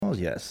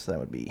models? Yes, that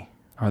would be.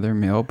 Are there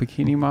male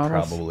bikini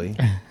models? Probably.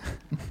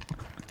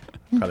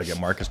 Probably get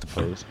Marcus to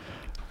pose.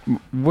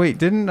 Wait,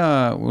 didn't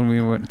when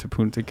we went to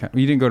Punta Cana,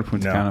 you didn't go to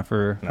Punta Cana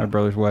for No. my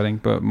brother's wedding,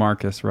 but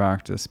Marcus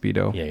rocked a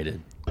Speedo. Yeah, he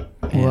did.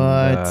 And,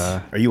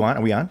 Are you on?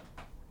 Are we on?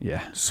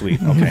 Yeah.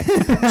 Sweet. Okay.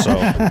 So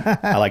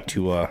I like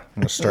to. I'm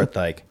gonna start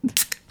like.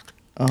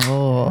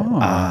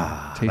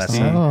 That's tasty.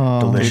 a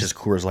delicious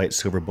Coors Light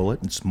Silver Bullet.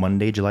 It's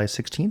Monday, July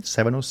 16th,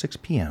 7:06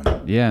 p.m.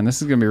 Yeah, and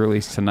this is gonna be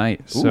released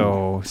tonight,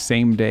 so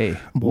same day.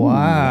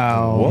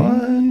 Wow.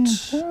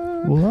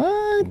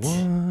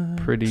 What?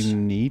 Pretty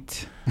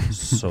neat.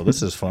 So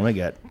this is fun. We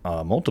got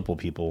multiple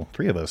people,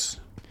 3 of us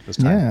this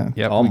time.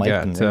 Yeah. Yep, All we Mike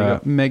got and there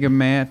we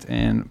MegaMatt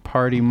and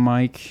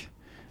PartyMike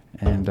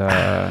and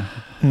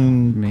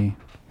me.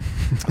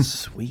 go.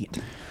 Sweet.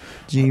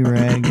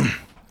 G-Reg.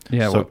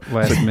 Yeah, So-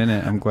 last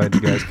minute. I'm glad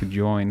you guys could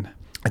join.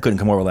 I couldn't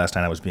come over last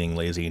night. I was being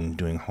lazy and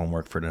doing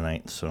homework for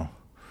tonight, so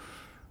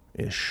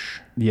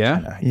ish.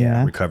 Yeah?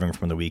 Yeah. Recovering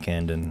from the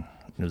weekend, and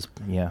it was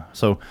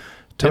So,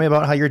 tell me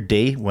about how your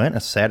day went.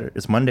 It's Saturday.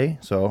 It's Monday,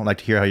 so I'd like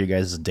to hear how you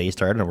guys' day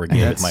started, and we're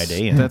getting with my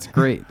day. And That's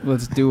great.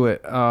 Let's do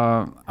it.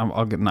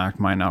 I'll get knocked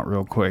mine out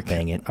real quick.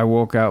 Bang it. I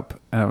woke up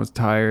and I was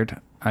tired.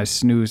 I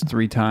snoozed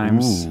 3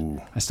 times. Ooh.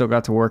 I still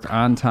got to work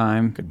on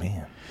time. Good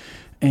man.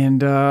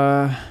 And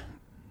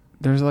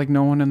there's like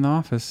no one in the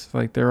office.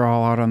 Like they're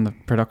all out on the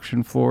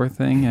production floor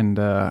thing, and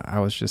I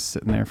was just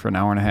sitting there for an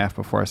hour and a half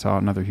before I saw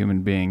another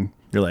human being.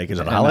 You're like, is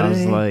it a And holiday? I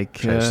was like,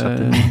 Should I have slept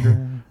in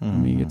longer? let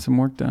me get some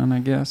work done, I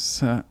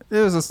guess. It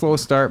was a slow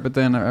start, but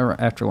then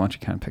after lunch,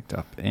 it kind of picked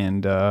up.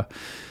 And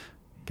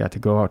got to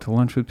go out to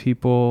lunch with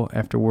people.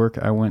 After work,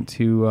 I went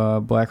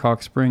to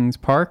Blackhawk Springs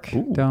Park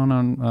down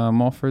on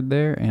Mulford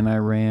there, and I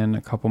ran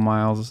a couple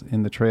miles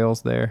in the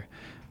trails there.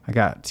 I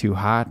got too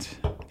hot,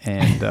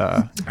 and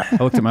I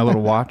looked at my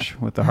little watch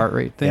with the heart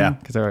rate thing,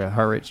 because I got a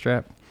heart rate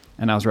strap.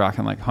 And I was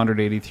rocking like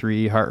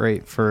 183 heart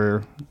rate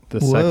for the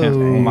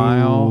second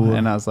mile.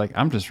 And I was like,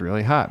 I'm just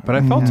really hot. But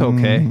I felt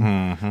okay.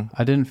 Mm-hmm.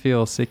 I didn't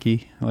feel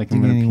sicky. Like Did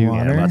I'm you going get to any puke.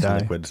 water? Yeah, lots of Die.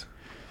 liquids.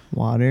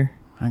 Water.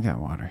 I got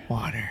water.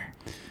 Water.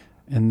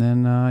 And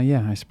then,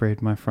 I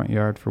sprayed my front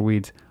yard for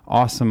weeds.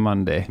 Awesome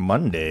Monday.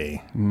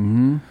 Monday.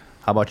 Mm-hmm.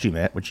 How about you,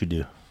 Matt? What you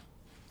do?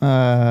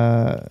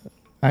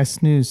 I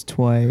snoozed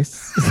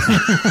twice.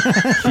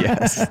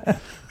 Yes.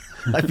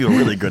 I feel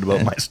really good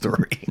about my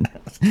story.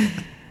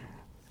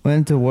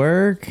 Went to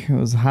work. It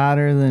was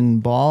hotter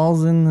than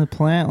balls in the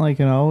plant, like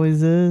it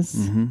always is.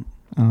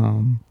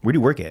 Mm-hmm. Where do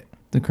you work at?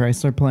 The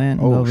Chrysler plant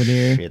in Oh,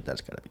 Belvedere. shit.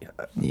 That's got to be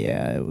hot.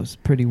 Yeah, it was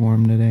pretty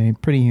warm today.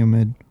 Pretty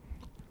humid.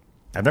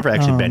 I've never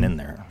actually been in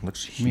there. It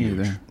looks Me huge.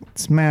 either.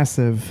 It's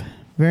massive,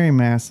 very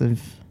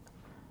massive.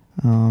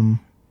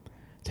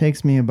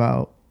 Takes me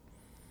about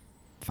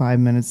 5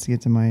 minutes to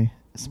get to my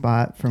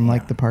spot from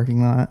like the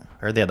parking lot.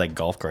 I heard they had like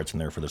golf carts in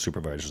there for the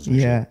supervisors. And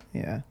Yeah,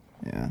 shit.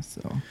 yeah.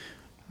 So,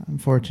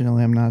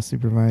 unfortunately, I'm not a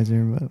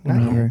supervisor, but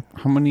whatever.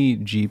 How many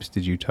Jeeps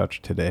did you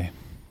touch today?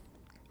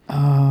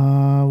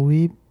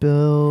 We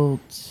built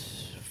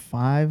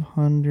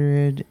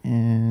 500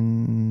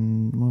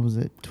 and what was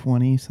it,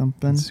 20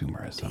 something?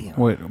 Consumerism.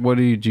 What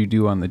did you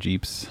do on the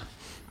Jeeps?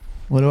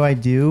 What do I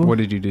do? What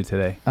did you do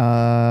today?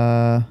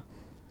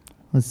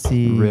 Let's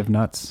see. Riv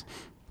nuts.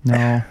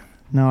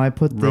 No, I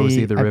put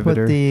Rosie the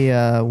Riveter.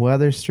 the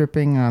weather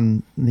stripping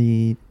on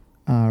the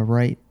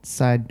right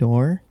side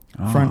door,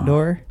 front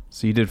door.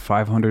 So you did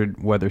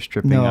 500 weather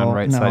stripping on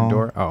right side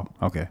door? Oh,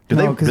 okay. Do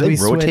they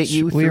 'cause rotate switch-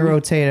 you We through?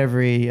 rotate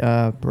every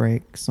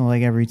break, so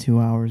like every 2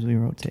 hours we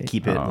rotate.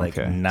 Keep it like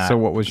not. So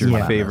what was your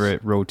Yeah.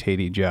 favorite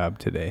rotatey job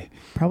today?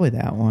 Probably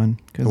that one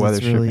because The weather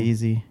it's really stripping?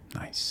 easy.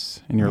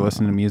 Nice. And you're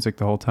listening to music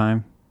the whole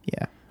time?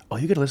 Yeah, Oh,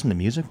 you got to listen to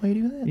music while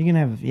you do that? you can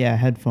have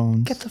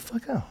headphones. Get the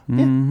fuck out.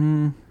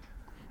 Mm-hmm.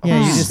 Yeah,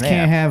 you Oh, just snap.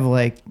 can't have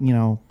like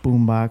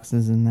boom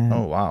boxes in that.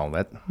 Oh, wow.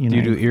 That. You Do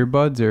you know, do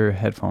earbuds or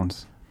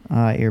headphones?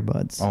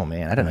 earbuds? Oh,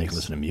 man. I didn't know you could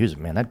listen to music,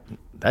 man.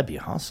 That'd be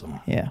awesome.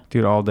 Yeah.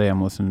 Dude, all day I'm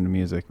listening to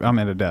music. I'm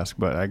at a desk,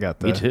 but I got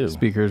Me the too.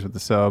 speakers with the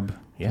sub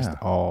just Yeah.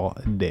 all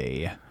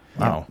day.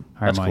 Wow. All right,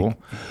 That's Mike, cool.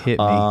 hit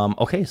me.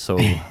 Okay, so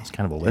it's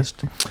kind of a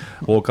list.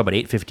 Woke up at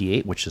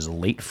 8:58, which is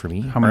late for me.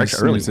 How many Or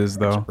actually snoozes,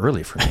 early. though? It's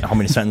early for me. How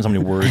many sentences, how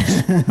many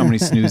words? How many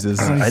snoozes?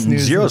 I had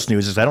snoozes? 0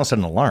 snoozes. I don't set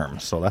an alarm,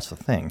 so that's the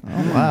thing.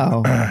 Oh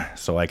wow.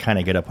 So I kind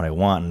of get up when I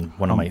want, and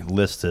one of my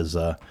lists is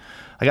I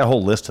got a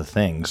whole list of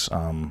things.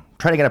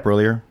 Try to get up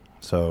earlier.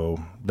 So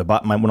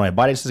when my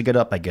body says to get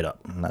up, I get up,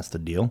 and that's the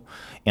deal.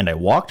 And I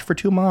walked for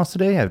 2 miles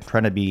today. I'm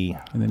trying to be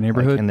In the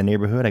neighborhood? in the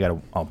neighborhood, I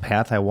got a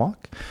path I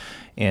walk.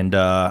 And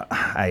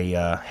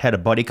I had a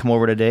buddy come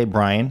over today,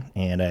 Brian,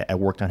 and I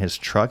worked on his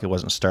truck. It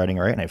wasn't starting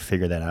right, and I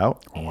figured that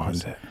out. What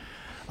was it?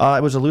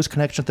 It was a loose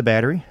connection with the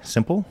battery.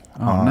 Simple.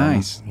 Oh,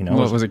 nice.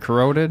 Was it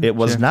corroded? It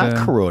was Did you have not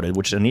to- corroded,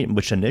 which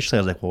initially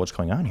I was like, well, what's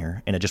going on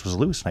here? And it just was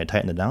loose, and I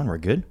tightened it down. We're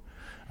good.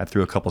 I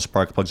threw a couple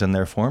spark plugs in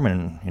there for him,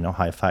 and,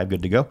 high five,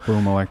 good to go.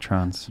 Boom,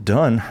 electrons.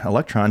 Done.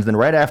 Electrons. Then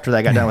right after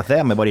I got done with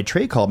that, my buddy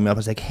Trey called me up. I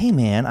was like, hey,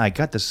 man, I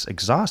got this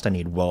exhaust I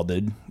need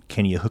welded.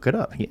 Can you hook it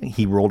up?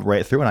 He rolled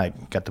right through, and I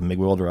got the MIG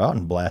welder out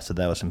and blasted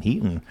that with some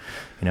heat and,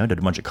 did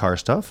a bunch of car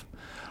stuff.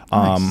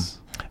 Nice.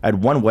 I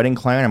had one wedding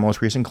client, our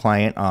most recent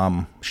client.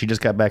 She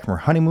just got back from her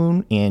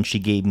honeymoon, and she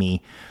gave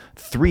me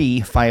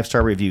 3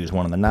 5-star reviews,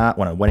 one on the Knot,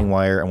 one on Wedding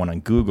Wire, and one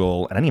on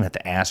Google. And I didn't even have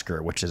to ask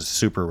her, which is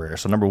super rare.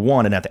 So number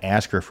one, I didn't have to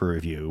ask her for a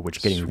review,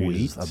 which getting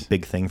reviews is a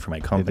big thing for my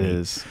company. It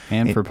is.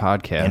 And for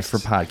podcasts. And for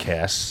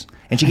podcasts.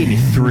 And she gave me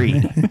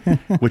 3,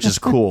 which is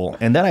cool.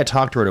 And then I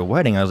talked to her at a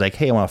wedding. I was like,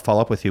 hey, I want to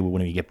follow up with you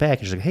when we get back.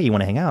 And she's like, hey, you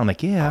want to hang out? I'm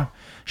like, yeah.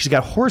 She's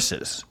got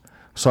horses.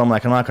 So I'm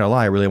like, I'm not going to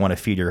lie. I really want to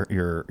feed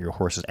your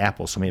horses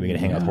apples. So maybe I'm going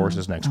to hang out with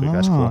horses next week.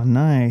 That's cool. Oh,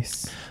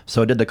 nice.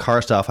 So I did the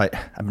car stuff. I've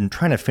been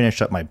trying to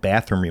finish up my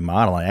bathroom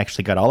remodel. I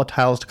actually got all the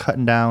tiles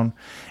cutting down,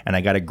 and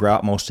I got to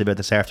grout most of it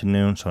this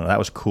afternoon. So that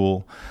was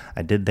cool.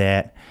 I did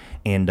that.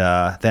 And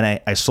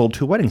then I sold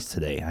 2 weddings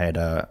today. I had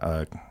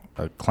a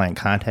client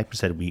contact who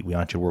said we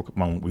want to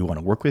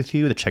work with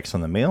you. The check's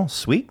on the mail.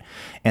 Sweet.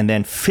 And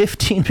then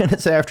 15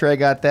 minutes after I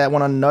got that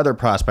one, another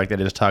prospect that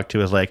I just talked to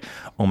was like,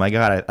 oh my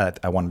God,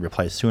 I want to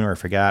reply sooner. I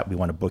forgot. We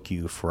want to book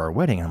you for our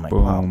wedding. And I'm like,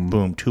 wow,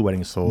 boom, 2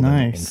 weddings sold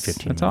in 15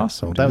 That's minutes.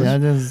 awesome. So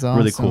that is awesome.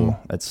 really cool.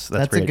 That's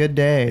a good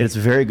day. It's a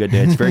very good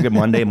day. It's a very good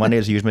Monday. Monday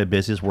is usually my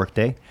busiest work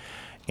day.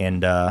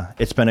 And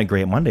it's been a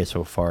great Monday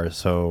so far.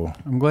 So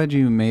I'm glad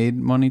you made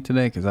money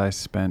today because I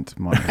spent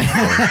money.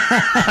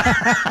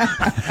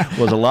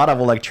 was a lot of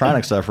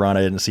electronic stuff around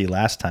I didn't see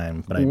last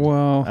time. But I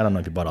don't know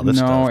if you bought all this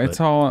stuff. No, it's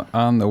all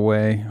on the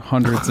way.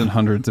 Hundreds and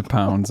hundreds of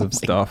pounds of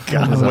stuff is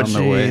on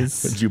the way.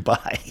 What did you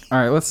buy? All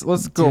right,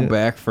 let's go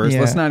back first.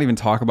 Let's not even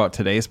talk about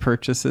today's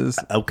purchases.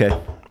 Okay.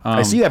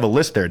 I see you have a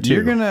list there too.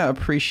 You're gonna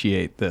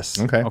appreciate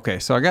this. Okay. Okay.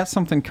 So I got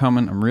something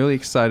coming. I'm really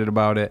excited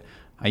about it.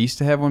 I used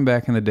to have one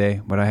back in the day,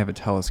 but I have a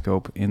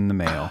telescope in the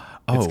mail.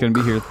 It's going to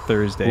be here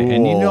Thursday. Cool.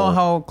 And you know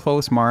how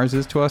close Mars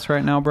is to us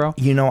right now, bro?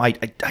 You know, I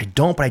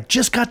don't, but I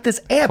just got this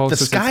app,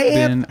 Closest the Sky it's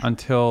app. Been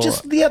until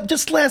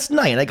just last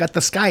night, I got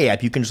the Sky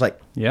app. You can just like,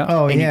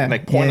 Oh, and yeah. you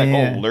can point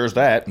oh, there's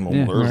that, and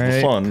there's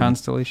the sun.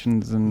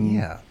 Constellations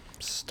and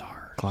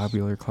stars.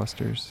 Globular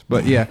clusters.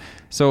 But yeah,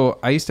 so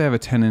I used to have a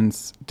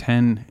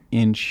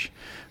 10-inch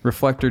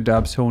reflector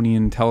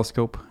Dobsonian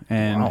telescope,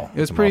 and it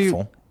was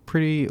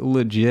pretty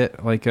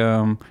legit. Like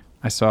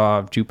I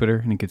saw Jupiter,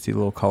 and you could see a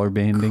little color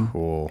banding.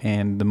 Cool.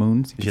 And the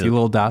moons. You could see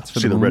little dots for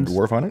the moons. See the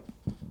red dwarf on it?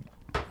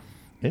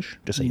 Ish?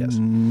 Just say yes.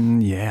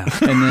 Yeah.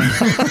 And then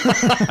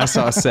I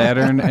saw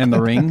Saturn and the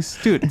rings.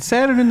 Dude,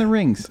 Saturn and the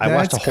rings. I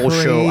watched a whole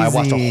show. I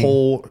watched a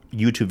whole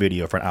YouTube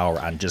video for an hour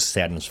on just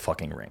Saturn's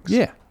fucking rings.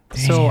 Yeah.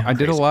 So I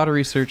did a lot of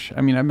research.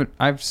 I mean,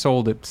 I've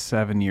sold it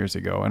 7 years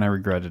ago, and I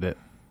regretted it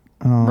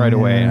right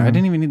away. I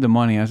didn't even need the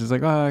money. I was just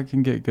like, I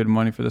can get good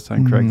money for this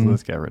on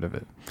Craigslist. Get rid of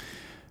it.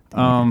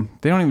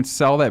 They don't even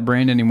sell that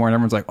brand anymore, and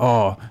everyone's like,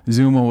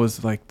 Zuma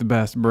was like the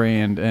best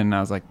brand, and I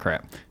was like,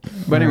 crap.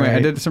 But anyway, I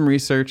did some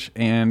research,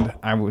 and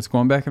I was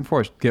going back and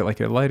forth, get like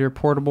a lighter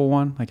portable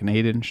one, like an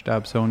 8-inch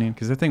Dobsonian,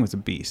 because the thing was a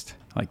beast,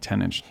 like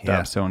 10-inch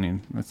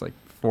Dobsonian. It's like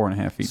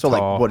 4.5 feet tall. So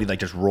like, what do you like?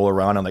 Just roll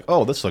around and like,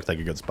 this looks like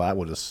a good spot.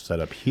 We'll just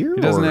set up here.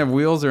 It doesn't have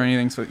wheels or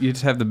anything, so you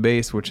just have the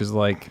base, which is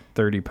like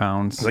 30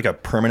 pounds. It's like a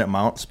permanent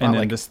mount spot. And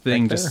then this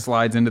thing just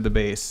slides into the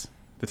base.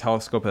 The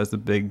telescope has the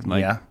big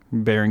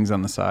bearings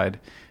on the side.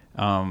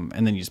 And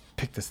then you just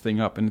pick this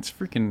thing up, and it's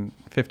freaking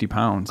 50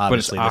 pounds.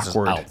 Obviously, but it's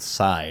awkward. This is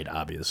outside,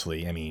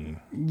 obviously. I mean,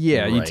 you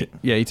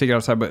take it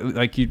outside, but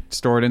like you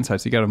store it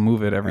inside, so you got to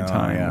move it every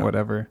time,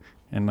 whatever,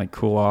 and like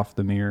cool off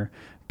the mirror.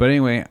 But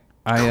anyway,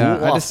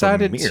 I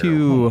decided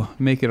to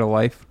make it a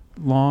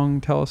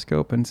lifelong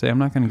telescope and say I'm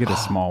not going to get a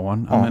small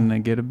one. I'm going to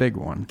get a big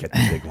one. Get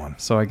the big one.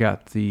 So I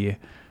got the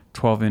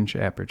 12-inch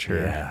aperture.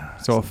 Yeah.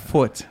 So a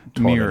foot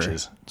 12 mirror.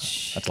 Inches.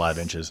 That's 5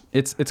 inches.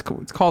 It's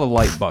called a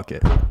light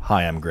bucket.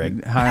 Hi, I'm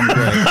Greg. Hi, I'm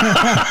Greg.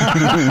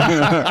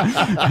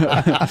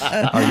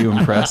 Are you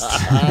impressed?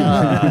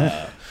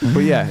 But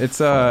yeah,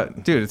 it's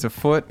it's a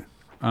foot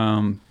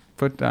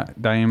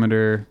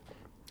diameter.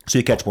 So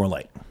you catch more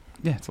light.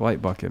 Yeah, it's a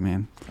light bucket,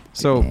 man.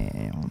 So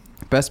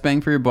best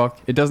bang for your buck.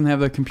 It doesn't have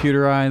the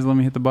computer eyes. Let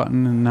me hit the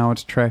button, and now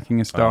it's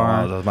tracking a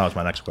star. That was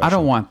my next question. I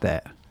don't want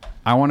that.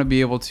 I want to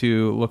be able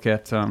to look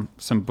at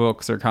some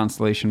books or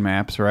constellation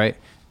maps, right?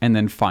 And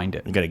then find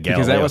it. You got to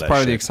because that was part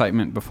of the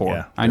excitement before.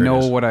 Yeah, I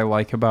know what I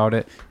like about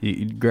it.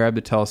 You grab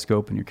the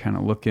telescope and you're kind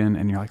of looking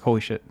and you're like,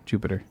 holy shit,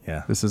 Jupiter.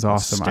 Yeah. This is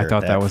awesome. I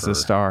thought that was a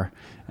star.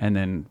 And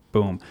then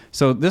boom.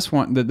 So this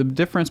one, the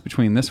difference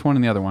between this one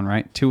and the other one,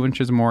 right? 2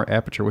 inches more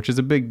aperture, which is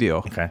a big deal.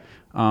 Okay.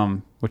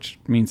 Which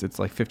means it's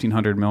like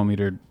 1,500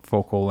 millimeter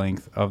focal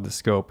length of the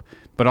scope.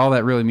 But all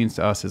that really means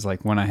to us is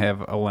like when I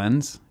have a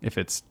lens, if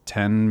it's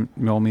 10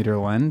 millimeter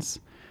lens,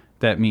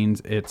 that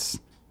means it's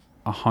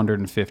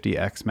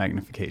 150x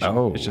magnification.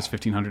 Oh. It's just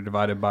 1,500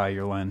 divided by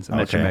your lens, and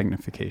that's your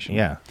magnification.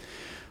 Yeah.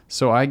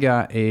 So I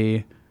got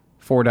a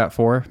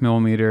 4.4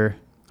 millimeter.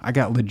 I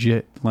got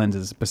legit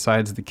lenses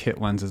besides the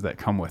kit lenses that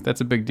come with. That's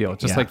a big deal.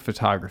 Just like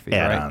photography,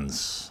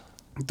 add-ons.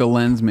 Right? The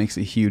lens makes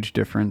a huge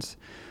difference.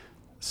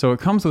 So it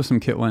comes with some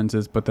kit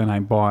lenses, but then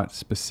I bought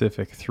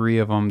specific 3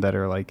 of them that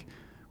are like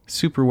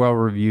super well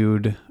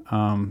reviewed.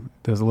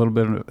 There's a little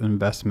bit of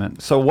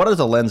investment. So what does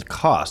a lens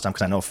cost?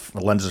 Because I know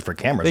lenses for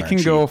cameras They aren't can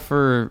cheap. go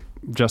for,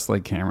 just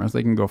like cameras,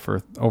 they can go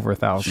for over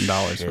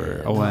 $1,000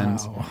 for a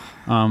lens.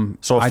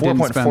 So a I didn't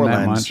 4.4 spend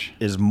that lens much.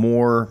 is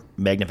more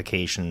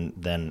magnification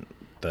than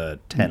the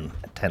 10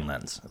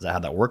 lens. Is that how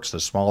that works? The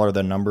smaller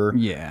the number,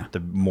 Yeah. the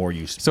more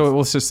you... So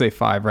let's just say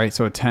 5, right?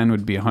 So a 10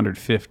 would be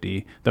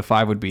 150. The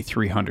 5 would be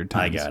 300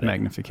 times got it.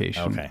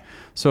 magnification. Okay.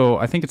 So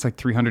I think it's like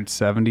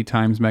 370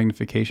 times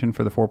magnification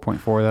for the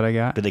 4.4 that I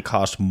got. Do they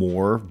cost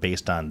more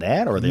based on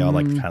that, or are they all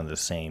like kind of the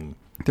same?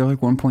 They're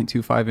like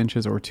 1.25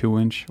 inches or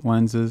 2-inch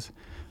lenses.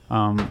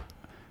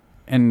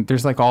 And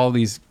there's like all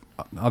these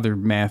other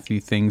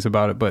mathy things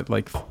about it, but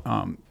like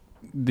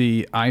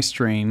the eye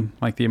strain,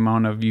 like the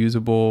amount of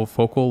usable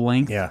focal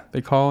length,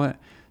 they call it.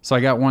 So I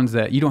got ones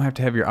that you don't have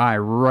to have your eye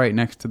right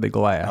next to the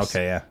glass.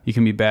 Okay, yeah. You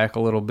can be back a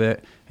little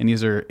bit, and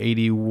these are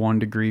 81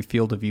 degree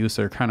field of view,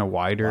 so they're kind of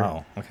wider.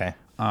 Wow. Okay.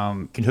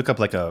 Can you hook up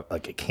like a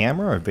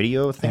camera or a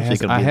video thing? So you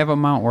can I have a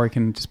mount where I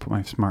can just put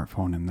my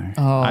smartphone in there.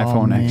 Oh,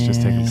 iPhone X,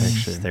 just take a man.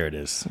 picture. There it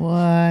is.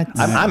 What?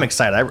 I'm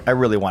excited. I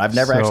really want. I've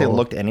never actually So-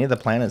 looked at any of the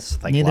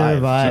planets like Neither live.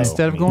 have I.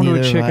 Instead of going to a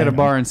Neither chick have at a I.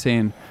 bar and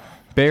saying,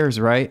 "Bears,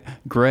 right?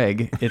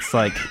 Greg," it's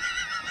like,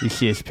 you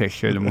see his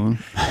picture of the moon.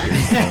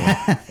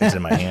 It's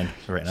in my hand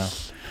right now.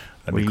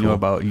 That'd What be do you cool. know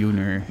about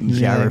lunar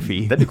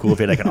geography? That'd be cool if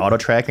you had like an auto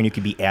track and you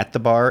could be at the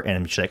bar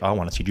and she's like, "Oh, I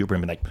want to see Jupiter,"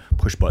 and like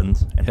push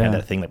buttons and have Yeah.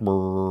 that thing like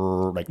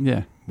brrr, like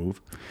Yeah. move.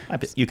 I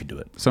bet you could do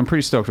it. So I'm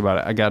pretty stoked about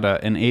it. I got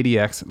an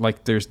 80x.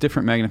 Like, there's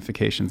different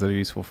magnifications that are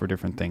useful for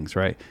different things,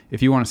 right?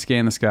 If you want to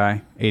scan the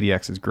sky,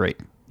 80x is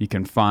great. You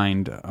can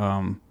find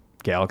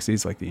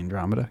galaxies like the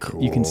Andromeda.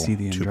 You can see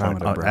the 2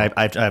 Andromeda, bro.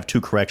 I have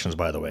two corrections,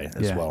 by the way,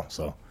 as Yeah. well.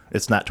 So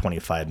it's not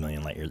 25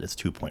 million light years. It's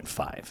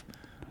 2.5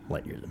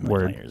 light years.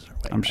 Word. Light years.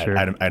 I'm sure.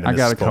 I I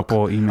got a misspoke.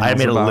 couple emails I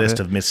made a about list it.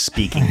 of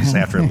misspeakings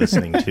after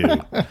listening to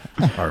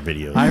our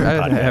videos. I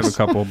and have a podcasts.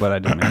 couple, but I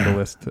didn't make the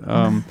list.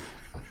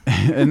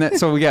 And that,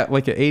 so we got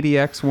like an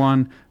 80x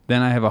one.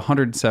 Then I have a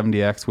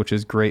 170x, which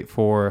is great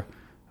for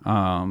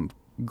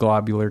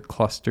globular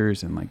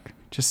clusters and like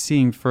just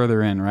seeing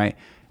further in, right?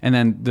 And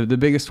then the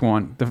biggest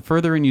one, the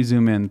further in you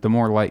zoom in, the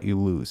more light you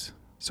lose.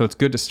 So it's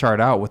good to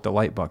start out with the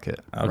light bucket,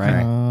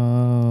 right?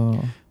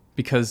 Oh.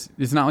 Because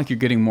it's not like you're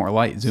getting more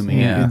light zooming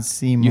you in. can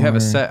see You have a more.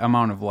 set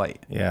amount of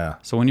light. Yeah.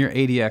 So when you're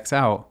 80x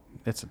out,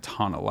 it's a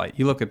ton of light.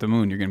 You look at the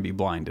moon, you're going to be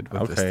blinded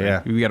with this Okay, thing.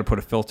 yeah. You got to put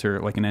a filter,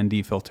 like an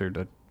ND filter,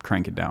 to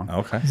crank it down.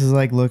 Okay. This is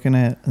like looking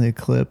at the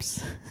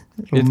eclipse.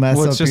 It'll mess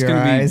Well, up it's just your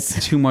gonna eyes.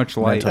 be too much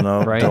light, Mental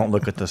note, right? don't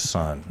look at the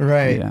sun.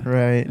 Right, Yeah.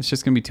 right. It's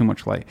just gonna be too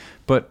much light.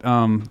 But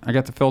I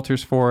got the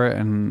filters for it,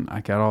 and I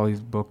got all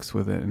these books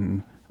with it,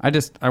 and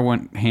I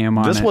went ham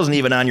on This it. wasn't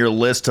even on your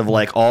list of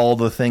like all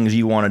the things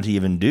you wanted to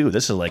even do.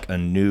 This is like a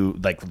new,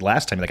 like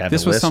last time, like I have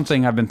This a was list.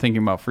 something I've been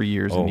thinking about for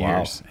years Oh, and wow.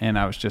 years, and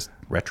I was just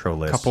Retro a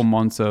list. couple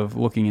months of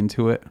looking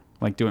into it,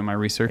 like doing my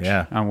research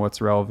Yeah. on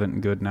what's relevant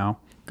and good now.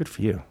 Good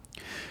for you.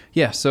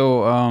 Yeah,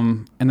 so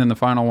and then the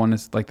final one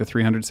is like the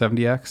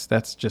 370x.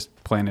 That's just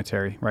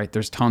planetary, right?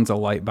 There's tons of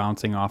light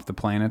bouncing off the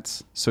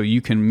planets, so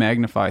you can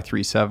magnify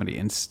 370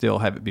 and still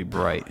have it be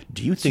bright.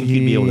 Do you think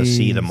you'd be able to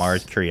see the Jeez.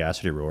 Mars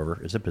Curiosity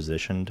rover? Is it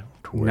positioned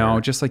to where? No,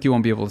 just like you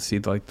won't be able to see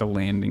like the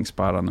landing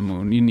spot on the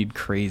moon. You need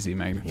crazy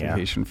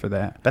magnification for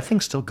that. That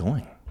thing's still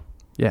going.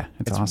 Yeah,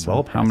 it's awesome.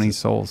 well How many past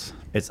it. souls?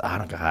 It's,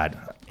 oh God.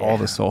 All Yeah.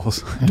 the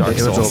souls. Dark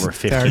Souls. it was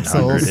over Dark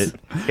 1,500. Souls.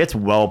 It's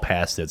well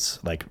past its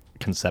like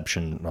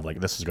conception of like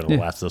this is going to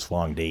Yeah. last this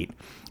long date.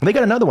 And they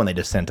got another one they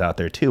just sent out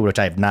there too, which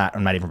I'm not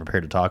even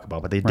prepared to talk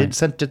about. But they Right. did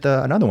send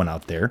another one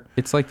out there.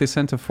 It's like they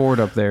sent a Ford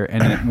up there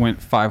and it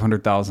went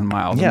 500,000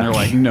 miles. Yeah. And they're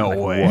like, no Like,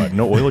 way. What?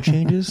 No oil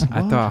changes?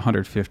 I What? thought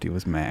 150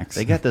 was max.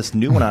 They got this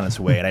new one on its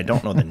way, and I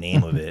don't know the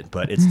name of it,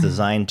 but it's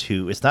designed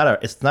to. It's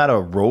not a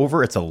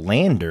rover. It's a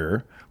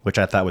lander, which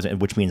I thought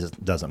which means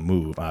it doesn't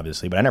move,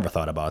 obviously. But I never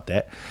thought about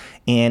that.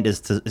 And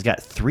it's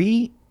got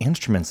 3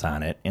 instruments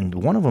on it, and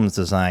one of them is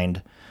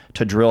designed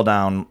to drill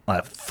down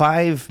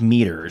 5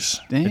 meters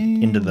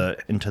Dang. into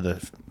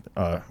the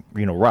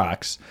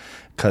rocks,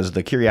 because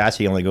the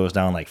Curiosity only goes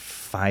down like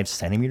 5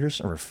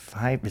 centimeters or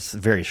 5. It's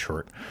very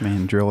short.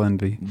 Man, drill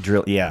envy.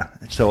 Yeah,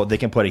 so they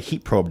can put a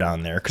heat probe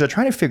down there because they're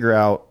trying to figure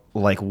out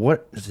like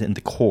what is in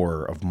the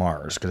core of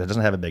Mars, because it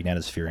doesn't have a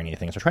magnetosphere or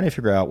anything. So they're trying to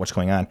figure out what's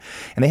going on,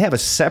 and they have a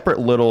separate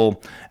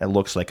little, it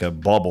looks like a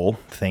bubble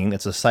thing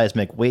that's a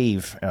seismic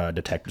wave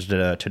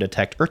detector to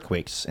detect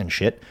earthquakes and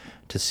shit,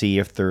 to see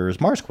if there's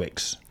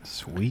Marsquakes,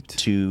 Sweet.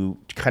 to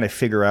kind of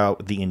figure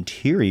out the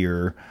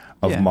interior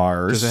of Yeah.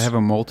 Mars. Does it have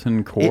a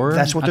molten core?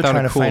 That's what I they're thought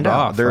trying it to find cooled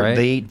out. off, right?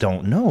 They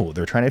don't know.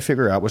 They're trying to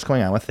figure out what's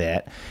going on with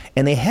that,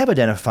 and they have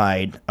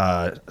identified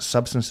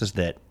substances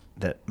that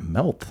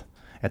melt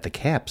at the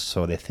caps.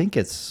 So they think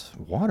it's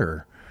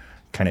water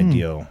kind of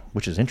deal,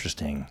 which is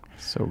interesting.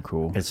 So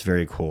cool. It's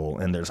very cool.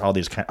 And there's all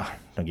these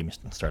don't get me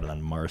started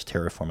on Mars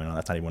terraforming.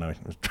 That's not even what I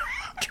was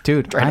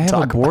Dude, I have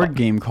a board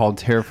game called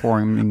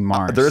Terraforming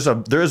Mars.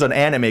 There's an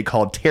anime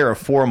called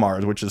Terraform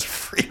Mars, which is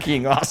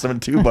freaking awesome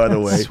too, by the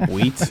way.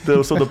 Sweet.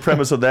 So the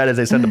premise of that is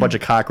they send a bunch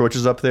of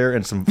cockroaches up there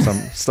and some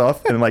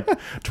stuff, and like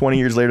 20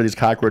 years later, these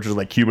cockroaches are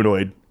like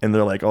humanoid, and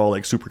they're like all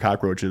like super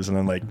cockroaches, and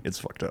then like it's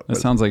fucked up. That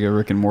sounds like a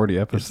Rick and Morty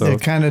episode.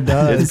 It kind of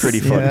does. It's pretty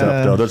fucked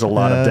up though. There's a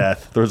lot of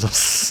death. There's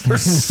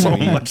so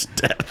much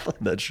death on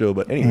that show.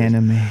 But anyway,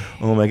 Anime.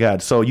 Oh my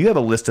god. So you have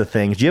a list of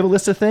things. Do you have a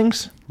list of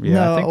things?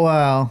 Yeah, I think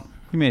well,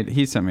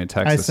 he sent me a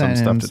text I with some sent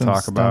stuff him to some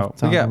talk stuff about.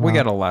 to talk We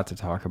got about. a lot to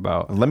talk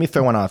about. Let me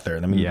throw one out there.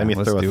 Let me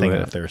let's throw a do thing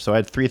it. out there. So I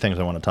had 3 things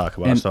I want to talk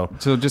about. And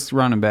So just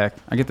running back,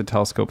 I get the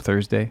telescope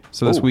Thursday.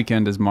 So this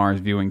weekend is Mars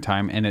viewing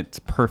time, and it's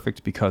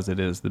perfect because it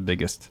is the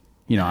biggest.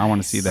 I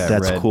want to see that.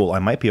 that's red. cool. I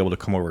might be able to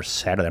come over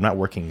Saturday. I'm not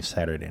working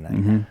Saturday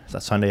night. So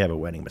Sunday I have a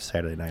wedding, but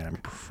Saturday night I'm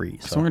free.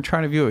 So I'm going to try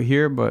to view it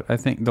here, but I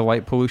think the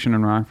light pollution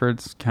in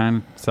Rockford's kind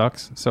of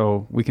sucks.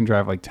 So we can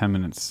drive like 10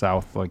 minutes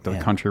south, like the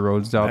country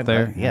roads out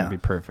there. yeah. It'd be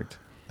perfect.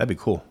 That'd be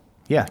cool.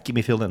 Yeah, keep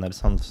me filled in. That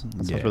sounds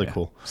really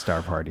cool.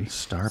 Star party.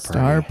 Star party.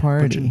 Star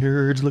party. Bunch of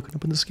nerds looking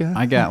up in the sky.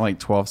 I got like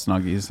 12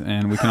 Snuggies,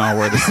 and we can all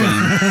wear the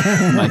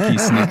same Nike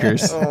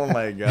sneakers. Oh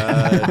my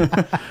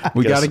god.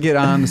 We got to get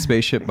on the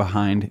spaceship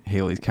behind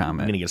Halley's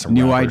Comet. gonna get some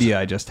New rappers. idea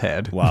I just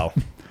had. Wow.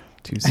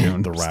 Too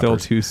soon. The Still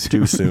rappers. too soon.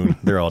 Too soon.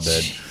 They're all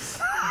dead.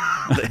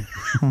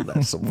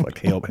 That's some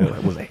like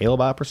was it Hail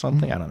Bop or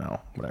something? I don't know.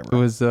 Whatever. It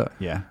was, The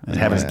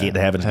Heaven's Gate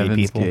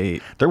people.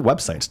 Gate. Their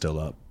website's still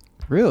up.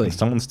 Really?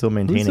 Someone's still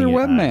maintaining Who's their it.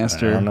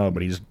 webmaster? I don't know,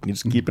 but he's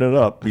keeping it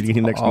up. He's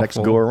next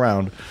Awful. go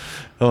around.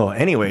 Oh,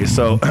 anyway,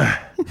 so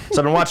I've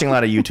been watching a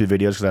lot of YouTube videos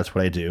because that's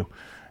what I do.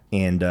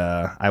 And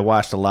I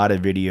watched a lot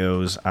of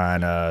videos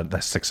on the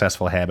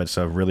successful habits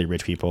of really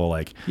rich people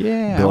like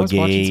Yeah, Bill I was Gates.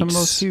 watching some of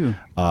those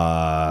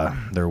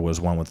too. There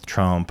was one with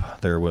Trump.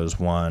 There was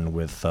one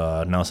with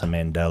Nelson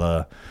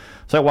Mandela.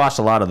 So I watched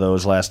a lot of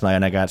those last night,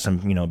 and I got some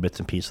bits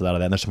and pieces out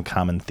of that. And there's some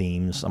common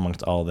themes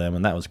amongst all of them,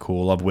 and that was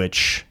cool. Of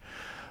which,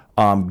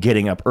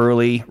 getting up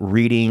early,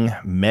 reading,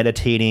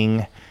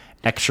 meditating,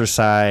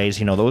 exercise.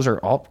 Those are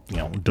all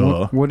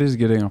duh. What is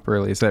getting up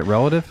early? Is that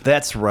relative?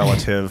 That's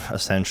relative,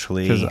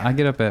 essentially. Because I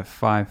get up at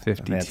That's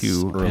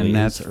 5:52, early and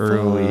that's as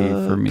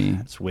early for me.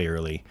 It's way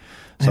early.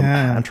 So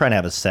Yeah. I'm trying to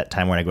have a set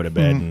time when I go to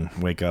bed and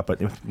wake up.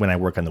 But when I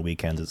work on the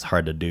weekends, it's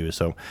hard to do.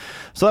 So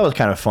that was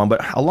kind of fun.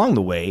 But along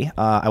the way,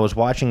 I was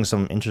watching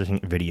some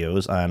interesting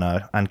videos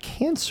on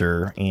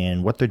cancer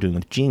and what they're doing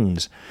with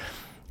genes.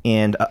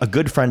 And a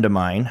good friend of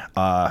mine,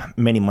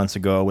 many months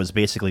ago, was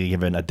basically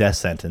given a death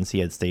sentence. He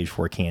had stage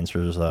 4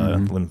 cancers,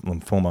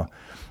 lymphoma.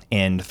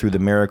 And through the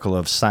miracle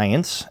of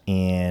science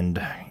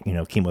and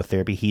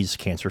chemotherapy, he's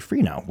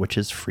cancer-free now, which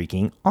is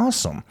freaking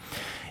awesome.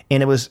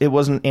 And it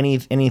wasn't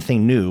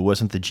anything new. It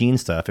wasn't the gene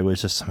stuff. It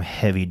was just some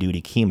heavy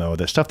duty chemo.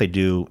 The stuff they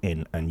do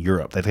in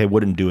Europe. They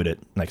wouldn't do it at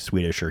like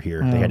Swedish or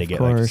here. They had to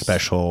get like a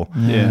special,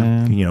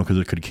 Yeah. because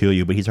it could kill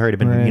you. But he's already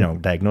been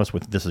diagnosed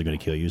with this is going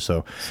to kill you.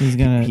 So he's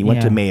gonna. he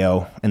went to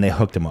Mayo and they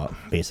hooked him up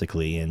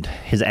basically. And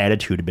his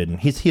attitude had been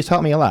he's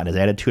taught me a lot. His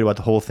attitude about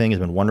the whole thing has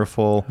been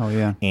wonderful. Oh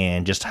yeah.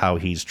 And just how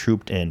he's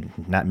trooped and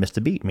not missed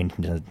a beat. I mean,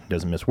 he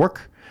doesn't miss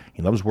work.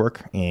 He loves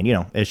work, and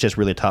it's just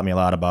really taught me a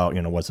lot about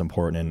what's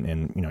important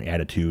and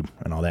attitude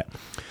and all that.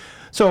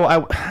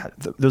 So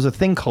there's a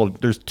thing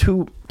there's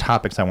 2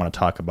 topics I want to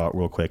talk about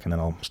real quick, and then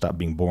I'll stop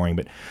being boring.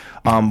 But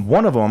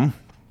one of them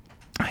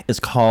is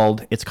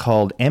called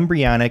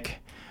embryonic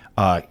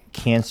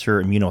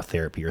cancer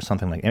immunotherapy or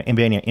something like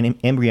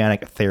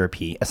embryonic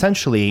therapy.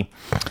 Essentially,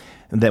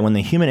 that when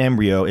the human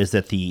embryo is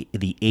at the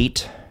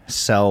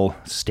 8-cell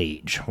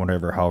stage,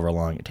 however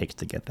long it takes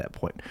to get that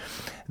point,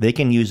 they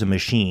can use a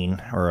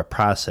machine or a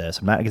process.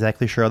 I'm not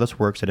exactly sure how this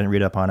works. I didn't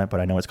read up on it, but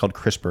I know it's called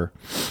CRISPR.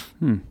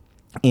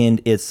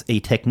 And it's a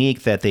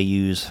technique that they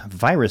use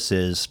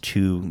viruses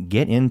to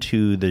get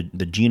into the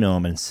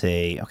genome and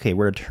say, okay,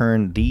 we're going to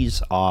turn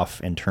these off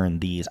and turn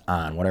these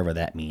on, whatever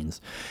that means.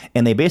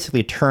 And they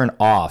basically turn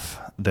off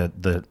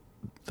the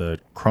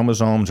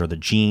chromosomes or the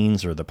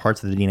genes or the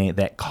parts of the DNA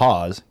that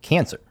cause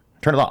cancer.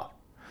 Turn it off.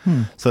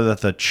 So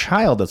that the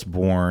child that's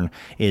born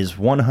is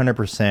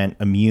 100%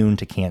 immune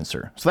to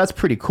cancer. So that's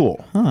pretty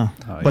cool.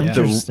 But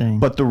Interesting.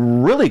 but the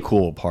really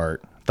cool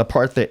part, the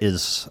part that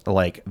is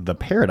like the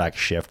paradigm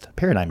shift,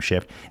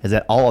 is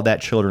that all of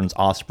that children's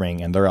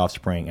offspring and their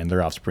offspring and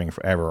their offspring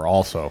forever are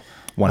also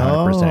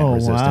 100%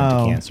 resistant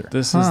to cancer.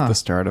 This is the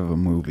start of a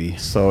movie.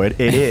 So it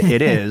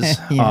is.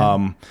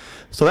 Yeah.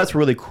 So that's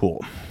really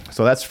cool.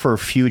 So that's for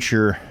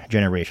future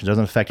generations. It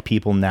doesn't affect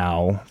people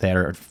now that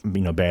are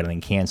battling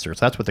cancer.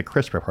 So that's what the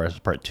CRISPR part is,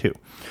 part 2.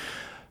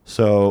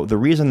 So the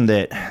reason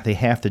that they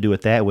have to do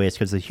it that way is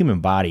because the human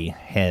body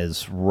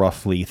has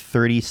roughly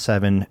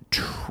 37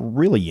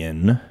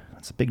 trillion,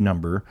 that's a big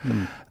number,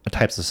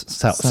 types of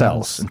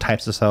cells and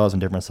types of cells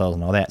and different cells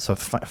and all that. So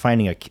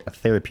finding a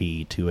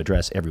therapy to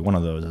address every one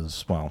of those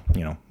is,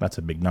 that's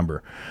a big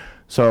number.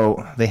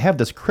 So they have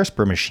this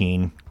CRISPR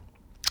machine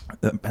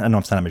I don't know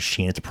if it's not a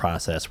machine, it's a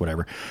process,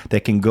 whatever,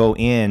 that can go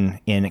in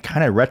and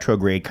kind of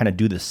retrograde, kind of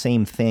do the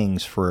same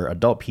things for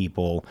adult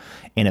people.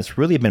 And it's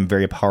really been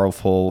very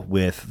powerful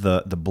with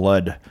the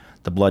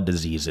blood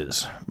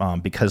diseases,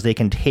 because they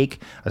can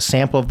take a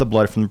sample of the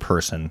blood from the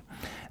person,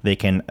 they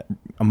can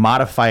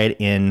modify it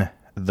in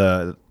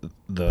the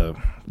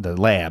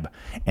lab,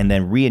 and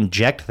then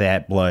re-inject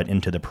that blood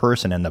into the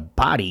person, and the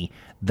body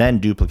then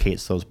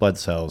duplicates those blood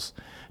cells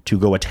to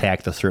go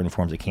attack the certain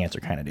forms of cancer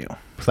kind of deal.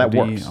 So that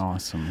works.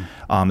 Awesome.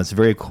 It's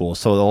very cool.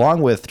 So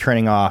along with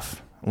turning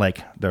off,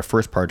 like the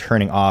first part,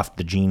 turning off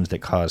the genes that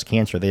cause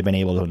cancer, they've been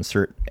able to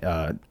insert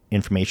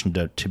information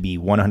to be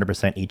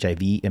 100%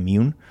 HIV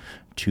immune.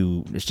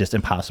 It's just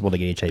impossible to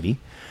get HIV.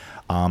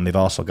 They've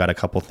also got a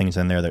couple things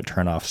in there that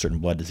turn off certain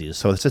blood diseases.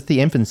 So it's just the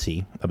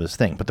infancy of this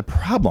thing. But the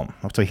problem,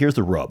 so here's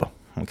the rub.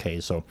 Okay,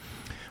 so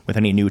with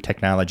any new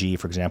technology,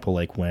 for example,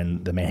 like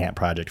when the Manhattan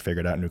Project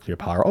figured out nuclear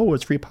power,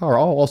 it's free power.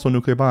 Also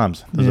nuclear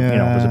bombs. There's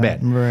a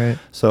bad. Right.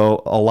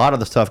 So a lot of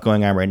the stuff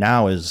going on right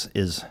now is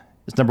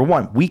number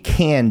one, we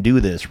can do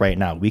this right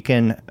now. We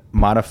can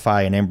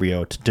modify an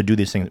embryo to do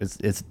these things.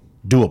 It's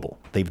doable.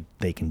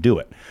 They can do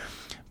it.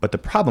 But the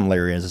problem,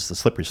 Larry, is it's the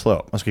slippery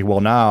slope. Okay,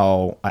 well,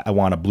 now I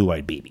want a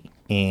blue-eyed baby,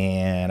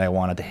 and I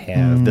want it to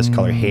have this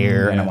color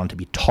hair, and I want it to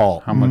be tall.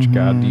 How much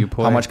God do you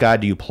play? How much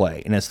God do you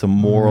play? And it's the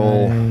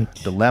moral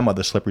dilemma,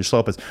 the slippery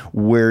slope is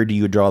where do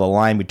you draw the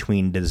line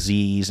between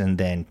disease and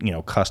then,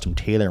 custom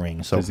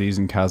tailoring? So disease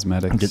and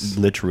cosmetics.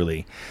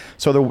 Literally.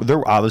 So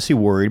they're obviously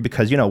worried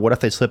because, what if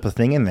they slip a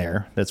thing in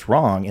there that's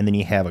wrong, and then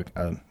you have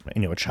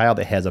a child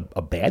that has a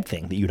bad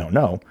thing that you don't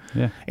know,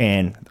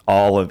 and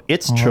all of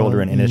its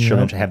children and its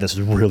children have this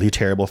really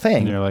terrible thing.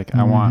 And you're like,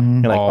 I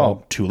want You're like,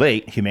 all too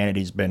late.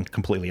 Humanity's been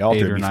completely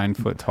altered. 8 or 9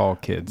 foot tall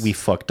kids. We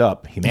fucked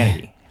up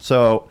humanity.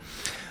 So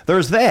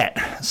there's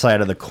that side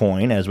of the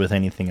coin, as with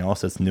anything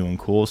else that's new and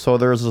cool. So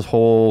there's this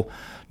whole,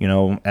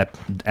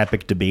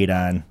 epic debate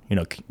on,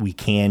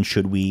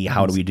 should we,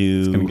 how do we do?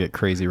 It's going to get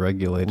crazy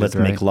regulated. Let's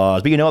make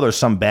laws. But there's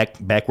some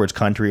backwards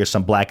country or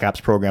some black ops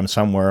program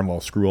somewhere.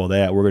 Well, screw all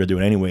that. We're going to do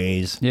it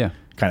anyways. Yeah.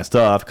 Kind of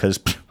stuff, because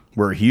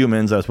we're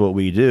humans. That's what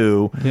we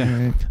do.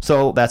 Yeah. Right.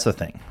 So that's the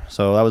thing.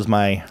 So that was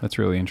That's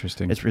really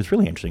interesting. It's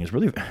really interesting.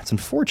 It's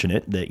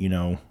unfortunate that,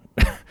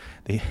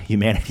 the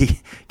humanity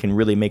can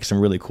really make some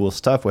really cool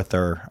stuff with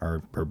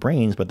our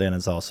brains, but then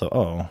it's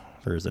also,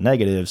 there's a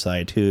negative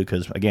side too,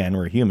 because again,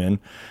 we're human,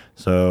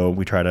 so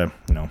we try to,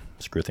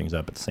 screw things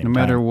up at the same time. No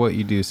matter what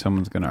you do,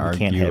 someone's going to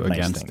argue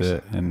against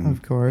it, and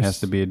of course, it has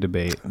to be a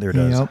debate. There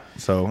does. Yep.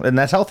 So, and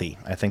that's healthy.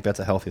 I think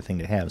that's a healthy thing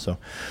to have. So,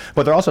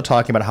 but they're also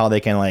talking about how they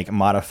can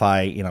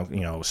modify,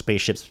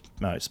 spaceships,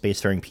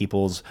 spacefaring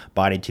people's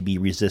body to be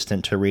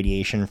resistant to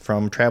radiation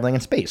from traveling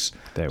in space.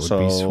 That would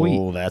be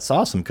sweet. That's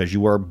awesome, because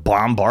you are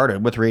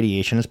bombarded with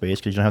radiation in space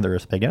because you don't have the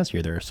Earth's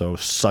atmosphere there. So,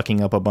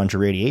 sucking up a bunch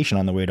of radiation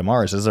on the way to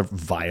Mars is a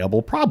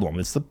viable problem.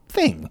 It's the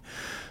thing.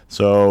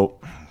 So,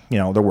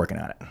 they're working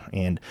on it.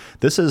 And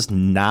this is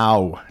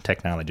now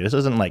technology. This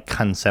isn't like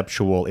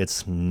conceptual.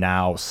 It's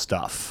now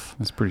stuff.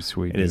 That's pretty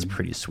sweet. It is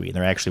pretty sweet.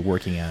 They're actually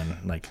working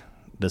on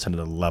this into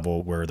the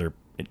level where they're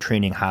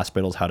training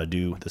hospitals how to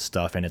do this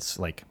stuff, and it's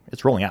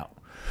rolling out.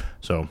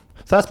 So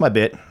that's my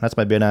bit. That's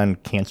my bit on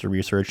cancer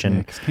research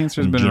and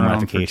cancer's been gene around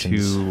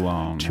modifications. for too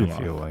long. Too I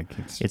long. feel like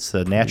it's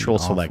the natural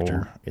awful.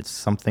 selector. It's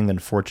something that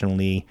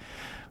unfortunately,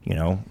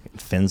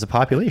 thins the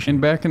population.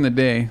 And back in the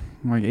day,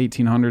 like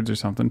 1800s or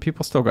something,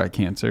 people still got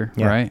cancer,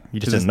 right? You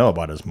just didn't know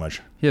about it as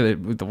much. Yeah,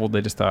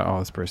 they just thought,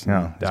 this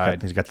person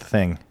died. He's got the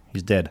thing.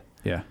 He's dead.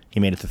 Yeah. He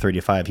made it to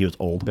 35. He was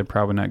old. They're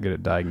probably not good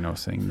at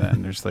diagnosing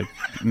then. There's like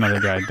another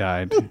guy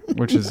died,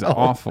 which is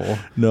awful.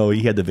 No,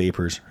 he had the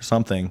vapors or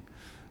something.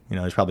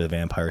 He's probably a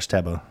vampire.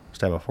 Stab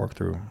a fork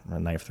through, a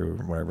knife through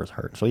whatever his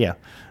heart. So yeah,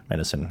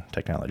 medicine,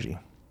 technology.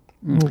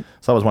 So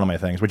that was one of my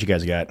things. What you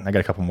guys got? I got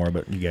a couple more,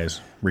 but you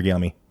guys regale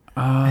me.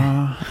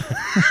 I'm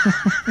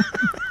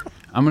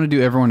going to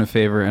do everyone a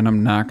favor, and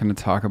I'm not going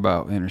to talk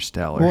about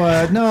Interstellar.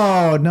 What? No,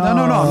 I'm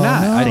not.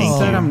 I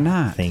said you. I'm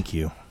not. Thank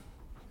you.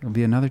 It'll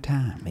be another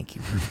time. Thank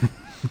you.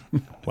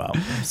 Wow.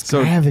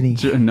 So, gravity.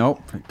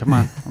 Nope. Come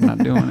on. I'm not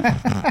doing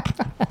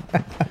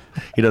it.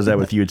 He does that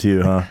with you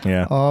too, huh?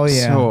 Yeah. Oh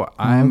yeah. So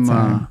I'm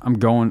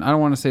going. I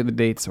don't want to say the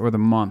dates or the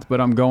month, but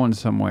I'm going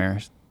somewhere,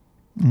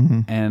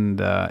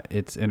 and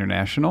it's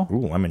international.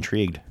 Ooh, I'm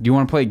intrigued. Do you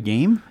want to play a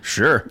game?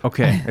 Sure.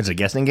 Okay. It's a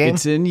guessing game?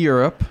 It's in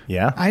Europe.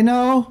 Yeah. I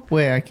know.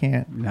 Wait, I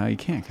can't. No, you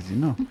can't because you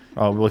know.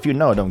 Oh, well, if you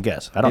know, don't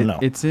guess. I don't know.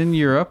 It's in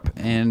Europe,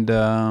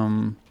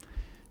 and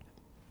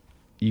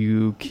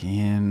you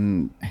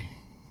can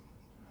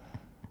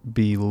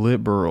be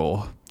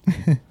liberal.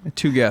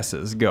 2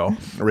 guesses. Go.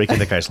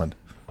 Reykjavik, Iceland.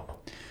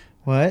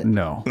 What?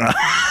 No.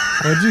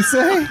 What'd you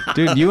say?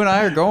 Dude, you and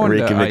I are going to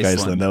Reykjavik,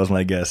 Iceland. That was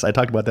my guess. I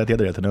talked about that the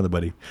other day with another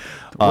buddy.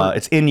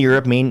 It's in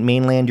Europe,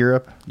 mainland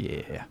Europe.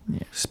 Yeah.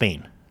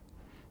 Spain.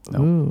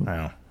 Ooh.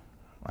 I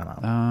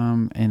don't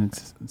know. And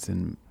it's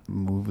in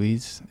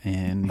movies,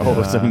 and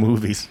It's in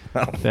movies.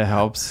 that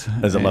helps.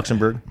 Is it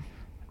Luxembourg?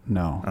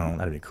 No. Oh,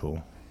 that'd be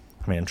cool.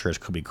 I mean, I'm sure it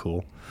could be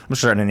cool. I'm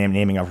starting to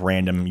naming off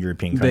random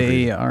European countries.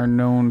 They are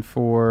known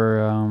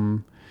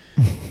for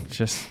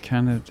just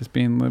kind of just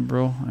being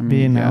liberal. I mean,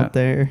 Being you got out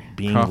there.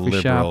 Being coffee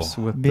liberal. shops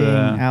with Being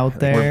out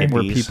there. where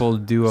hippies. people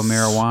do a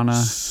marijuana.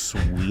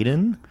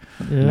 Sweden?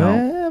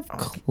 Yeah,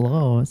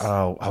 close.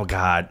 Oh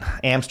God.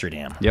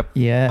 Amsterdam. Yep.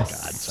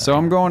 Yes. So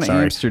I'm going to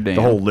Sorry. Amsterdam.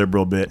 The whole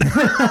liberal bit.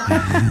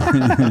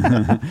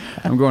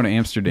 I'm going to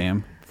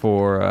Amsterdam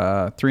for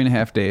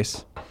 3.5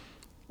 days,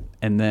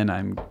 and then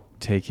I'm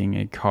taking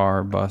a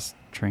car, bus,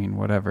 train,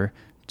 whatever,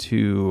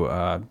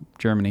 to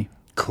Germany,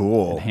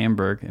 Cool.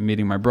 Hamburg, and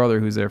meeting my brother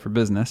who's there for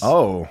business.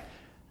 Oh.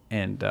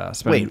 And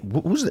spending,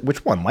 Wait,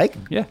 which one? Mike?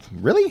 Yeah.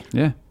 Really?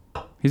 Yeah.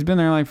 He's been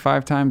there like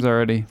 5 times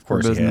already. Of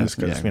course for he has, business.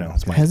 because, you know,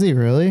 it's Mike. Has he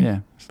really? Yeah.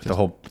 The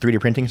whole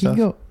 3D printing stuff?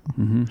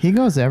 He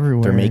goes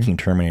everywhere. They're making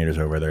Terminators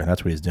over there.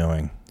 That's what he's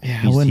doing. Yeah,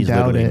 I he's wouldn't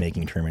doubt literally it.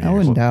 making Terminators. I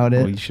wouldn't doubt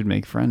Well, it. you should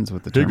make friends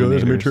with the Hey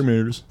guys, I made Terminators.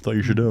 Terminators. Thought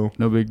you should know.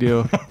 No big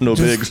deal. No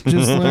bigs.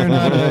 Just learn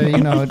how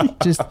to,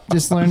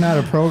 just learn how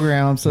to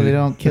program so they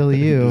don't kill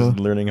you. Just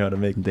learning how to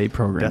make They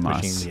program death us.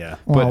 machines. Yeah.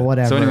 Well,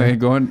 whatever. So anyway,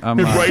 going.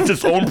 It writes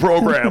its own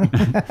program.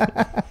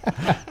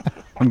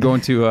 I'm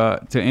going to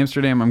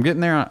Amsterdam. I'm getting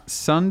there on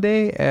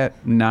Sunday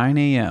at 9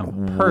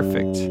 a.m.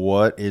 Perfect.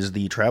 What is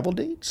the travel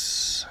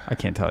dates? I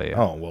can't tell you.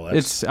 Oh, well,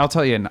 that's... I'll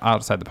tell you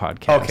outside the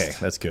podcast. Okay,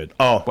 that's good.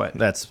 Oh, But-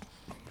 that's...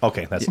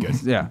 Okay, that's good.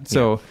 Yeah.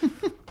 So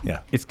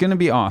Yeah. it's gonna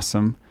be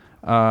awesome.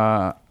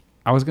 I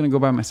was gonna go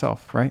by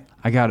myself, right?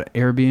 I got an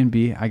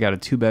Airbnb. I got a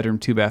 2-bedroom,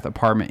 2-bath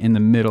apartment in the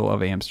middle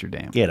of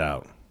Amsterdam. Get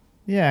out.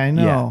 Yeah, I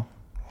know.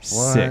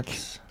 Sick.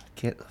 What?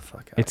 Get the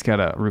fuck out. It's got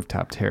a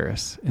rooftop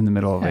terrace in the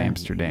middle of Yeah.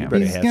 Amsterdam.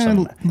 Better He's have gonna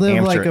some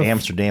live like a-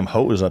 Amsterdam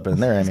hose up in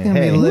there. I He's mean, gonna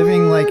hey. be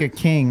living like a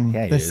king.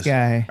 Yeah, he this is.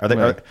 guy. Are there,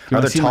 Right. are, You are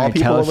wanna there see tall my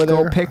people over there?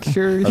 telescope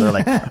pictures? Are there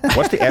like,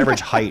 what's the average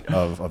height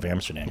of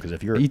Amsterdam? Because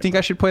if you're... You think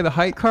I should play the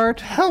height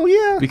card? Hell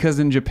yeah. Because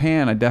in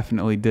Japan, I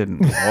definitely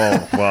didn't.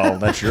 Oh, well,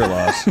 that's your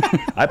loss.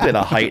 I played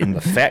a height in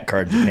the fat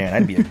card in Japan.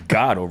 I'd be a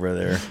god over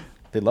there.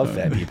 They love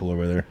fat people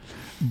over there.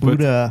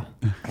 Buddha.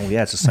 Oh,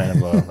 yeah, it's a sign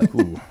of, like,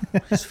 ooh,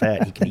 he's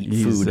fat. He can eat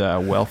He's food.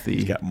 wealthy.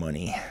 He's got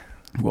money.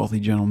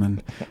 Wealthy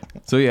gentleman.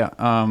 So yeah,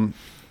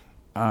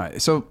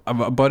 so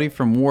a buddy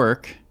from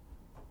work,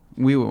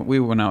 we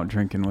went out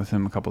drinking with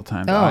him a couple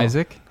times. Oh,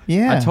 Isaac.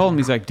 yeah. I told him,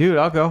 he's like, dude,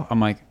 I'll go.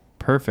 I'm like,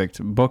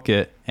 perfect, book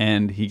it,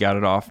 and he got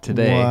it off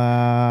today.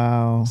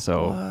 Wow.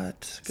 So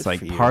What? it's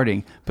like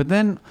partying. But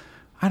then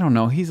I don't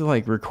know. He's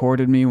like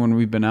recorded me when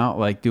we've been out,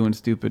 like doing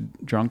stupid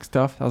drunk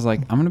stuff. I was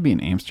like, I'm gonna be in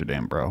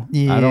Amsterdam, bro.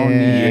 I don't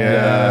need.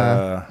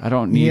 Yeah. I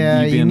don't need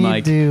Yeah, you you being need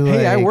like, to,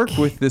 hey, I like- work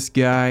with this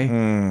guy.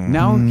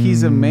 Now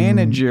he's a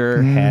manager.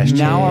 Hashtag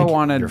Now I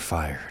want you're to.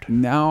 fired.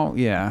 Now,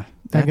 yeah, I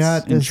that's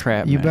got this.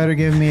 entrapment. You better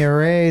give me a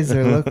raise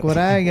or look what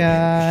I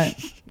got.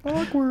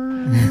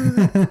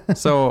 Awkward.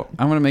 So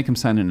I'm gonna make him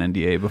sign an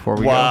NDA before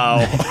we Wow.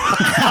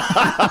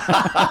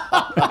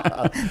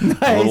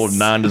 A little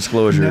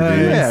non-disclosure, go.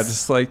 dude. Yeah,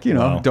 just like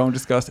Wow. don't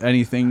discuss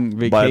anything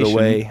vacation. By the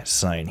way,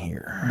 sign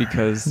here.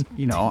 because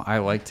I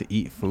like to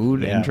eat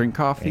food Yeah. and drink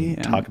coffee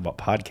and talk about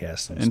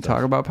podcasts and stuff.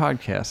 talk about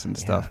podcasts and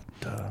stuff.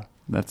 Duh.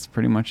 That's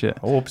pretty much it.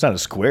 I hope it's not a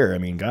square. I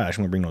mean, gosh,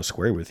 I'm gonna bring no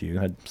square with you.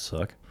 That'd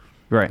suck.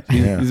 Right.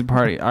 He's a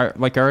party. I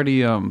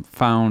already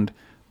found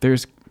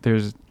there's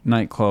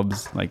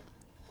nightclubs, like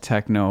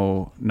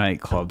techno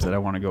nightclubs that I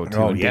want to go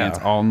to and dance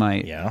all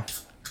night Yeah.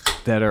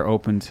 that are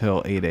open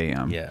till 8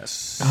 a.m.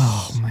 Yes.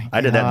 Oh my god.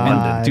 I did that in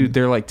London. Dude,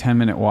 they're like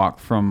 10-minute walk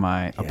from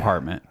my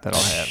apartment that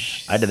I'll have.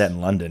 I did that in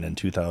London in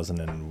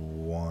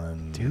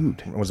 2001.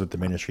 Dude. I was with the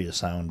Ministry of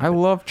Sound. I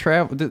love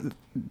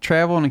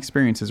travel and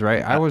experiences,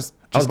 right? I was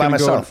I was by gonna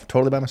go- myself.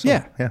 Totally by myself.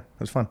 Yeah. Yeah. It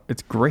was fun.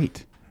 It's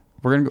great.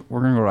 We're gonna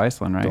go to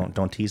Iceland, right?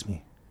 Don't tease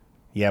me.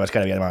 Yeah, but it's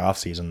gotta be my off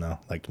season though,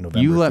 like November.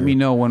 You let through. me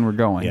know when we're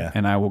going, Yeah.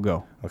 and I will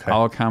go. Okay.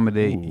 I'll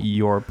accommodate Ooh.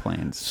 your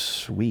plans.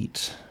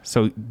 Sweet.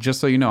 So just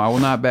so you know, I will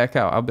not back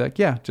out. I'll be like,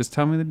 yeah, just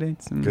tell me the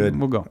dates and Good.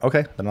 we'll go.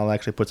 Okay, then I'll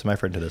actually put some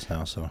effort into this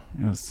now. So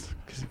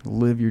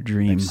Live your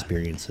dream.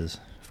 experiences.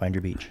 Find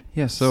your beach.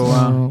 Yeah, so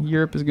So-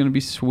 Europe is going to be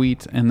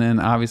sweet. And then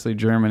obviously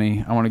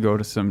Germany. I want to go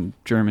to some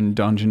German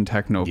dungeon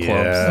techno clubs,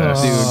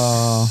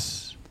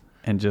 Yes. dude,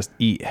 and just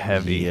eat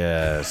heavy.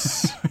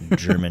 Yes.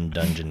 German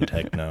dungeon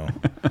techno.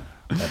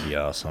 That'd be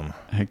awesome.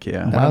 Heck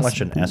yeah. How That's-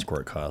 much an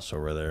escort costs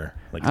over there?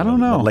 Like I don't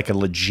know. Like a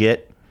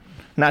legit,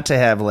 not to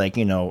have like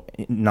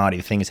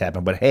naughty things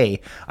happen, but hey,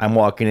 I'm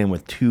walking in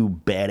with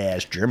 2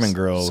 badass German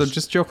girls. So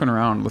just joking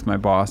around with my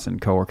boss and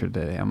coworker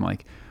today, I'm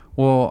like,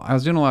 well, I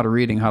was doing a lot of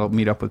reading how to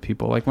meet up with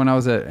people. Like when I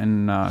was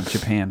in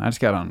Japan, I just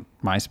got on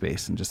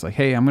MySpace and just like,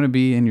 hey, I'm going to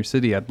be in your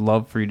city. I'd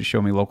love for you to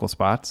show me local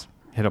spots.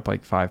 Hit up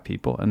like 5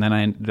 people. And then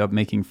I ended up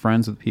making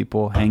friends with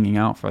people, hanging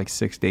out for like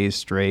 6 days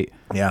straight.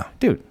 yeah,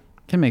 Dude,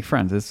 can make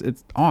friends.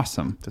 It's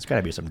awesome. there's got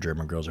to be some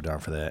German girls who are down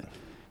for that.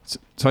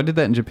 So I did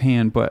that in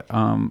Japan, but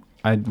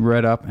I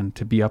read up, and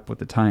to be up with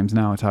the times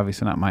now, it's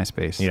obviously not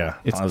MySpace. Yeah,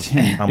 It's, I was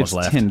it's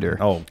left. Tinder.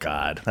 Oh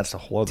God, that's a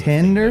whole other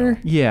Tinder?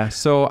 thing, Yeah,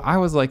 so I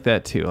was like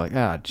that too. Like,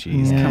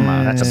 jeez, Yeah. come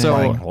on. That's a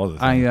so whole other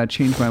thing. I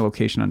changed my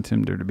location on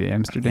Tinder to be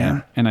Amsterdam,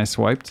 Yeah. and I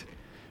swiped.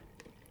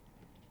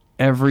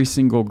 every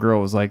single girl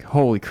was like,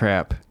 holy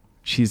crap,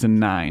 she's a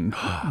 9.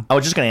 I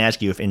was just going to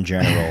ask you if in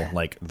general,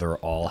 like, they're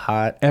all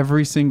hot.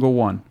 Every single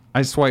one.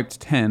 I swiped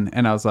 10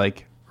 and I was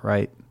like,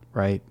 right.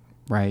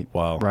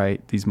 Wow.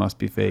 Right. These must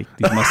be fake.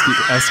 These must be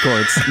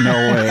escorts. No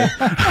way.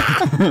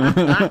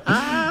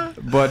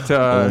 But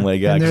oh my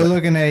God. And they're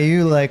looking at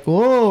you like,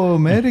 whoa,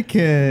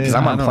 Medicaid. Because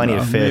I'm on Plenty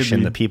of Fish, maybe.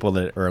 and the people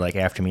that are like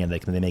after me,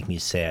 they make me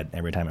sad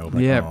every time I open.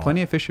 yeah, Like, oh.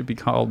 Plenty of Fish should be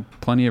called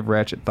Plenty of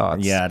Ratchet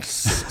Thoughts. Yeah,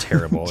 it's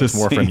terrible. Just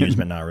It's more for saying.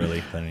 amusement, not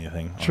really than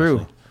anything. True.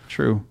 Honestly.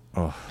 True.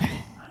 Oh.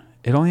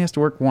 It only has to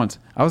work once.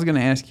 I was going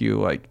to ask you,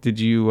 like, did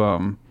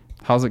you,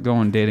 how's it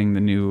going dating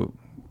the new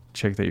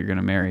chick that you're going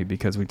to marry?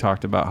 Because we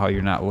talked about how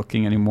you're not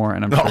looking anymore,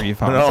 and I'm sure you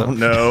found some.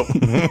 No,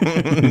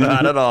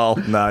 not at all.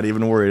 Not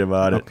even worried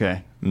about it.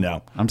 Okay.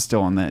 No. I'm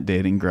still on that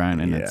dating grind,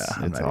 and I'm it's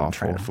not even awful.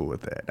 trying to fool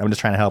with that. I'm just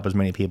trying to help as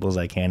many people as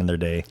I can in their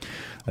day.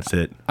 That's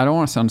it. I don't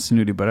want to sound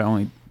snooty, but I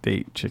only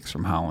date chicks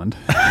from Holland.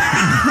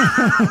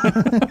 I'm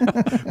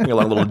gonna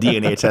let a little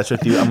DNA test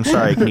with you. I'm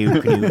sorry. Can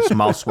you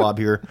mouth swab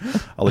here?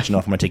 I'll let you know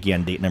if I'm gonna take you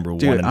on date number 1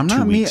 Dude, in I'm 2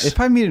 not me. weeks. If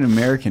I meet an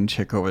American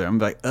chick over there, I'm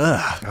like,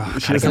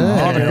 ugh. She doesn't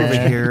Ugh.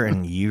 over here,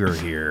 and you're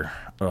here.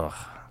 Ugh.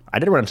 I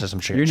did run into some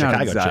You're not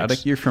Chicago exotic.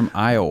 chicks. You're from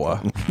Iowa.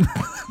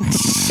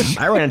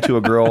 I ran into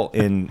a girl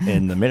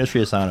in the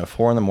Ministry of Sound at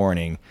 4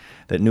 a.m.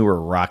 that knew where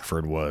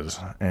Rockford was.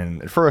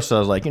 And at first I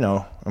was like,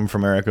 I'm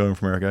from America,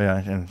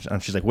 yeah.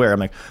 And she's like, where?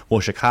 I'm like, well,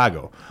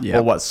 Chicago. Yeah.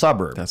 Well, what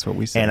suburb? That's what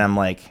we said. And I'm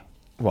like,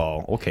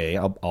 well, okay,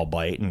 I'll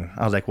bite. And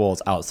I was like, well,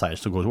 it's outside.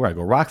 So goes where? I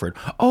go, Rockford.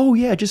 Oh,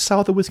 yeah, just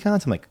south of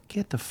Wisconsin. I'm like,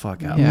 get the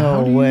fuck out. Yeah. How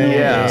No do you way. know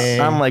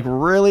Yeah. I'm like,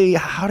 really?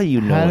 How do you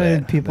know How that?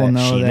 did people that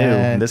know she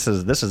that? Knew? This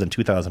is in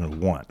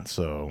 2001.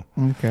 So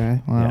Okay.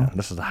 Wow. yeah,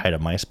 this is the height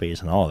of MySpace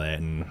and all that.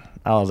 And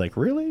I was like,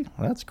 really?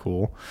 Well, that's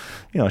cool.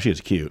 She was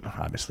cute,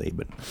 obviously,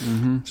 but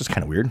it's just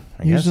kind of weird,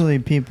 I guess. Usually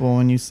people,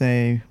 when you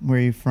say, where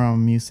are you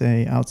from, you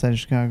say outside of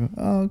Chicago.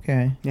 Oh,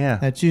 okay. Yeah.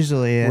 That's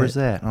usually it. Where's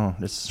that? Oh,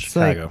 it's It's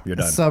Chicago. like You're a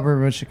done.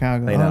 suburb of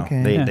Chicago. They know.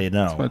 Okay. They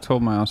know. That's what I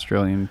told my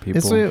Australian people.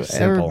 It's what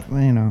Simple.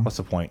 What's What's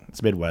the point?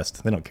 It's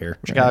Midwest. They don't care.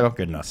 Chicago,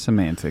 good enough.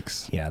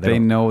 Semantics. Yeah, they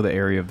don't- know the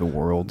area of the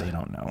world. They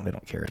don't know. They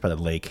don't care. It's by the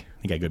lake.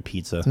 You got good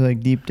pizza.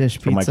 like deep dish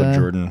So pizza. Michael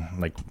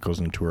Jordan goes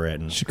on tour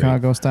at and it's great.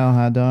 Chicago style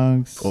hot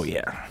dogs. Oh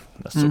yeah,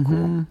 that's so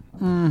cool.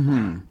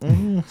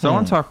 So I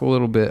want to talk a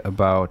little bit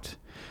about.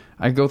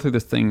 I go through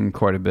this thing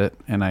quite a bit,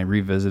 and I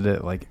revisit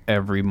it like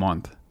every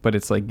month. But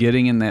it's like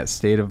getting in that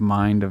state of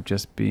mind of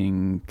just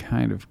being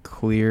kind of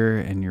clear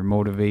and your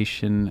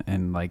motivation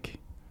and like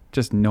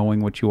just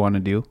knowing what you want to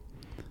do.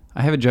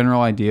 I have a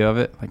general idea of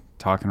it, like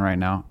talking right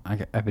now. I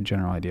have a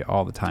general idea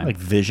all the time. Like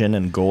vision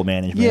and goal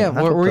management. Yeah,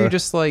 That's where what you're the-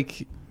 just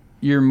like,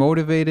 you're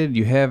motivated,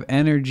 you have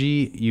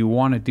energy, you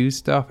want to do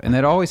stuff. And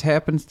that always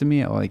happens to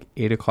me at like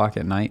 8 o'clock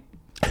at night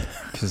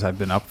because I've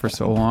been up for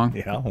so long.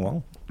 Yeah,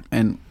 well,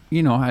 And,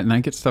 and I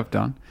get stuff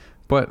done.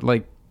 But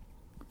like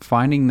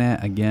finding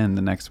that again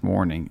the next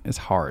morning is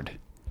hard,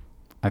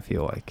 I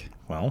feel like.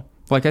 well,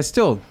 Like I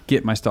still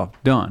get my stuff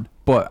done,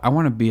 but I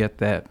want to be at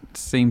that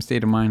same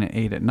state of mind at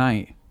 8 at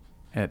night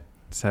at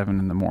 7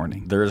 in the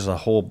morning. there's a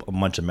whole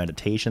bunch of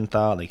meditation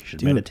thought. Like you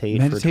should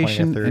meditate for 20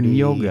 meditation or 30. and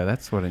yoga.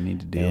 That's what I need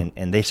to do.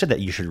 And they said that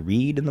you should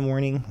read in the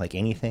morning, like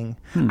anything.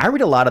 I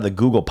read a lot of the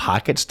Google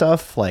Pocket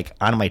stuff, like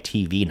on my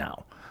TV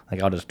now.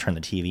 Like I'll just turn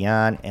the TV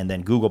on, and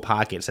then Google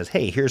Pocket says,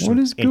 "Hey, here's What some."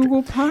 is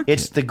Google Pocket?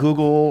 It's the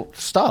Google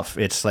stuff.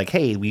 It's like,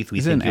 hey, we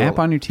Is it think an app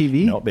you'll- on your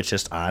TV? Nope, it's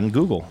just on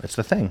Google. It's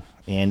the thing,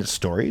 and it's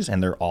stories,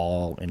 and they're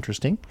all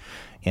interesting.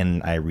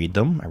 And I read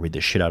them. I read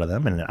the shit out of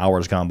them, and an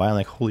hour's gone by. I'm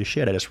like, holy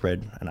shit! I just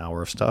read an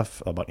hour of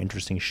stuff about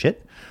interesting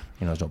shit.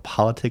 There's no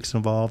politics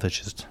involved. It's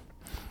just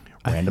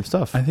random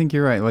stuff. I think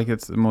you're right. Like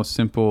it's the most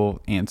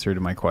simple answer to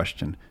my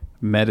question.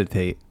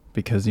 Meditate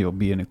because you'll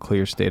be in a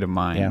clear state of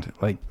mind. Yeah.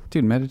 Like,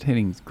 dude,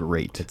 meditating is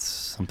great. It's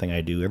something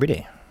I do every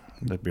day.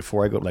 Like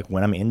before I go, like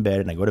when I'm in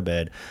bed and I go to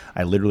bed,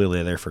 I literally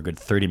lay there for a good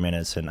 30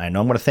 minutes, and I know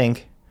I'm going to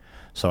think.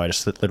 So I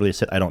just literally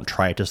sit. I don't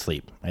try to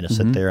sleep. I just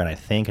sit there and I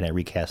think and I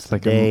recast the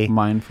like day. a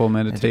mindful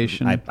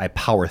meditation. I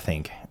power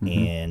think,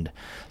 and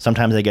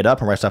sometimes I get up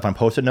and write stuff on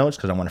Post-it notes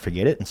because I want to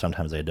forget it, and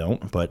sometimes I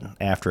don't. But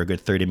after a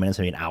good 30 minutes,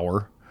 maybe an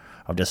hour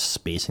of just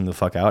spacing the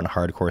fuck out and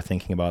hardcore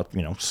thinking about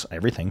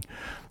everything,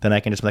 then I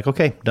can just be like,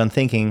 okay, done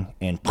thinking,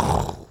 and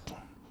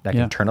I can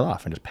Yeah. turn it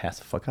off and just pass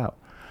the fuck out.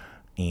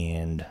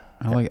 And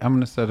I'm going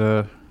to set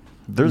a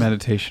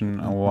meditation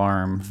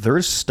alarm.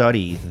 there's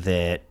study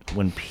that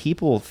when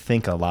people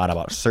think a lot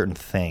about certain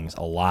things,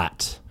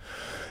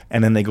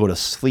 and then they go to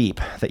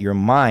sleep, that your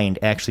mind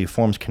actually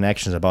forms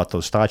connections about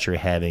those thoughts you're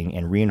having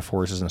and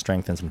reinforces and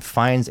strengthens and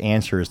finds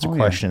answers to Oh, yeah.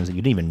 questions that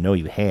you didn't even know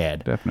you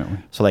had. Definitely.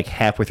 So like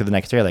halfway through the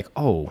next day, like,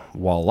 oh,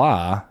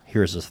 voila,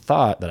 here's this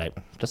thought that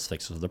just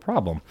fixes the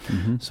problem.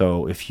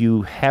 So if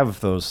you have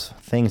those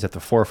things at the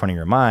forefront of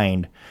your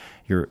mind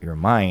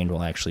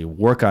will actually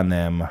work on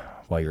them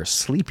while you're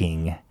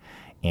sleeping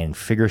and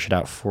figure shit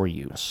out for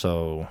you.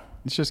 So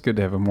It's just good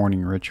to have a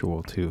morning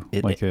ritual too,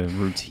 like a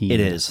routine. it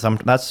is.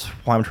 That's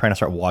why I'm trying to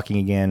start walking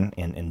again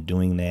and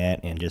doing that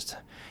and just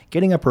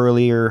getting up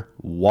earlier,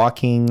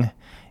 walking,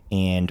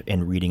 and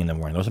reading in the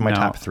morning. Those are my Now,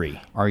 top 3.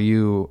 Are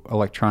you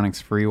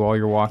electronics free while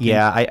you're walking?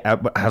 Yeah,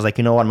 I was like,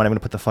 you know what? I'm not even gonna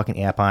put the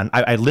fucking app on.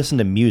 I listen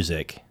to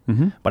music,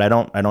 but I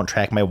don't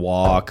track my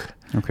walk.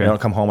 Okay. I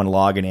don't come home and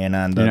log it in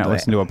on the. You're not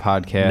listening to a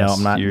podcast. No,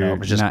 I'm not. You're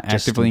just not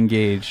actively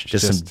engaged.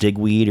 Just some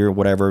digweed or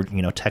whatever,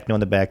 techno in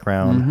the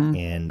background,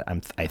 and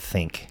I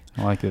think.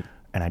 I like it.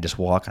 And I just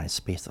walk and I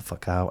space the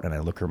fuck out and I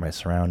look at my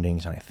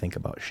surroundings and I think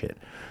about shit.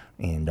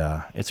 And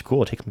it's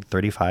cool. It takes me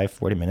 35,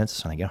 40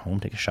 minutes and I get home,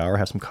 take a shower,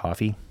 have some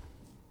coffee,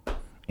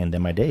 and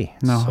then my day.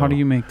 Now, So, how do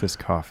you make this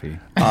coffee?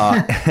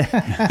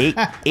 8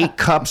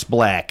 cups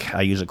black.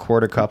 I use a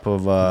quarter cup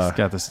of It's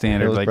got the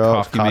standard like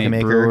Hillsborough coffee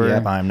maker. Brewer.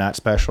 Yep, I'm not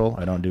special.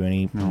 I don't do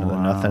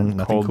nothing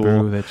cold cool.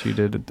 brew that you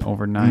did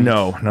overnight.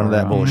 No, none of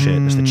that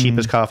bullshit. It's the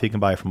cheapest coffee you can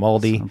buy from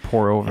Aldi. So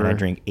pour over. And I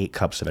drink 8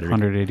 cups of it.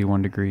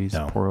 181 degrees.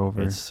 No, pour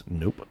over.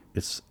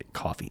 It's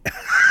coffee.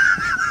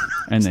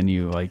 And then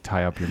you like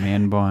tie up your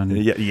man bun.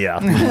 Yeah,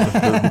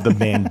 the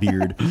man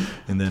beard,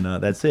 and then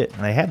that's it.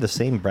 And I have the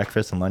same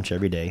breakfast and lunch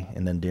every day,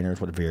 and then dinner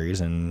is what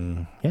varies,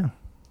 and yeah,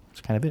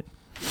 that's kind of it.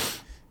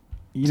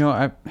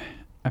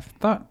 I've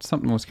thought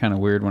something was kind of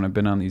weird when I've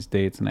been on these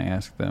dates, and I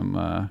ask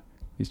them,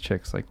 these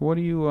chicks, like, what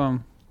do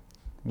you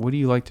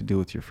like to do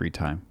with your free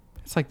time?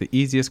 It's like the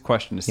easiest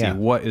question to see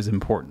what is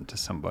important to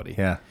somebody.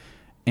 Yeah,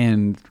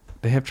 and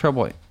they have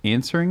trouble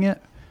answering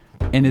it.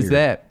 And is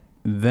that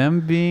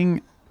them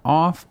being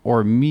off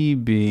or me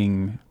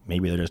being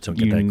maybe they just don't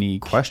get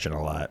unique? That question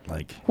a lot.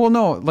 Like, well,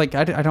 no, like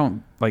I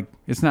don't like.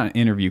 It's not an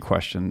interview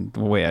question the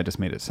way I just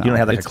made it sound. You don't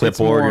have like a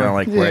clipboard. You're not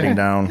like writing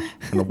down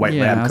in the white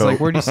lab I was coat. like,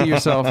 where do you see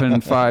yourself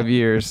in 5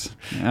 years?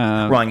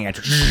 Wrong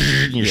answer.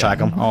 You shock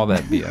them. All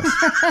that BS.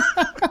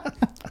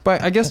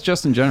 But I guess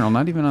just in general,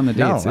 not even on the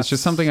dates. It's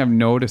just something I've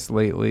noticed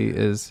lately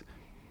is,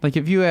 like,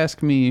 if you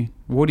ask me,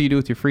 what do you do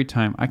with your free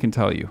time? I can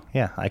tell you.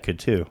 Yeah, I could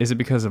too. Is it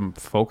because I'm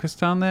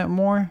focused on that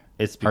more?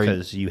 It's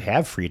because you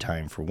have free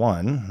time, for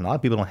one. A lot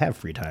of people don't have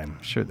free time.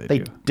 Sure They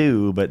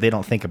do, but they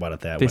don't think about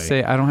it that way. They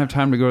say, I don't have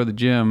time to go to the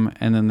gym,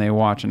 and then they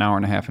watch an hour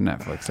and a half of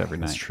Netflix every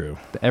night. That's true.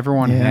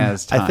 Everyone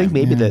has time. I think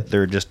maybe that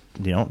they're just,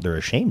 they're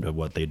ashamed of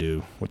what they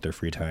do with their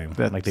free time.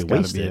 Like they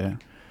waste it.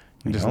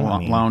 Just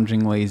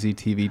lounging, lazy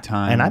TV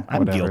time. And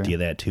I'm guilty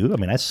of that too. I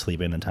mean, I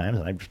sleep in at times,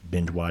 and I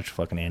binge watch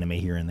fucking anime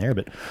here and there,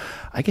 but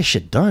I get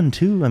shit done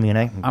too. I mean,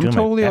 I'm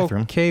totally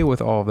okay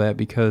with all of that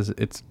because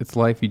it's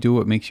life. You do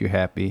what makes you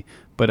happy.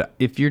 But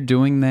if you're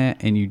doing that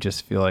and you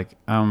just feel like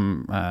I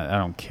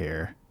don't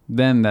care,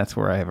 then that's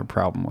where I have a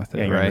problem with it.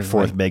 Yeah, you're right? on your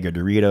fourth bag of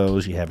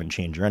Doritos. You haven't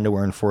changed your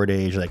underwear in 4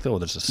 days. You're like, oh,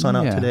 there's the sun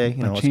out today.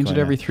 I change it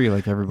every 3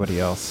 like everybody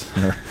else.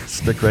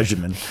 Strict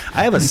regimen.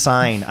 I have a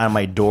sign on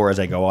my door as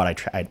I go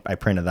out. I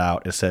print it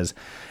out. It says,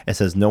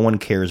 no one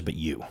cares but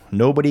you.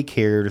 Nobody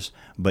cares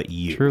but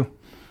you. True.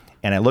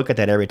 And I look at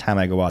that every time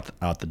I go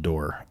out the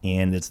door.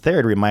 And it's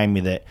there to remind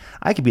me that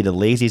I could be the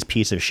laziest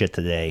piece of shit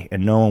today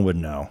and no one would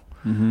know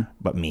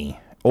but me.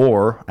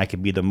 Or I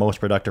could be the most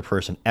productive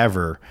person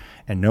ever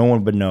and no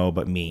one would know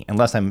but me,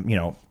 unless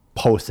I'm,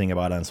 posting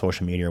about it on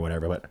social media or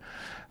whatever. But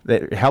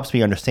it helps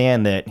me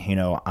understand that,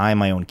 I'm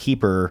my own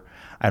keeper.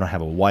 I don't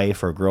have a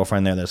wife or a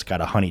girlfriend there that's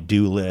got a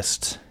honey-do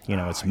list.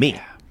 It's me.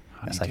 Yeah.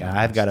 It's like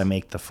I've got to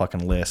make the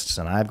fucking lists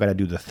and I've got to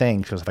do the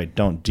things, because if I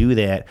don't do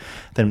that,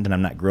 then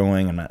I'm not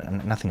growing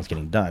and nothing's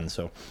getting done.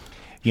 So,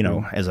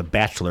 as a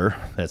bachelor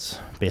that's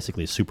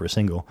basically super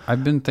single.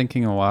 I've been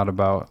thinking a lot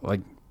about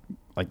like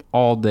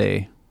all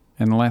day.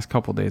 And the last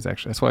couple of days,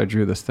 actually, that's why I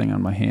drew this thing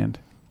on my hand,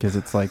 because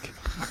it's like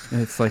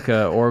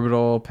a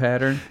orbital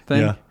pattern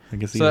thing. Yeah, I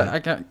can see so that.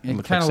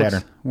 It kind of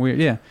looks weird.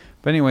 Yeah,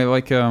 but anyway,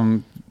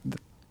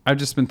 I've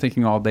just been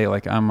thinking all day,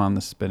 like I'm on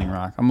the spinning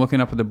rock. I'm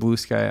looking up at the blue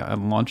sky at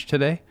lunch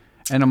today,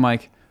 and I'm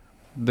like,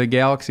 the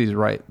galaxy's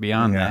right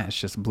beyond that. It's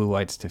just blue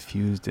lights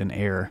diffused in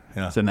air.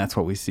 Yeah. So, and that's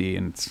what we see.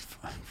 And it's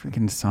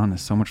freaking sun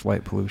is so much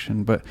light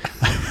pollution. But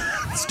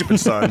stupid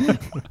sun.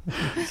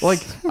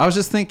 Like, I was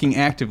just thinking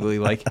actively,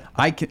 like,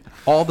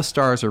 all the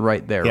stars are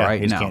right there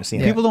right now. Can't see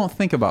People don't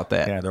think about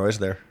that. Yeah, they're always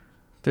there.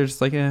 They're just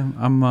like, they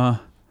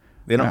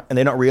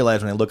don't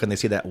realize when they look and they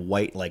see that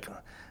white, like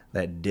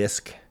that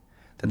disc,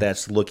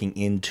 that's looking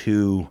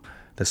into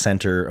the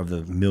center of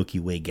the Milky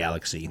Way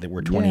galaxy, that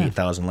we're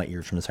 28,000 light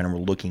years from the center.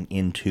 We're looking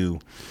into.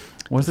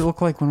 What does it look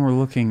like when we're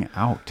looking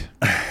out?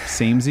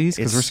 Samesies?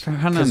 Because we're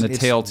kind of on the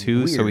tail too,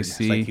 weird. So we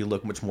see. It's like you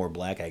look much more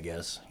black, I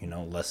guess.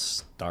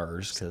 Less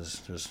stars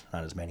because there's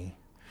not as many.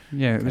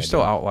 Yeah, there's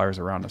still outliers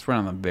around us. We're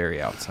on the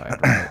very outside.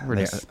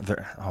 Right?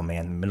 Oh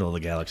man, middle of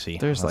the galaxy.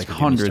 There's like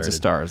hundreds of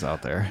stars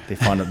out there. They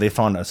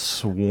found a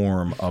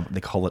swarm of.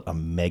 They call it a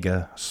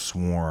mega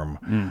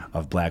swarm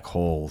of black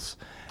holes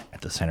at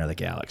the center of the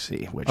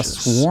galaxy, which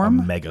is a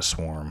mega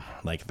swarm.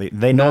 Like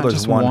they know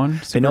there's one.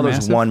 They know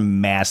there's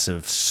one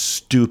massive,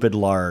 stupid,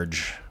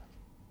 large,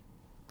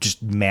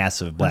 just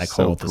massive black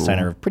hole at the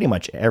center of pretty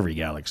much every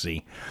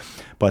galaxy.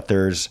 But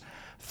there's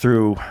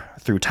through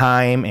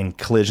time and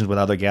collisions with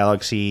other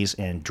galaxies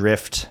and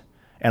drift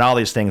and all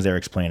these things they're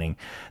explaining,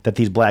 that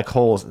these black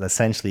holes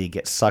essentially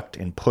get sucked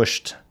and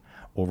pushed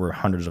over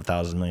hundreds of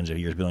thousands, millions of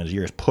years, billions of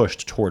years,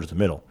 pushed towards the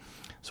middle.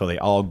 So they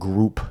all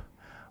group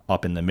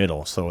up in the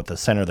middle. So at the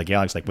center of the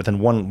galaxy, like within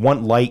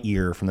one light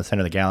year from the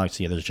center of the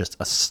galaxy, there's just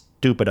a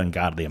stupid,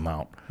 ungodly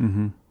amount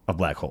of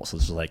black holes. So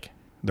this is like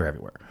they're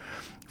everywhere,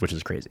 which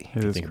is crazy.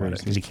 It is crazy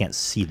because you can't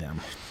see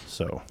them.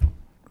 So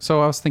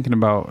I was thinking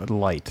about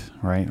light,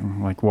 right?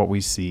 Like what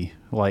we see,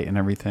 light and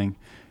everything.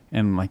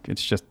 And like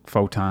it's just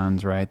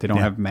photons, right? They don't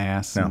have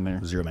mass, and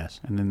they're zero mass,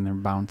 and then they're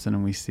bouncing,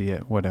 and we see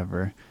it,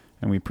 whatever,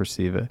 and we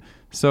perceive it.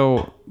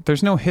 So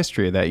there's no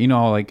history of that. You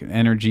know, like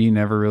energy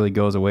never really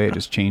goes away; it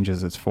just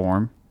changes its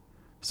form.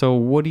 So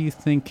what do you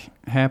think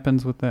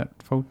happens with that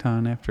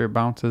photon after it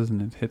bounces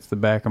and it hits the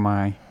back of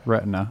my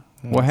retina?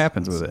 What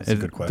happens with it? That's a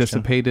good question.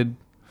 Dissipated,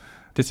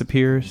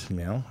 disappears. You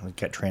know, it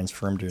got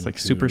transformed into like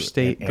super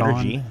state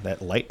energy. gone.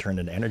 That light turned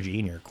into energy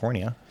in your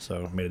cornea,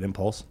 so it made an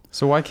impulse.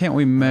 So why can't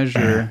we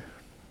measure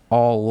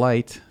all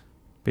light?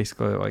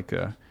 Basically, like,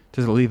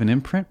 does it leave an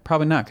imprint?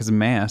 Probably not, because of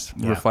mass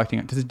reflecting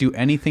it. Does it do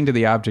anything to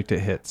the object it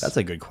hits? That's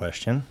a good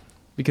question.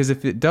 Because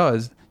if it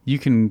does, you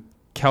can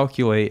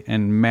calculate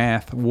and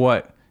math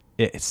what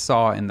it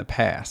saw in the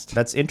past.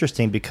 That's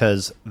interesting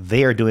because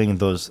they are doing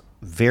those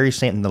very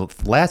same. The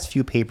last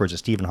few papers that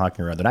Stephen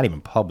Hawking wrote, they're not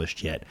even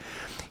published yet.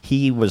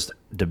 He was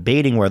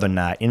debating whether or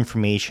not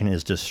information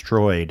is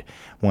destroyed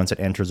once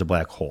it enters a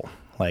black hole.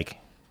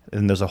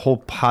 And there's a whole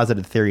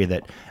positive theory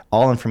that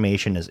all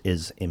information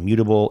is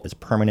immutable, is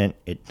permanent,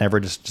 it's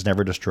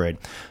never destroyed.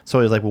 So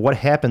he's like, well, what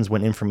happens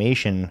when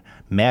information,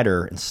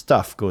 matter, and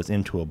stuff goes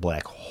into a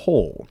black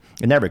hole?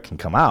 It never can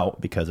come out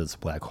because it's a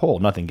black hole.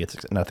 Nothing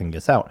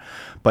gets out.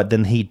 But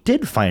then he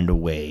did find a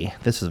way.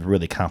 This is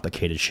really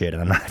complicated shit,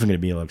 and I'm not even going to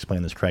be able to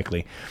explain this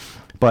correctly.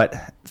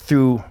 But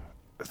through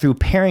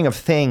pairing of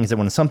things, that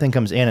when something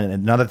comes in and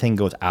another thing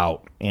goes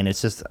out, and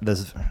it's just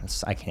this,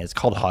 it's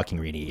called Hawking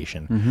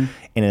radiation,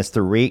 and it's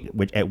the rate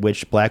at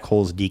which black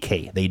holes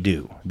decay.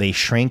 They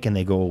shrink and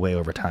they go away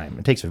over time.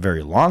 It takes a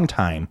very long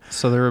time.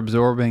 So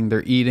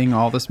they're eating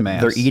all this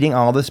mass. They're eating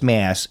all this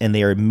mass, and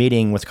they are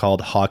emitting what's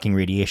called Hawking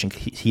radiation.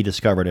 He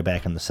discovered it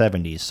back in the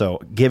 70s.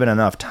 So given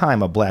enough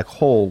time, a black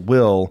hole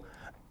will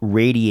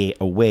radiate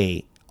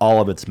away all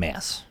of its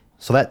mass.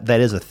 So that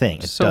is a thing.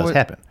 It does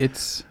happen.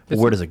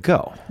 Where does it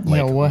go?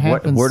 What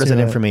happens? Where does that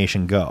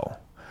information go?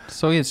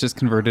 So it's just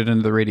converted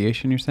into the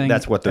radiation, you're saying?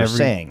 That's what they're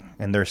saying.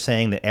 And they're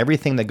saying that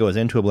everything that goes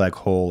into a black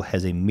hole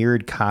has a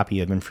mirrored copy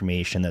of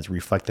information that's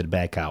reflected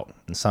back out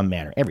in some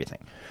manner. Everything.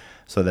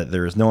 So that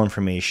there is no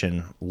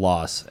information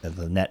loss at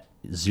the net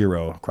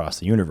zero across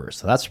the universe.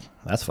 So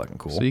that's fucking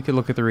cool. So you could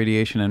look at the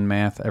radiation and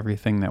math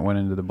everything that went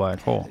into the black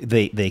hole.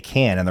 They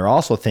can. And they're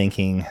also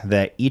thinking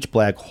that each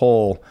black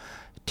hole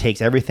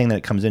takes everything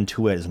that comes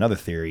into it, is another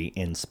theory,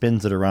 and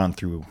spins it around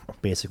through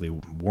basically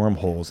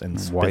wormholes and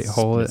spits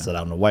it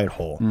out in a white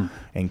hole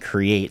and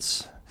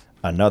creates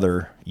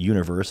another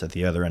universe at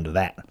the other end of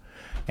that.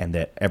 And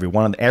that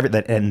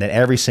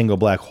every single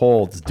black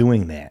hole is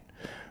doing that.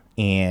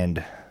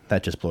 And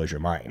that just blows your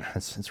mind.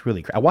 It's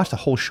really crazy. I watched a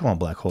whole show on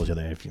black holes the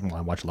other day.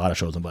 I watch a lot of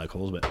shows on black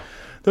holes, but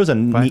there's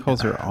black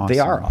holes are awesome. They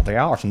are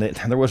awesome.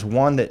 There was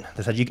one that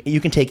said you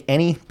can take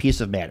any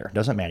piece of matter. It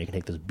doesn't matter. You can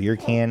take this beer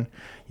can,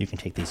 you can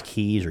take these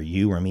keys, or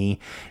you or me,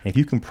 and if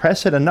you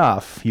compress it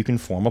enough, you can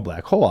form a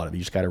black hole out of it.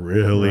 You just got to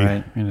really,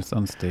 right, and it's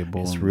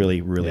unstable. It's really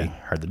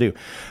hard to do.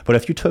 But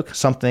if you took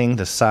something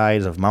the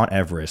size of Mount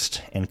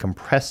Everest and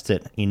compressed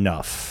it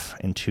enough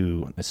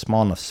into a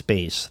small enough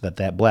space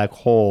that black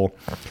hole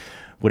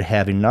would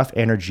have enough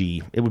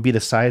energy, it would be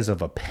the size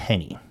of a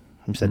penny.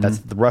 He said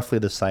that's roughly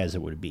the size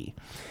it would be.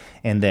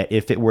 And that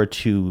if it were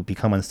to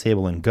become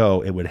unstable and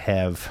go, it would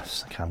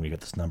have, I'm going to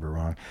get this number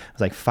wrong,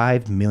 it's like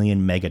 5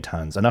 million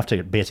megatons, enough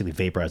to basically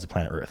vaporize the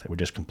planet Earth. It would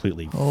just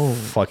completely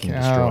fucking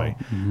destroy.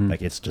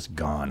 Like it's just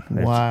gone.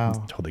 Wow.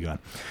 It's totally gone.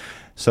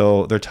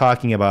 So they're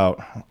talking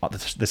about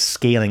the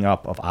scaling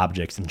up of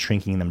objects and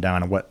shrinking them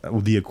down and what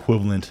the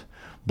equivalent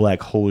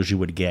black holes you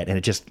would get, and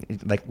it just,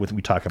 like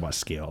we talk about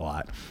scale a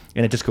lot,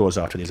 and it just goes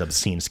off to these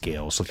obscene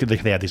scales. So they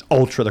have these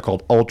they're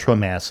called ultra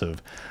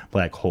massive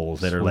black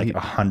holes that are like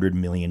 100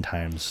 million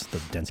times the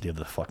density of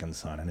the fucking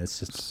sun, and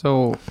it's just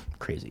so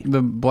crazy.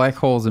 The black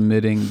hole's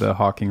emitting the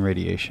Hawking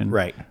radiation,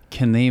 right?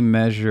 Can they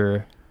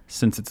measure,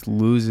 since it's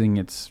losing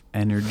its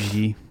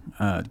energy,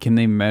 can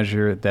they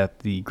measure that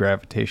the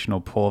gravitational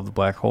pull of the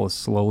black hole is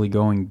slowly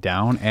going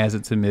down as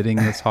it's emitting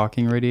this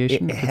Hawking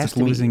radiation? It's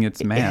losing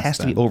its mass. It has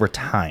to be over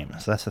time.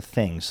 So that's the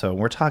thing. So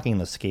we're talking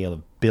the scale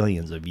of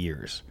billions of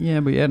years. Yeah,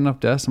 but you add enough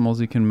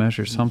decimals, you can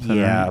measure something.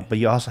 Yeah, right? But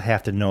you also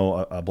have to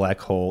know a black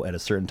hole at a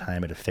certain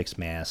time at a fixed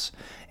mass,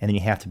 and then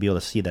you have to be able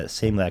to see that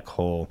same black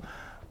hole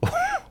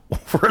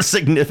for a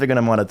significant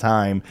amount of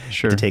time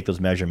to take those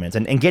measurements.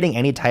 And getting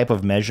any type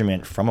of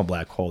measurement from a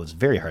black hole is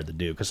very hard to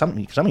do because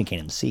somebody can't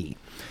even see,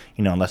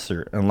 unless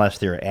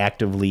they're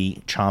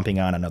actively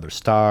chomping on another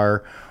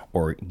star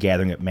or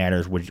gathering up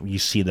matters. Which you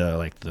see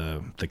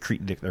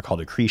they're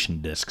called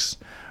accretion disks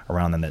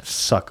around them that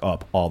suck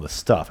up all the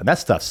stuff, and that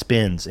stuff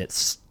spins at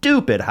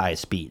stupid high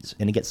speeds,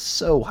 and it gets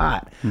so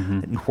hot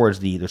towards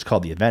there's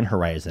called the event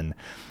horizon.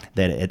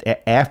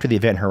 That after the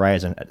event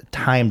horizon,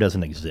 time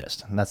doesn't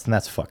exist, and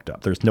that's fucked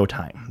up. There's no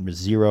time. There's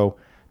zero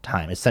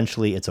time.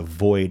 Essentially, it's a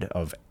void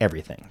of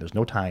everything. There's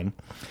no time.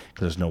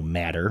 There's no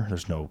matter.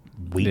 There's no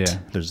weight. Yeah.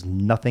 There's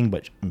nothing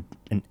but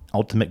an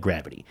ultimate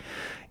gravity.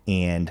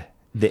 And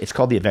it's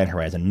called the event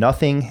horizon.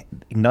 Nothing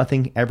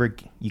ever,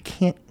 you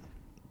can't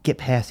get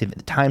past it.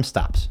 The time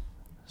stops.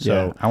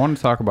 So I want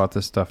to talk about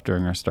this stuff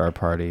during our star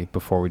party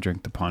before we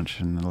drink the punch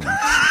and the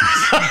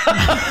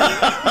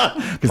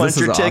punch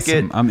your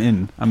ticket. I'm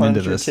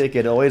into this.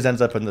 Ticket always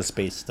ends up in the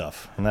space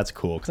stuff, and that's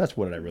cool because that's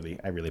what I really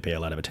pay a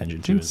lot of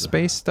attention to.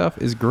 Space stuff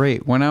is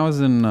great. When I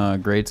was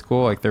in grade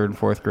school, like 3rd and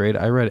 4th grade,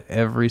 I read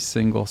every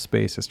single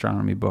space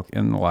astronomy book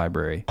in the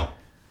library,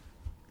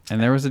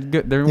 and there wasn't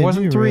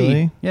 3.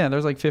 Really? Yeah, there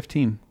was like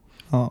 15.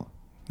 Oh.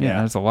 Yeah,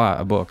 there's a lot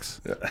of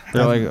books.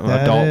 They're like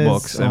adult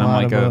books, and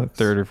I'm like a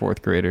 3rd or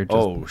 4th grader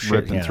just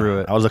ripping through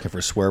it. I was looking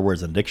for swear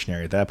words in the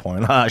dictionary at that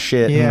point. Ah,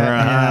 shit.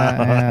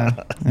 Yeah.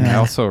 I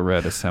also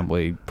read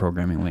assembly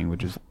programming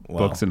languages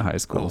books in high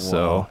school,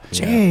 so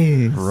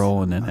jeez,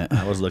 rolling in it.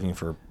 I was looking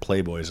for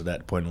Playboys at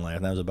that point in life.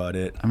 That was about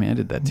it. I mean, I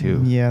did that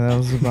too. Yeah, that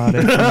was about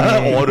it.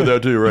 I did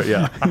that too, right?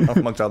 Yeah.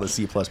 Amongst all the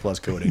C++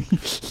 coding.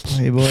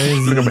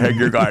 Playboys. Look at my head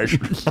gear, guys.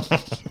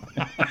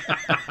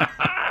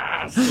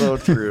 So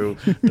true.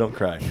 Don't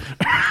cry.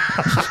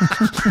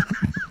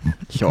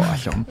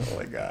 Awesome. Oh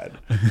my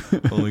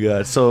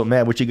god. So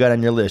Matt, what you got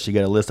on your list? You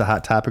got a list of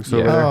hot topics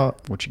over there? Oh,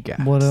 What you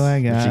got? what do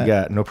I got? What you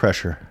got? No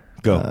pressure.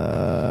 Go. You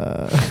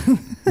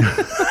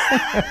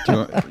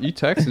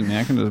texted me.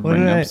 I can just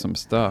bring up some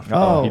stuff.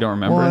 Oh, You don't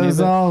remember well, any it of was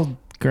it? all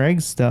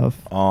Greg's stuff.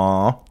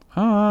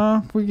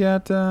 Aw. We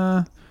got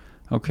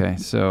okay,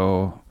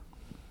 so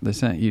they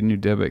sent you new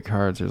debit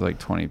cards. There's like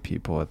 20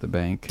 people at the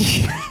bank.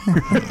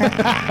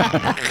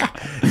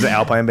 Is it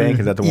Alpine Bank?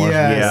 Is that the one?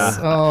 Yes.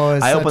 Yeah. Oh,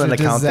 it's I opened an such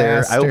a account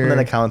there. I opened an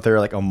disaster. account there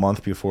like a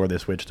month before they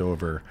switched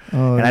over,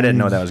 Oh, and I didn't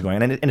know geez. that was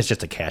going. And it's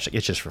just a cash.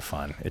 It's just for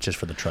fun. It's just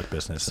for the truck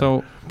business.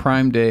 So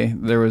Prime Day,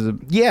 there was a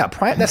yeah,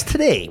 Prime. That's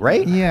today,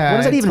 right? Yeah, What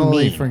does that I even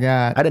totally mean?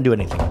 forgot. I didn't do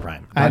anything for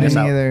Prime. I Prime is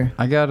didn't out. either.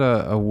 I got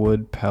a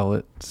wood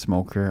pellet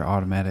smoker,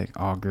 automatic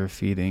auger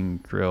feeding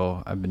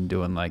grill. I've been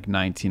doing like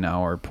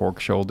 19-hour pork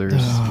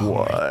shoulders.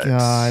 What?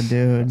 God,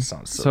 dude.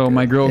 Sounds so So good.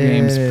 my grill It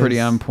game's pretty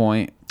is. on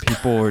point.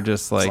 People were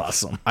just like,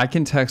 awesome. I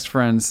can text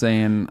friends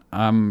saying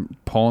I'm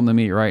pulling the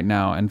meat right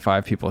now, and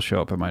 5 people show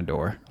up at my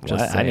door. Well,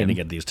 Just I need to saying.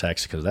 get these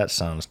texts because that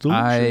sounds.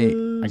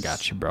 I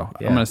got you, bro.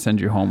 Yeah. I'm gonna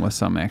send you home with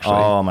some actually.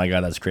 Oh my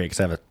god, that's great.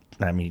 Because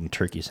I'm eating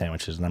turkey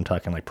sandwiches and I'm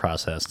talking like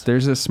processed.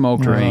 There's a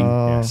smoke ring,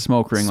 Oh,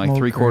 smoke ring, like smoke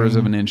 3/4 of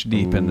ring. an inch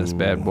deep in this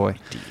bad boy.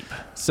 Deep.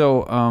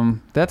 So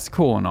that's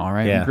cool and all,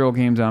 right? Yeah. The grill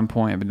game's on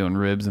point. I've been doing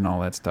ribs and all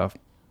that stuff.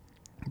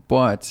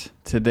 But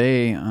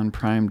today on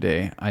Prime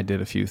Day, I did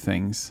a few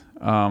things.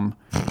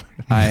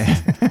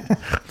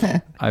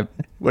 I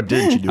What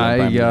didn't you do? on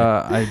Prime Day?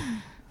 I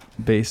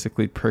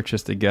basically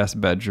purchased a guest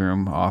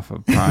bedroom off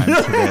of Prime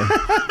today.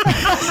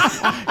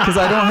 Because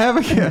I don't have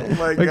a Oh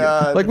my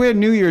God. Like we had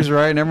New Year's,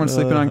 right? And everyone's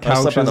sleeping on I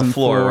couches slept on the and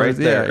floor floors. right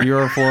there. Yeah,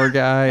 you're a floor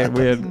guy.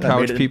 We had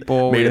couch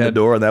people. Made We in the had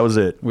door, and that was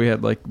it. we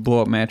had like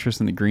blow up mattress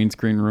in the green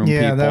screen room.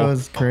 Yeah, people. that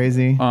was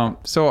crazy.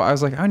 So I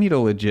was like, I need a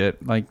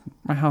legit. Like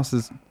my house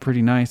is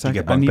pretty nice. I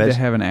get I bunk need beds?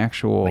 to have an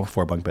actual. Like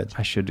 4 bunk beds.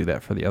 I should do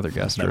that for the other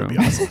guest That room. would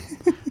be awesome.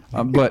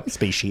 But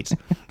Space sheets.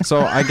 so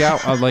I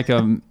got like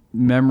a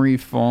memory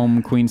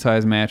foam queen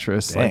size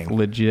mattress, like Dang.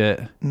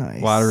 legit.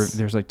 Nice.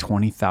 There's like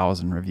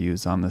 20,000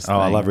 reviews on this. Oh,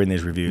 I thing. love reading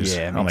these reviews.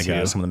 Yeah, oh me my too.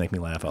 god, some of them make me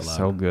laugh out loud.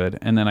 So good.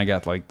 And then I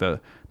got like the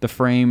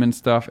frame and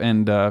stuff,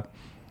 and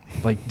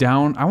like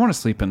down. I want to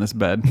sleep in this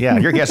bed. Yeah,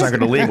 your guests aren't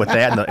going to leave with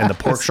that and the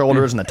pork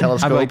shoulders and the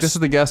telescopes. I'm like, this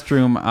is the guest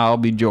room. I'll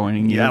be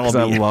joining you because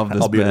I love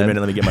this I'll be in a bed. minute.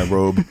 Let me get my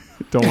robe,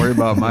 Don't worry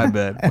about my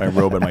bed. my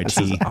robe and my This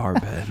is tea. our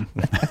bed.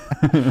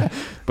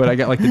 But I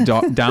got like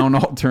the down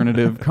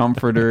alternative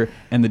comforter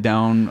and the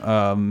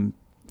down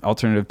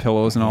alternative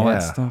pillows and all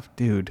that Yeah. stuff.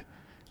 Dude,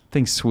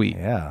 thing's sweet.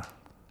 Yeah.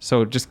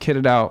 So just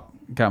kitted out,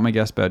 got my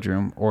guest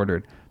bedroom,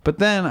 ordered. But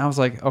then I was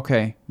like,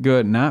 okay,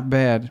 good, not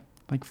bad.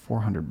 Like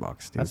 $400,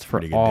 dude. That's a for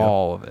pretty good deal.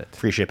 all of it.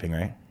 Free shipping,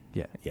 right?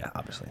 Yeah. Yeah,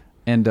 obviously.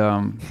 And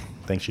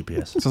Thanks,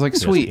 UPS. so I was like,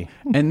 sweet.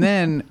 And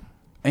then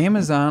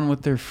Amazon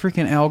with their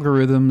freaking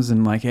algorithms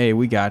and like, hey,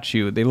 we got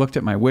you. They looked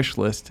at my wish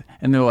list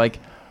and they're like,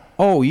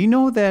 oh, you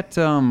know that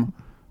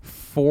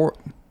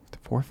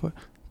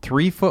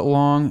 3 foot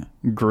long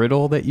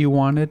griddle that you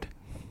wanted?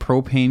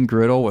 Propane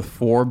griddle with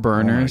 4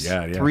 burners.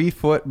 God, yeah. 3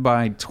 foot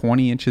by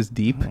 20 inches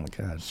deep. Oh my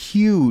god,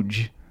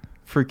 Huge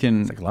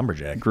freaking it's like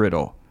lumberjack.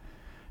 griddle.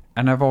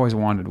 And I've always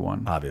wanted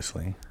one.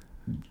 Obviously.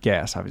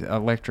 Gas, obviously.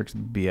 Electric's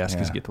BS because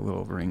Yeah. you get the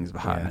little rings of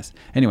hotness.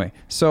 Anyway,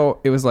 so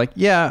it was like,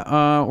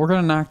 yeah, we're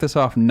gonna knock this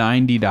off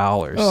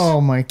 $90.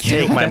 Oh my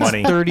Take god. my That's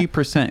money.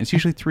 30%. It's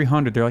usually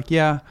 $300. They're like,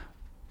 yeah,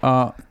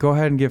 go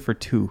ahead and get it for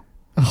 $2.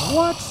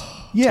 What?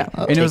 Yeah,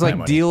 and it was my like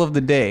money. deal of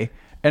the day,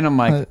 and I'm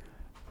like,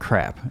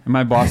 crap. And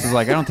my boss is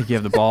like, I don't think you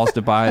have the balls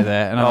to buy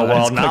that. And Oh I well,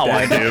 just now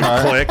I clicked do.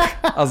 that. Click.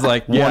 I was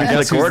like, yeah, One guess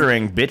click who's-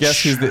 ordering, bitch.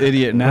 Guess who's the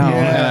idiot now?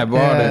 Yeah, And I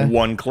bought yeah. it.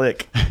 One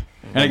click.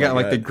 And I got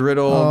like the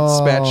griddle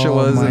Oh,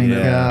 spatulas my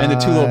and the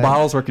 2 little God.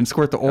 bottles where I can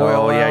squirt the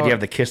oil. Oh yeah, out. do you have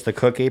the kiss the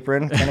cook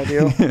apron kind of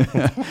deal?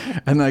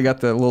 And then I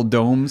got the little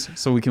domes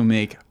so we can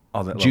make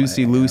Oh, that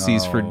Juicy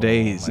Lucy's for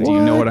days. Do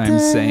you know what I'm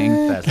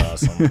saying? That's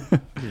awesome.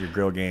 Your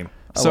grill game.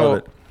 I love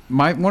it.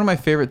 One of my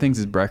favorite things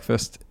is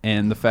breakfast,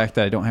 and the fact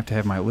that I don't have to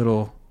have my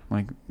little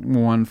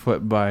 1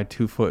 foot by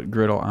 2 foot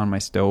griddle on my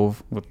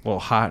stove with little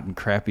hot and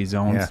crappy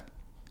zones. Yeah.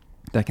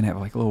 That can have a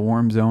little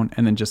warm zone,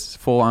 and then just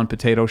full on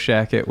potato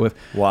shack it with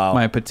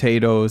my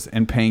potatoes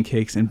and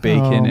pancakes and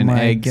bacon and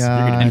eggs,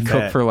 and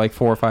cook for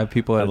 4 or 5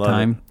 people at a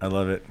time. I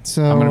love it.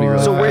 So I'm gonna be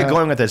really So where are you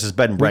going with this? Is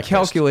bed and We breakfast?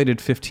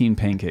 calculated 15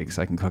 pancakes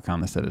I can cook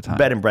on this at a time.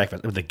 Bed and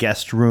breakfast with the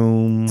guest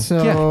room,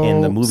 So, in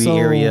the movie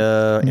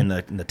area, in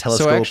the telescopes.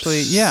 So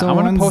actually, So I'm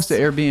gonna when's- post to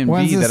Airbnb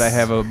when's that I this-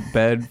 have a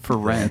bed for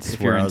rent if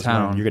you're in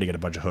town. You're gonna get a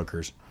bunch of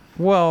hookers.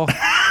 Well,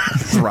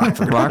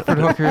 Rockford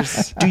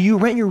hookers. Do you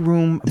rent your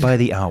room by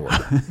the hour?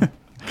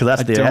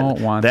 Because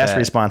that's the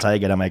response I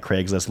get on my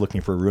Craigslist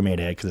looking for a roommate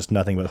ad, because it's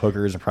nothing but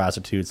hookers and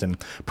prostitutes and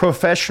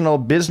professional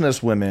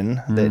business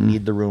women that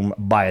need the room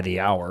by the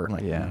hour.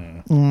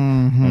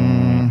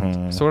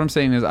 So what I'm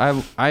saying is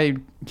I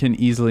can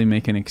easily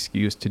make an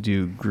excuse to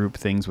do group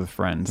things with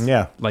friends.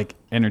 Yeah. Like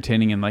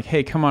entertaining and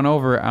hey, come on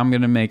over. I'm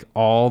going to make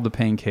all the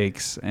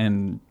pancakes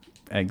and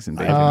eggs and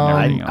bacon and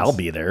everything else. I'll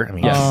be there. I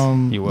mean,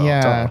 yes, you will.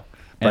 Yeah.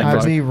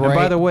 I'll be right and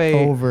by the way,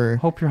 over.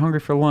 hope you're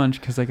hungry for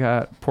lunch because I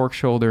got pork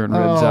shoulder and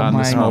ribs on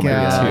the smoker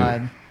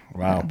too.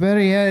 Wow.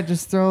 Better yet,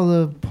 just throw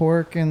the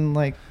pork in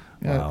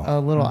a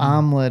little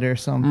omelet or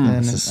something.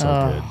 This is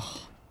so good.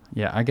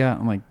 Yeah, I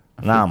got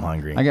Now I'm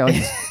hungry. I got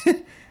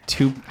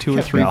two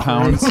or 3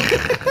 pounds,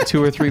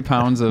 2 or 3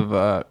 pounds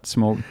of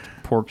smoked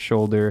pork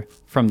shoulder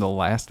from the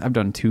last. I've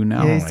done 2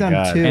 now. Yeah, he's done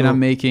God. 2. And I'm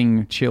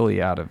making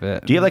chili out of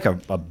it. Do you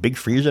have a big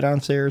freezer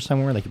downstairs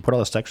somewhere? You put all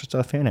this extra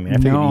stuff in? I mean, I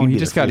figured No, you'd you be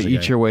just the got to freezer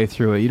eat guy. your way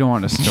through it. You don't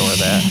want to store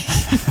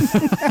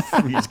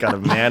that. You just got to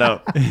man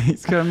up.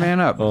 It's got to man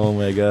up. Oh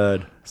my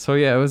God. So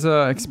yeah, it was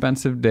an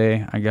expensive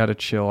day. I got to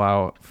chill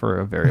out for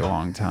a very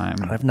long time.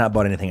 I've not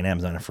bought anything on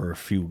Amazon for a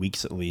few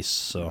weeks at least.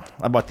 So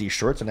I bought these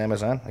shorts on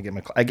Amazon. I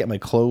get my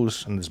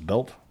clothes and this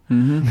belt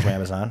from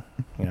Amazon.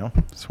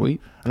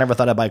 Sweet. I never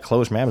thought I'd buy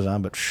clothes from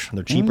Amazon, but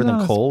they're cheaper than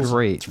Amazon's Kohl's.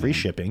 great, It's free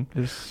shipping.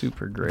 It's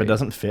super great. If it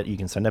doesn't fit, you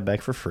can send it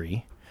back for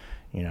free.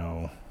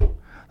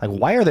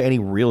 Why are there any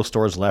real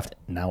stores left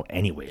now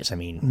anyways? I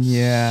mean,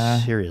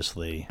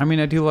 seriously. I mean,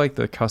 I do like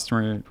the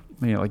customer,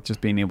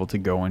 just being able to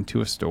go into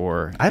a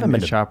store. I haven't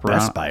been to shop Best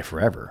around. Buy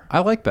forever. I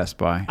like Best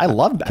Buy. I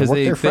love Best Buy. I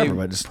worked there forever. They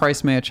But just,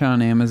 price match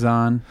on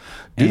Amazon.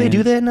 Do they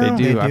do that now?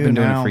 They do. They I've do been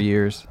doing now. it for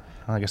years.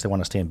 I guess they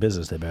want to stay in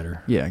business. They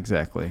better. Yeah,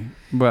 exactly.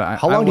 But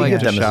How long do you like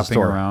give them just as a shopping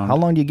store? around. How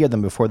long do you give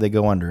them before they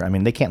go under? I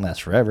mean, they can't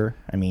last forever.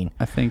 I mean,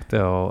 I think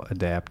they'll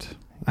adapt.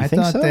 I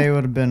think thought so? they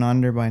would have been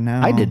under by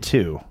now. I did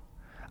too.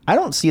 I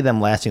don't see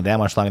them lasting that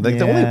much longer.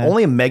 The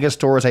only mega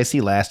stores I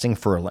see lasting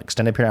for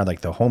extended period are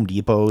the Home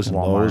Depots and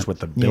Lowe's with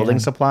the building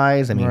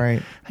supplies. I mean,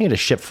 I need to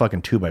ship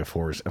fucking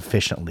 2x4s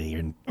efficiently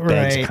and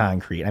bags of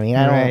concrete. I mean,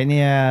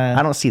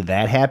 I don't see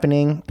that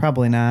happening.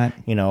 Probably not.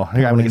 I'm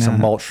gonna get some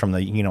mulch from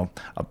the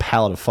a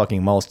pallet of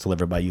fucking mulch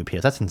delivered by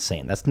UPS. That's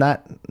insane. That's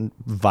not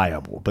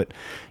viable. But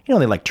the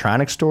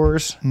electronic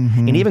stores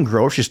and even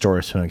grocery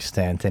stores to an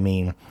extent. I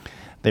mean,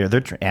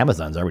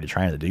 Amazon's already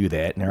trying to do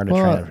that, and they're already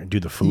trying to do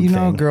the food thing.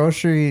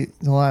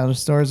 A lot of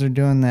stores are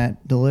doing that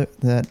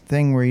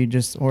thing where you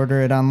just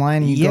order it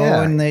online. You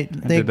go and they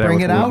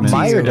bring it out to you.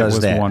 Meijer does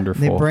that.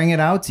 Wonderful. They bring it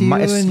out to you.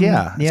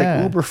 It's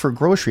like Uber for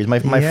groceries. My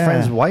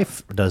friend's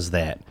wife does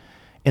that.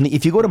 And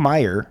if you go to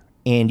Meijer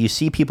and you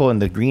see people in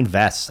the green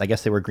vests, I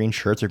guess they wear green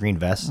shirts or green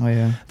vests. Oh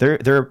yeah,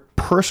 they're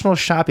personal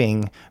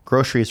shopping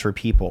groceries for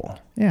people.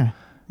 Yeah.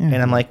 And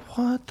I'm like,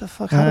 what the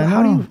fuck?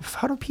 How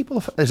do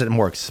people? Is it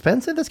more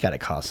expensive? That's got to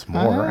cost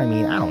more. I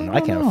mean, I don't know. I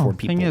can't afford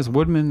people. Thing is,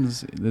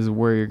 Woodman's is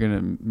where you're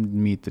gonna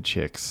meet the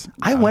chicks.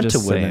 I went to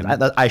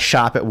Woodman's. I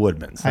shop at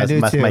Woodman's.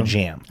 That's my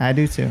jam. I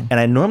do too. And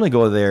I normally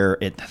go there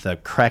at the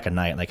crack of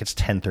night, like it's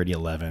 10:30,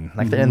 11.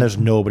 And there's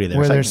nobody there.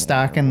 Where they're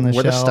stocking the shelves.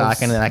 Where they're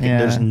stocking, and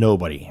there's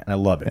nobody. And I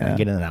love it. I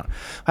get in and out.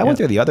 I went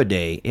there the other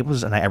day.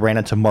 And I ran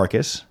into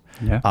Marcus.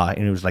 Yeah.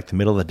 And it was the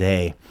middle of the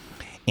day.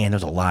 And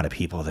there's a lot of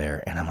people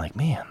there. And I'm like,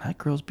 man, that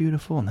girl's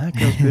beautiful and that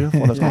girl's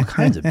beautiful. There's all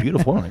kinds of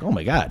beautiful. I'm like, oh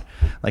my God.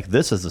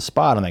 This is the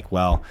spot. I'm like,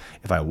 well,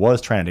 if I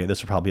was trying to do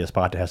this, would probably be a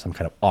spot to have some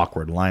kind of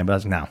awkward line. But I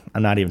was like, no,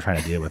 I'm not even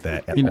trying to deal with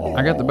that at all.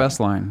 I got the best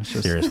line. It's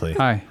just, seriously.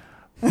 Hi.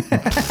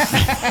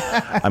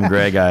 I'm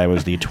Greg. I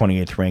was the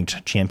 28th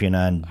ranked champion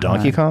on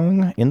Donkey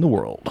Kong in the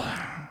world.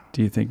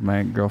 Do you think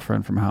my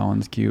girlfriend from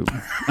Holland's cute?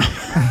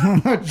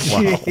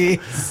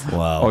 Jeez.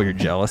 Wow. Oh, you're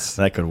jealous?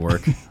 That could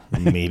work.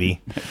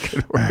 Maybe. That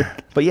could work.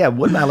 But yeah,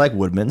 I like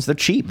Woodman's. They're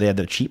cheap. They have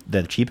the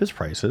cheapest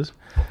prices.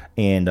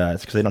 And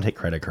it's because they don't take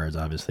credit cards,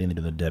 obviously, and they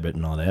do the debit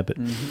and all that. But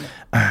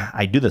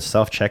I do the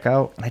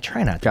self-checkout, and I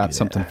try not to Got do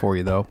something that. for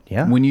you, though.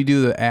 Yeah? When you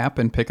do the app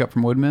and pick up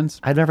from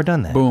Woodman's, I've never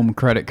done that. boom,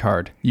 credit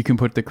card. You can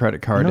put the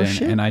credit card No in,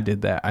 shit. and I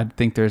did that. I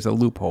think there's a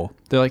loophole.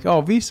 They're like,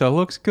 oh, Visa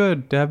looks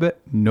good. Debit.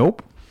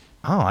 Nope.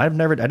 Oh, I didn't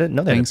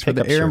know that. Thanks for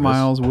the air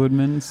miles,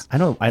 Woodman's. I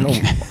know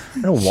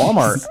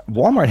Walmart.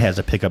 Walmart has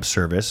a pickup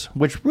service,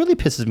 which really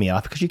pisses me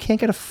off because you can't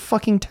get a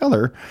fucking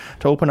teller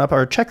to open up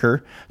our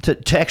checker to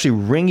actually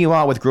ring you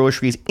out with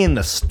groceries in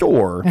the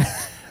store.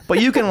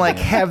 But you can like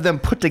have them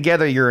put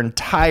together your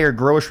entire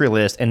grocery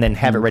list and then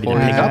have it ready to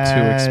pick up.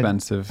 Too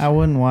expensive. I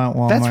wouldn't want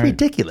Walmart. That's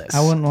ridiculous.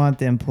 I wouldn't want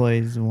the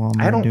employees of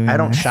Walmart. I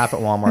don't that. shop at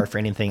Walmart for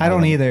anything. I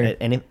don't either.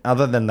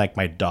 Other than like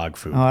my dog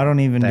food. Oh, I don't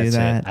even do That's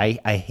that. it.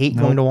 I hate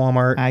going to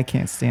Walmart. I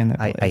can't stand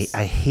that place.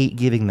 I hate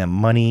giving them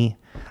money.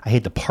 I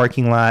hate the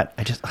parking lot.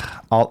 I just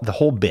the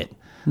whole bit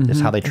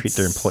is how they treat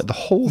their employees. The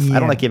whole. I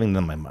don't like giving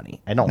them my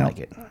money. I don't like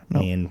it.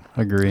 And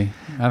Agree.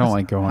 I don't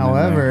like going.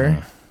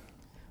 However,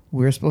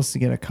 we were supposed to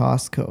get a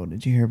Costco.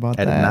 Did you hear about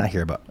I that? did not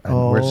hear about.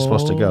 Where's it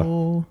supposed to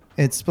go?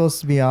 It's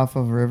supposed to be off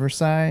of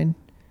Riverside,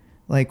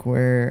 like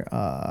where,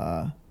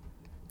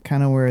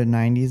 kind of where the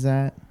 90s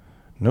at.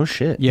 No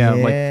shit. Yeah,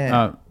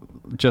 Yeah. like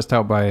just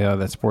out by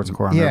that sports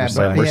core on Yeah,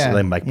 Riverside.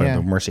 but- Like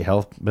the Mercy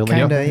Health building.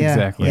 Kinda, yeah,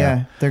 exactly.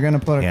 Yeah, they're gonna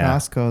put a Yeah.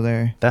 Costco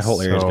there. That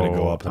whole area is going to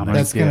So go up. I'm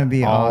That's get gonna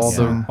be all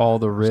awesome. all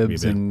the gonna be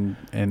ribs big. and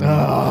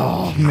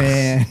Oh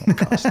man,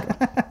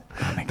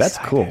 That's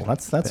cool.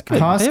 That's good. They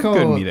have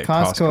good meat at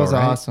Costco is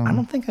right? awesome. I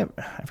don't think I've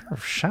ever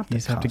shopped. You at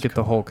just have to get Costco.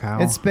 the whole cow.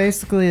 It's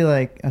basically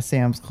like a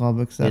Sam's Club,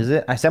 except Is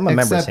it? I'm a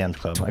member of except Sam's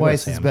Club. I go to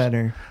Twice as Sam's.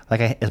 better.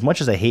 Like as much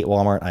as I hate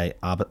Walmart,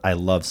 I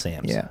love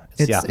Sam's. Yeah,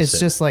 the it's opposite.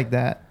 just like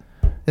that.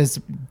 It's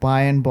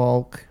buy in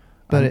bulk,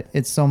 but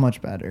it's so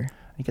much better.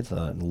 I think it's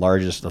the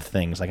largest of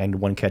things. Like I need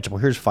one ketchup. Well,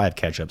 here's 5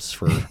 ketchups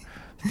for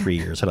 3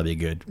 years. That'll be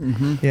good.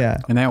 Yeah.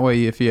 and that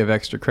way, if you have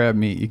extra crab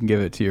meat, you can give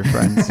it to your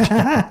friends.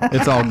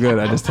 It's all good.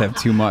 I just have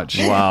too much.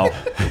 Wow.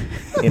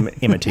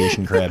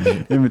 Imitation crab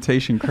meat.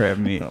 Imitation crab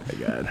meat. Oh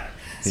my god.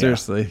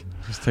 Seriously,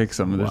 just take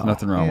some. There's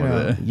nothing wrong Yeah.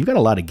 with it. You got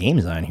a lot of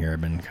games on here.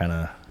 I've been kind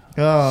of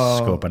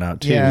scoping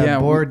out too. Yeah,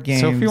 board games.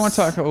 So if you want to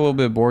talk a little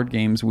bit of board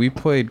games, we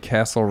played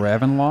Castle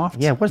Ravenloft.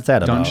 Yeah, what's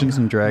that about? Dungeons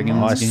and Dragons.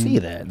 Oh, I game. see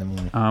that. I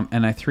mean,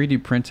 And I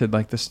 3D printed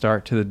like the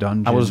start to the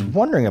dungeon. I was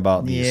wondering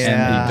about these.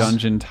 Yeah. and the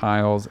dungeon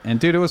tiles. And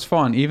dude, it was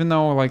fun. Even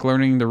though like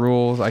learning the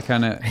rules, I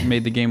kind of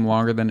made the game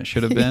longer than it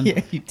should have been.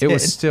 Yeah, you It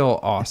was did. still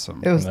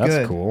awesome. It was That's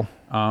good. cool.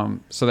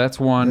 So that's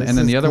one. This And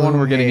then is the other one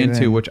we're getting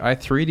into, Gloomhaven. which I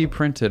 3D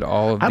printed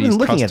all of I've these been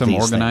looking at custom these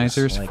things,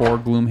 organizers like- for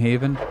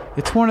Gloomhaven.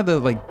 It's one of the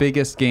like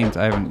biggest games.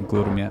 I haven't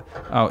glued them yet.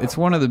 Oh, it's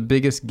one of the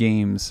biggest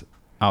games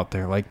out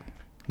there. Like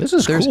This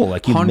is there's cool.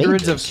 Like you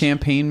hundreds made of this.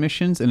 campaign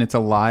missions, and it's a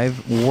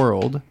live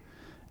world.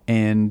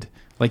 And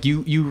like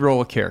you roll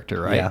a character,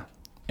 right? Yeah.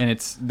 And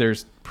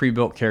there's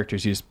pre-built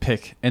characters you just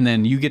pick, and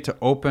then you get to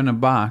open a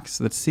box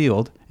that's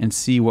sealed and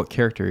see what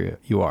character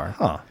you are.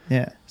 Huh.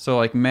 Yeah. So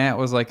like Matt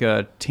was like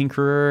a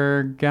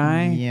tinkerer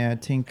guy. Yeah,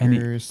 And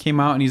Tinkers. he came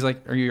out and he's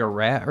like, "Are you a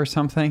rat or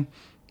something?"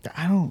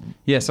 I don't.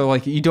 Yeah. So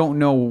like you don't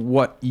know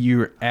what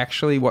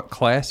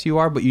class you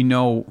are, but you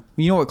know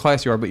what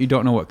class you are, but you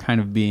don't know what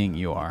kind of being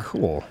you are.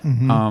 Cool.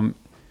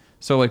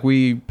 So like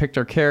we picked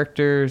our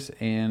characters,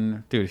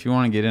 and dude, if you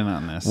want to get in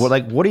on this, Well,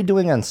 like, what are you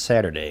doing on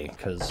Saturday?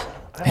 Because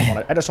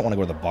I just don't want to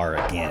go to the bar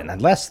again.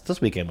 This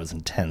weekend was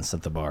intense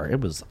at the bar.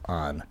 It was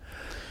on.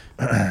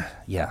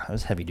 Yeah, it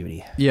was heavy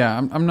duty. yeah,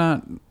 I'm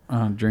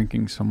not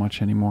drinking so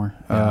much anymore.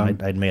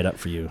 I'd made up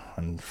for you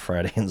on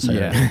Friday and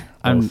Saturday. Yeah,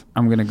 Both.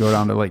 I'm gonna go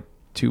down to like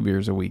 2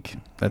 beers a week.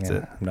 That's Yeah,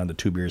 it. I'm down to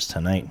 2 beers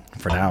tonight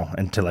for now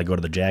until I go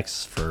to the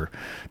Jack's for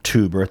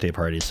 2 birthday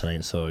parties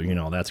tonight. So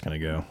that's gonna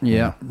go.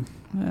 Yeah.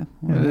 It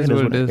is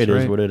what it is. It is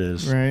right? what it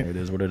is. Right. It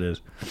is what it is.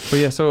 But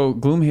yeah, so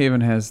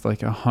Gloomhaven has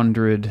like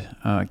 100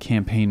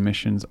 campaign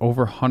missions,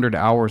 over 100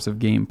 hours of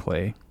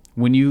gameplay.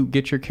 When you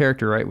get your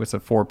character right, it's a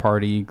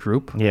 4-party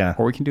group. Yeah.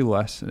 Or we can do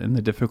less, and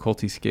the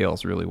difficulty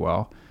scales really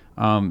well.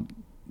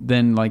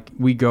 Then like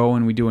we go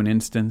and we do an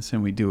instance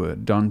and we do a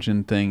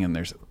dungeon thing, and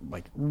there's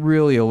like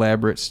really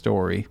elaborate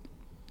story,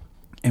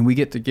 and we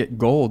get to get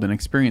gold and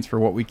experience for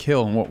what we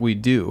kill and what we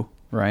do.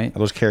 Right. Are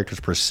those characters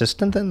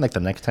persistent then? Like the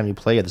next time you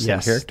play the same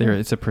character?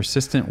 It's a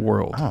persistent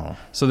world. Oh.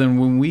 So then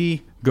when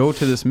we go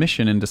to this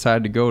mission and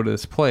decide to go to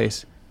this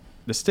place,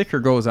 the sticker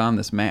goes on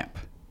this map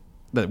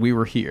that we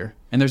were here.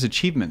 And there's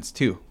achievements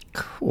too.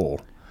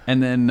 Cool.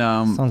 And then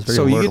Sounds very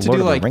so you Lord- get to Lord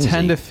do of the like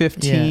 10 to Ringsy.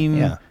 15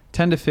 Yeah.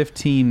 10 to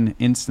 15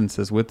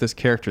 instances with this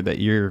character that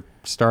you're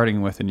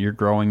starting with, and you're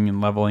growing and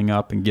leveling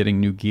up and getting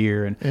new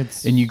gear,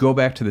 and you go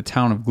back to the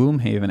town of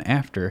Gloomhaven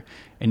after,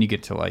 and you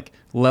get to like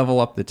level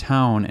up the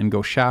town and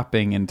go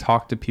shopping and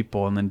talk to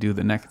people and then do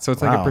the next. So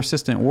it's like a Wow.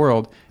 persistent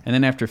world. And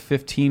then after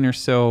 15 or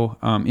so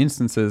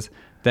instances,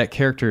 that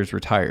character is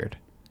retired.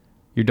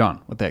 You're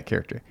done with that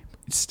character.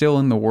 It's still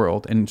in the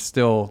world and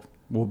still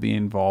will be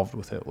involved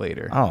with it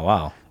later. Oh,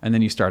 wow. And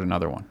then you start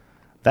another one.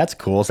 That's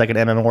cool. It's like an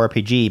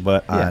MMORPG,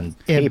 but on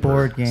It paper.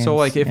 board games. So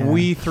like if yeah.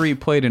 we 3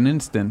 played an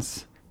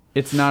instance,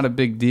 it's not a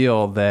big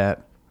deal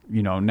that,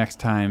 next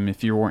time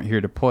if you weren't here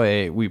to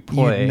play, we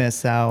play. You'd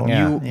miss out.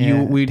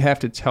 We'd have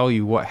to tell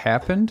you what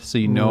happened, so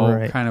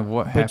Right. kind of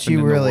what But happened you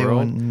in really the world.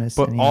 wouldn't miss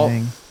but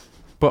anything.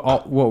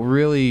 what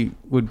really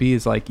would be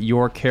is like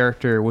your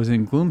character was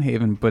in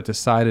Gloomhaven, but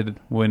decided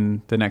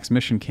when the next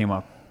mission came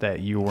up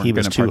that you weren't He going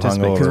was to too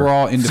participate because hungover. we're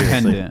all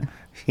independent.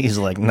 He's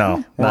like,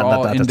 no, We're not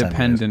all this time, guys.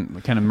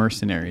 independent kind of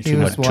mercenaries. He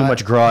was Too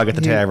much grog at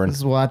the he tavern.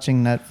 was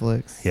watching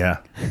Netflix. Yeah.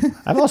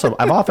 I've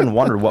often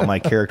wondered what my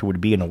character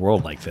would be in a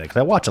world like that, because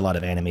I watch a lot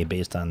of anime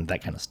based on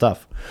that kind of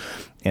stuff.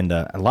 And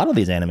a lot of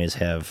these animes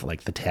have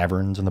like the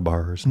taverns and the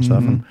bars and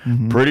stuff.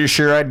 And pretty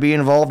sure I'd be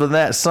involved in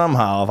that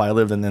somehow if I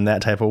lived in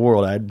that type of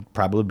world. I'd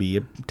probably be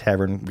a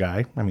tavern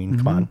guy. I mean,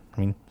 come on. I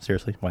mean,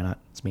 seriously, why not?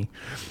 It's me.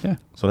 Yeah.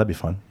 So that'd be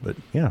fun. But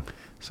yeah.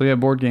 So yeah,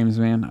 board games,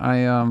 man.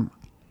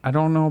 I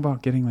don't know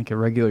about getting like a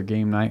regular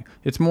game night.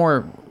 It's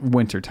more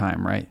winter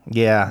time, right?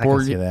 Yeah, I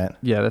can see that.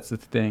 Yeah, that's the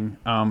thing.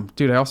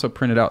 Dude, I also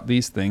printed out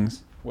these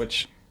things,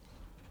 which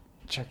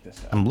check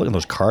this out. I'm looking at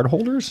those card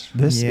holders.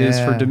 This is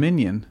for Yeah.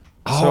 Dominion.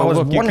 Oh, so I was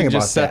look, you wondering can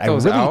about just set that.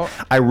 those out.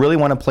 I really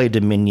want to play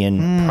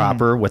Dominion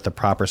proper with a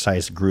proper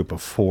sized group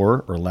of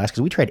 4 or less,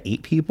 because we tried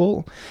 8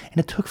 people and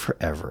it took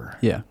forever.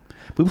 Yeah.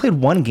 We played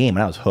one game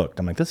and I was hooked.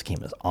 I'm like, this game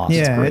is awesome.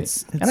 Yeah, great.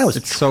 it's and I was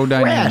so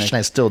trash dynamic. and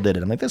I still did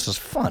it. I'm like, this is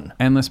fun.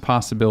 Endless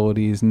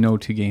possibilities. No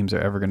two games are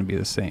ever going to be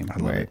the same.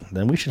 Right.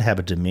 Then we should have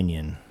a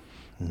Dominion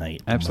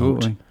night.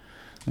 Absolutely.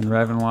 And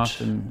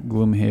Ravenloft and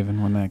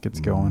Gloomhaven when that gets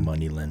going.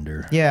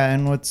 Moneylender. Yeah,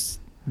 and what's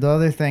the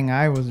other thing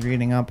I was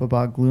reading up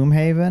about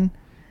Gloomhaven?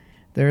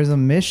 There's a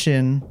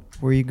mission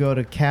where you go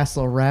to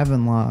Castle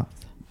Ravenloft.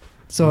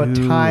 So it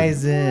Dude.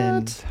 ties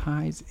in.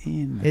 Ties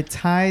in. It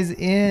ties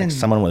in. Like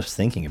someone was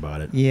thinking about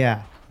it.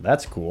 Yeah.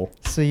 That's cool.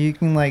 So you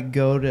can like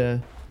go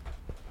to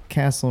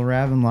Castle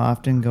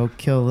Ravenloft and go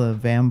kill the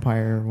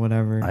vampire or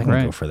whatever. I can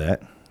Right. go for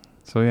that.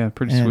 So yeah,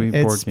 pretty And sweet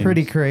board it's games.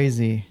 pretty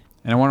crazy.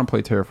 And I want to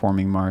play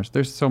Terraforming Mars.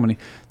 There's so many.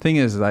 Thing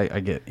is, I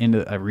get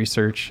into, I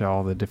research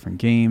all the different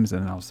games,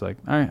 and I was like,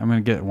 all right, I'm gonna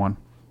get one.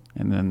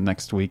 And then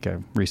next week I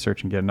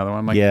research and get another one.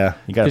 I'm like, Yeah,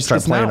 you got to start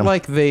it's playing not them.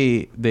 like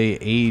they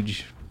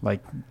age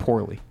like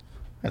poorly,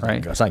 That's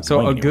right? not- it's not So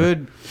going a anywhere.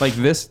 good like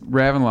this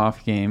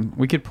Ravenloft game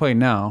we could play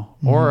now,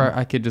 or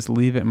I could just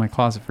leave it in my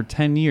closet for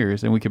 10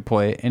 years and we could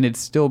play it, and it'd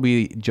still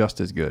be just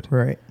as good.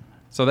 Right.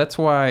 So that's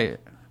why.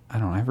 I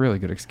don't know. I have really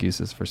good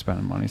excuses for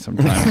spending money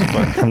sometimes,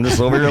 but I'm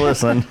just over here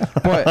listening.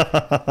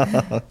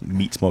 but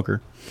Meat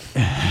smoker.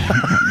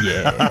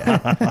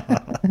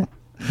 yeah,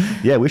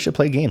 Yeah, we should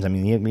play games. I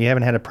mean, we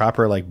haven't had a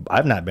proper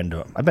I've been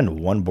to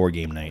one board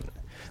game night.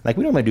 Like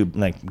we normally do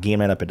like game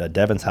night up at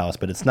Devin's house,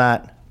 but it's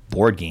not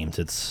board games.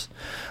 It's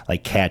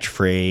like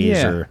catchphrase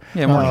Yeah. or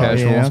Yeah, more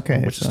casual. Yeah, okay.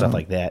 which is so stuff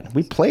like that.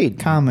 We played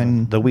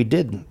common. Though we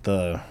did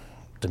the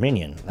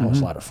Dominion. That was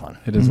a lot of fun.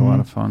 it is a lot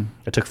of fun.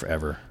 It took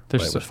forever. but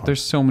There's it was fun.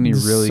 there's so many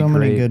There's really so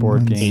many great good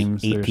board ones.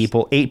 games. eight There's-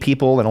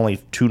 people, and only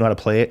 2 know how to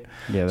play it.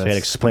 Yeah, so I had to that's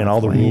explain all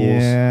the funny.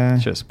 rules. Yeah.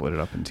 Should have split it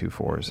up in 2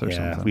 fours or Yeah,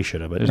 something. we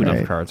should have, but There's Right.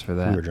 enough cards for we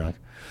that. were drunk.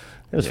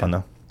 It was Yeah. fun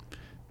though.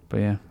 But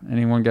yeah,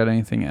 anyone got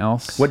anything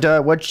else? What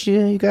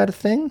you got a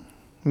thing?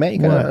 Matt, you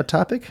got What? a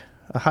topic?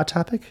 A hot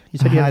topic? You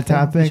said A you had hot a thing?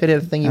 You topic? said you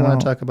had a thing you I want don't-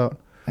 to talk about.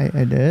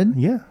 I did?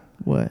 Yeah.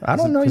 What? I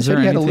don't know. You Is said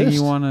there you had a anything list.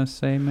 you want to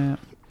say, Matt?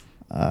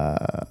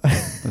 Uh,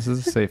 This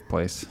is a safe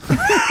place.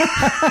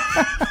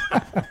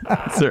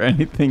 Is there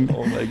anything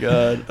Oh my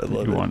god, I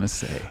love you it. want to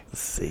say? A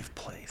safe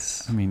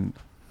place. I mean,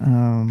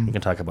 You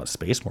can talk about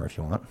space more if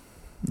you want.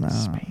 no.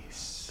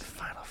 space,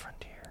 Final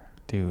frontier.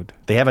 dude.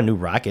 They have a new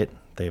rocket.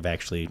 They've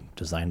actually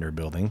designed their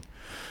building.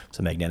 It's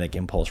a magnetic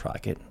impulse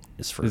rocket.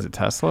 It's for Is it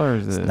Tesla or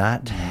is It's it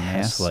not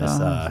Tesla.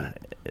 NASA?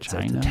 It's a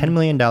China? $10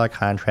 million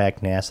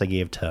contract NASA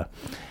gave to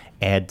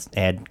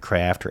add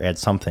craft or add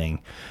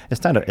something.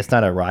 It's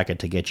not a rocket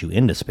to get you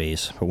into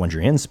space, but once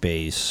you're in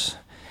space,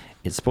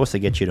 it's supposed to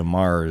get you to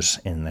Mars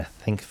in I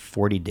think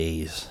 40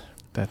 days.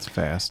 That's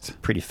fast.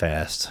 Pretty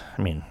fast.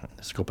 I mean,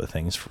 the scope of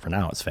things for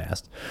now it's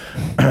fast,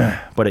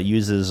 but it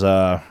uses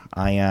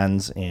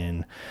ions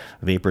and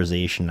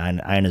vaporization,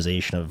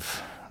 ionization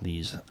of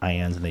these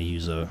ions, and they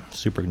use a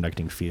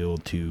superconducting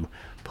field to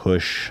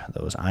push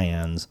those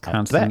ions out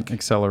Constant back.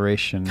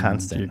 acceleration.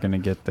 Constant. You're gonna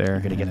get there.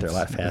 You're gonna get and there a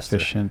lot it's faster.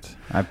 Efficient.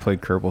 I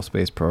played Kerbal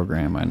Space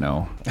Program. I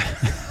know.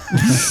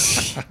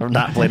 I'm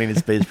not planning a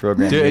space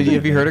program. Dude,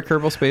 have you heard of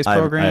Kerbal Space I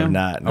Program? have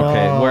not. No.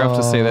 Okay, we'll have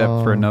to say that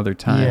for another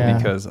time Yeah.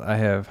 because I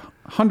have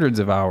hundreds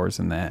of hours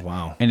in that.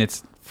 Wow. And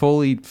it's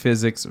fully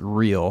physics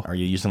real. Are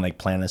you using like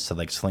planets to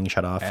like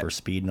slingshot off for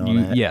speed and all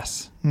that?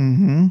 Yes.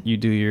 Mm-hmm. You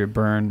do your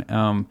burn.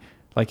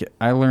 Like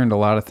I learned a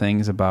lot of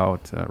things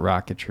about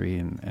rocketry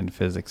and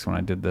physics when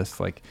I did this.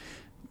 Like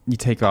you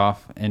take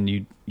off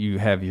and you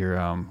have your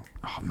oh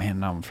man,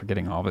 now I'm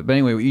forgetting all of it. But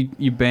anyway,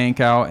 you bank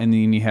out and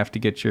then you have to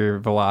get your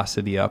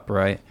velocity up,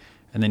 right?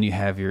 And then you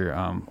have your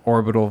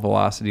orbital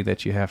velocity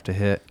that you have to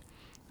hit.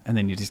 And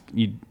then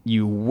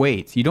you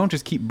wait. You don't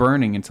just keep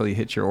burning until you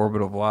hit your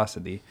orbital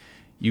velocity.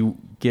 You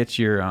get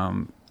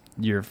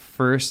your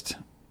first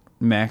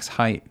max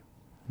height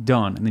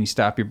done, and then you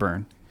stop your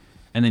burn.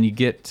 And then you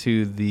get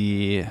to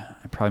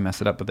I probably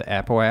messed it up, but the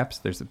apoapse.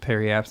 There's the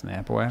periapse and the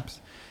apoapse.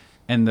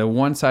 And the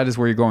one side is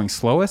where you're going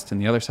slowest,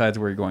 and the other side is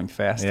where you're going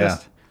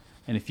fastest. Yeah.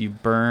 And if you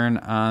burn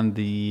on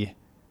the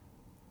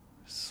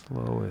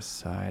slowest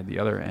side, the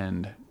other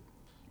end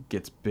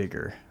gets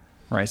bigger.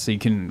 right? So you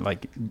can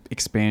like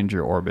expand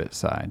your orbit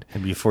side.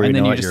 And before you and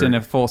then know you're it, just in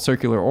a full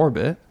circular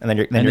orbit. And then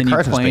your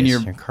car's in plan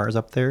space. Your car's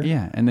up there.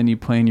 Yeah, and then you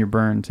plan your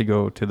burn to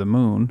go to the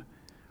moon,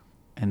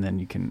 and then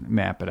you can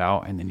map it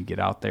out, and then you get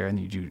out there and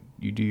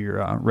you do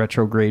your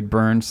retrograde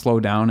burn, slow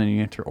down, and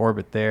you enter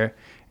orbit there.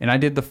 And I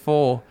did the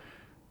full,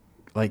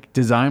 like,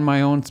 design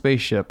my own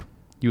spaceship.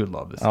 You would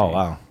love this. Oh, game.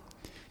 wow.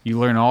 You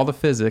learn all the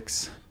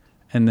physics,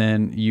 and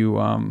then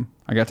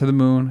I got to the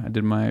moon, I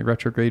did my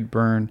retrograde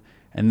burn,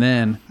 and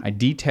then I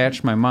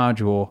detached my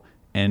module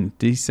and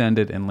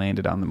descended and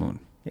landed on the moon.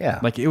 Yeah.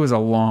 Like, it was a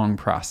long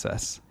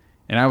process.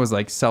 And I was,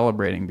 like,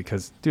 celebrating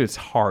because, dude, it's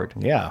hard.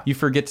 Yeah. You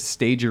forget to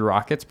stage your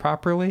rockets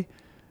properly,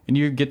 and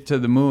you get to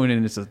the moon,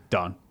 and it's just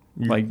done.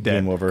 Like,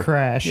 dead. Game over.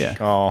 Crash. Yeah.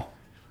 Oh.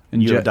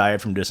 And You have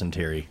died from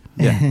dysentery.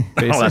 Yeah,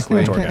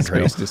 basically. Torque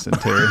Space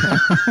dysentery.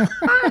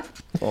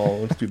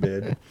 Oh, it's too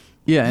bad.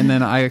 Yeah, and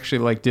then I actually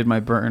like did my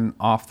burn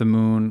off the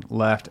moon,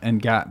 left,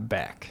 and got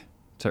back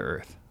to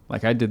Earth.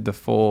 Like I did the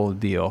full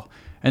deal.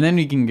 And then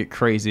you can get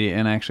crazy,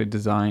 and I actually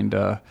designed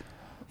a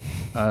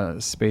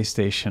space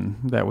station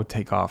that would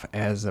take off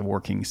as a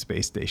working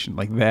space station,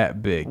 like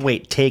that big.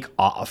 Wait, take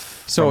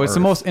off. So it's Earth. the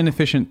most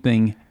inefficient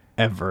thing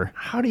ever.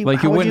 How do you? like?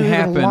 How It would wouldn't you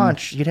happen. even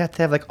launch? You'd have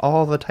to have like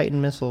all the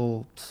Titan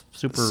missile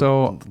super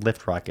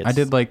lift rockets. I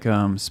did like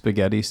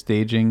spaghetti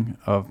staging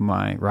of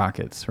my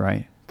rockets,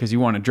 right? Because you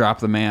want to drop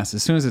the mass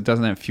as soon as it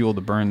doesn't have fuel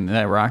to burn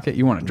that rocket.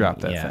 You want to drop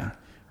that thing,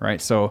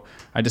 right? So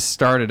I just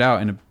started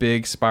out in a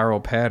big spiral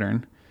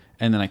pattern,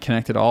 and then I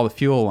connected all the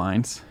fuel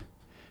lines,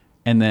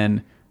 and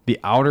then the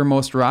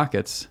outermost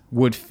rockets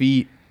would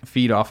feed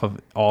off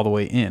of all the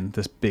way in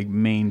this big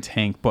main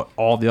tank, but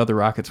all the other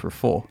rockets were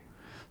full.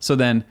 So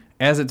then,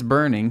 as it's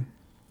burning,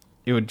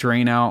 it would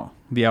drain out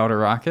the outer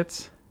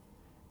rockets,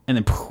 and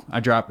then poof, I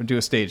do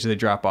a stage, they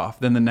drop off.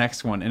 Then the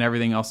next one, and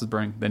everything else is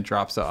burning, then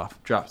drops. So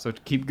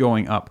it keep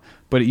going up.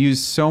 But it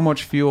used so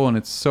much fuel, and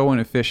it's so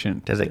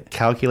inefficient. Does it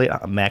calculate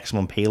a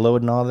maximum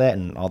payload and all that,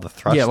 and all the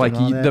thrust? Yeah, like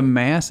and all that? the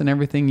mass and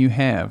everything you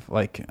have.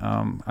 Like,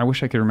 I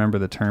wish I could remember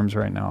the terms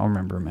right now. I'll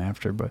remember them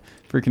after. But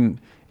freaking,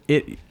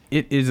 it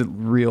is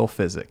real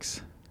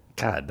physics.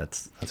 God,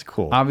 that's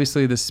cool.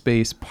 Obviously, the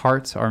space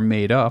parts are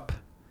made up,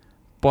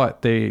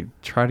 but they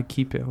try to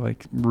keep it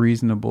like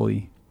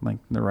reasonably, like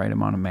the right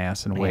amount of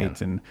mass and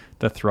weight and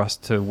the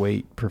thrust to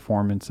weight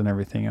performance and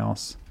everything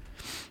else.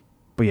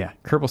 But yeah,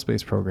 Kerbal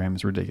Space Program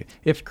is ridiculous.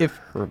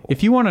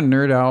 If you want to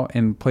nerd out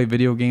and play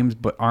video games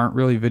but aren't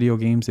really video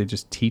games, they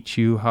just teach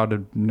you how to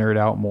nerd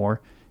out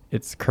more.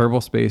 It's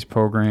Kerbal Space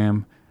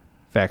Program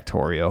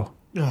Factorio.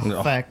 Oh,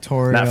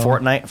 Factorio. Not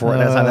Fortnite.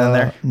 Fortnite's not in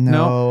there.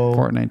 No,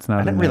 Fortnite's not. I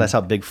in didn't there. realize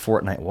how big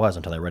Fortnite was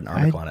until I read an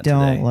article on I it today.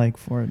 don't like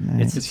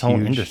Fortnite. It's its own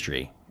huge.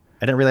 industry.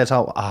 I didn't realize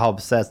how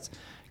obsessed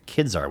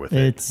kids are with it.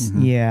 It's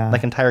yeah,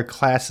 Like entire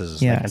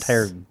classes, Yes. like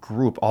entire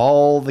group,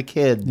 all the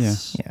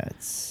kids. Yeah.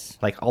 it's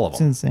Like all of it's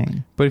them.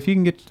 insane. But if you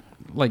can get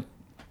like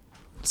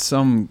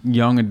some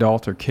young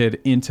adult or kid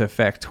into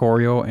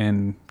Factorio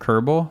and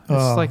Kerbal, it's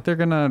Oh. like they're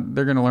gonna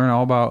learn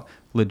all about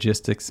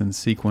logistics and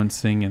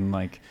sequencing and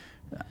like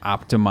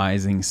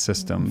optimizing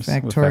systems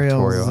with Factorial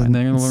Factorio, is and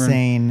they're gonna learn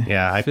insane.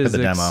 Yeah, I put the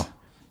physics demo.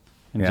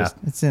 and Yeah. just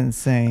It's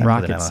insane.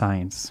 Rock- the rocket demo.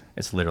 science.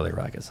 It's literally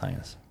rocket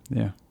science.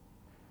 Yeah.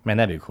 Man,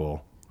 that'd be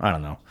cool. I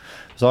don't know.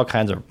 There's all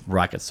kinds of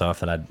rocket stuff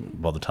that I'd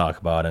love to talk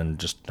about, and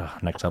just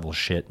next level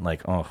shit.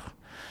 Like,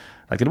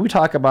 did we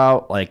talk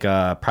about like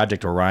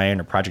Project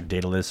Orion or Project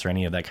Daedalus or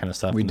any of that kind of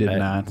stuff? We did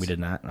not. We did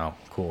not. Oh,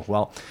 cool.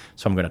 Well,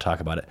 so I'm going to talk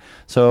about it.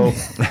 So,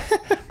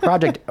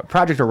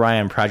 Project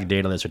Orion, Project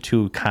Daedalus are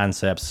two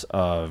concepts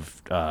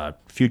of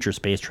future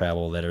space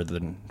travel that are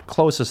the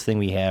closest thing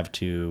we have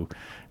to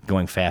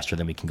going faster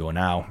than we can go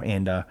now.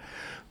 And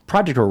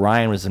Project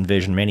Orion was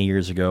envisioned many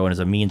years ago and is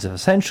a means of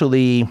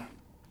essentially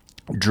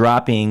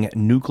dropping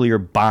nuclear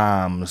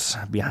bombs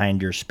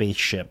behind your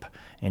spaceship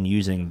and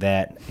using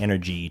that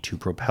energy to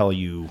propel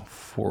you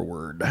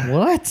forward.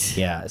 What?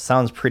 Yeah, it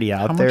sounds pretty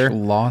out How there. much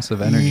loss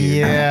of energy?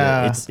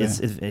 Yeah.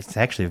 It's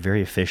actually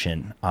very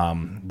efficient.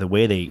 The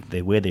way they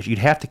you'd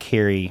have to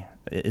carry,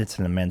 it's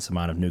an immense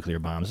amount of nuclear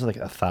bombs. It's like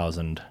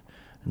 1,000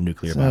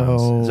 nuclear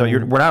bombs. So we're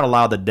not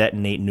allowed to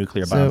detonate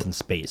nuclear bombs in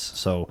space.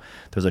 So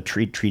there's a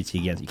treaty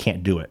against. You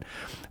can't do it.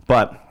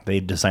 But they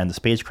designed the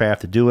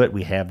spacecraft to do it.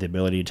 We have the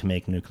ability to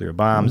make nuclear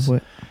bombs.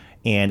 What?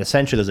 And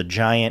essentially, there's a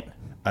giant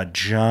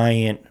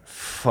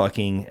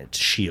fucking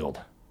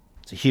shield.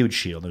 It's a huge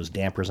shield. There's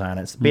dampers on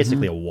it. It's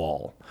basically a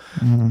wall.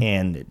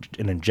 And it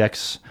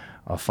injects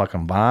a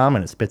fucking bomb,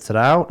 and it spits it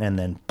out, and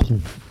then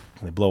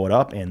they blow it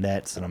up, and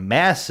that's a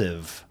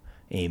massive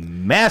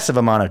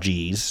amount of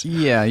G's.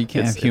 Yeah, you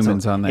can't have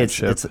humans on that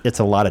ship. It's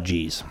a lot of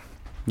G's.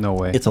 No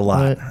way. It's a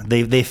lot. What?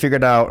 They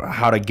figured out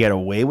how to get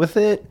away with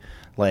it,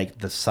 like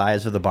the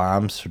size of the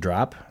bombs to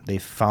drop. They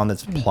found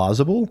that's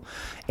plausible,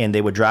 and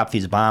they would drop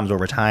these bombs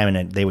over time,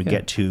 and they would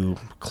get to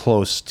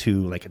close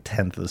to like a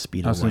tenth of the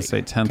speed I was of going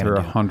light. to say 10th Kinda or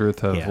do.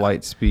 100th of Yeah.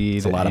 light speed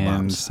It's a lot of and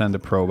bombs. send a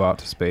probe out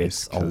to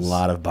space. It's a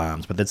lot of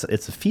bombs, but it's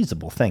a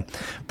feasible thing.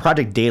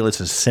 Project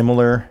Daedalus is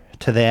similar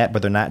to that,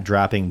 but they're not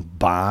dropping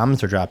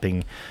bombs. They're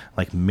dropping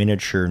like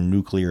miniature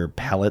nuclear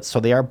pellets. So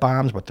they are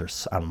bombs, but they're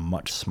on a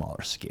much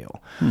smaller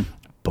scale.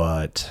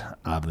 But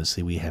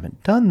obviously we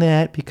haven't done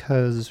that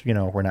because,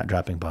 we're not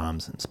dropping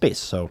bombs in space.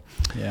 So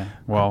yeah.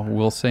 Well,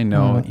 we'll say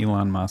no.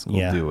 Elon Musk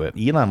will do it.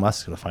 Elon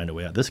Musk's going to find a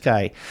way out. This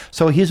guy,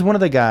 so he's one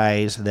of the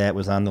guys that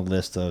was on the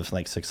list of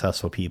like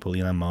successful people,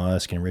 Elon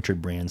Musk and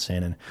Richard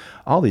Branson and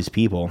all these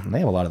people. And they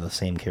have a lot of the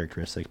same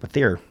characteristics, but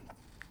they're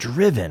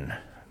driven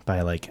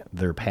by like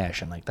their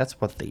passion. Like that's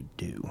what they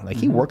do. Like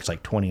he works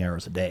like 20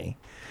 hours a day.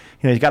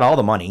 He's got all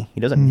the money.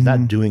 He's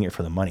not doing it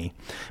for the money,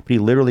 but he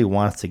literally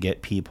wants to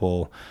get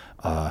people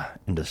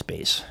into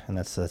space, and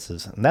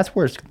that's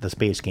where the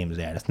space game is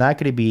at. It's not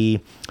going to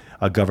be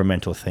a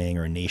governmental thing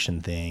or a nation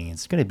thing.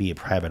 It's going to be a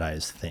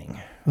privatized thing,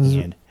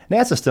 and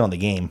NASA's still in the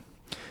game.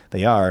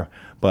 They are,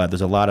 but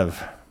there's a lot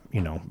of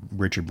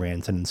Richard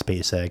Branson and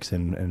SpaceX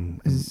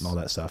and all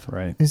that stuff.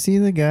 Right? Is he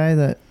the guy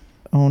that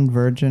owned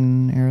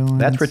Virgin Airlines?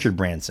 That's Richard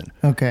Branson.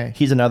 Okay,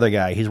 he's another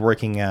guy. He's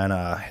working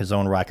on his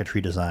own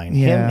rocketry design.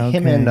 Yeah,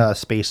 him and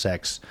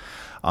SpaceX.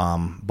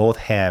 Both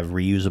have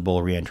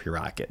reusable reentry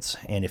rockets.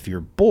 And if you're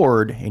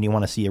bored and you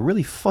want to see a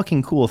really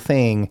fucking cool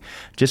thing,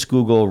 just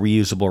Google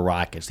reusable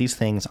rockets. These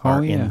things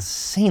are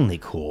insanely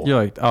cool.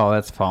 You're like, oh,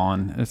 that's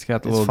fallen. It's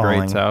got the little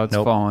grates out. It's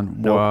fallen.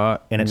 Nope.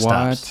 What? And it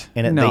stops.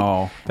 And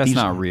that's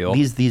not real.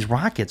 These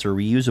rockets are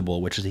reusable,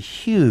 which is a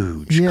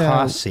huge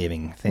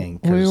cost-saving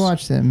thing. We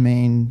watched that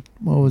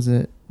what was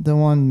it? The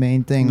one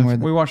main thing where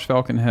we watched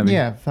Falcon Heavy.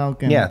 Yeah,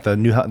 Falcon. Yeah, the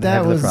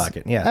heavy lift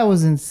rocket. Yeah, that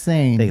was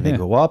insane. They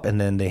go up and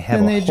then they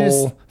have a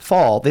whole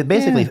fall. They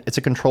basically it's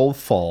a controlled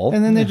fall,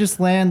 and then they just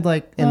land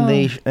like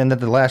and at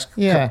the last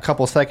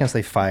couple seconds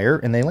they fire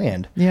and they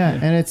land. Yeah,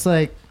 and it's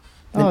like.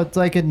 It's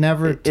like it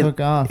never took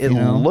off. It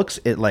looks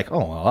like,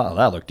 well,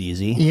 that looked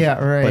easy.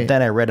 Yeah, right. But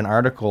then I read an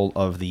article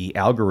of the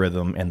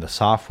algorithm and the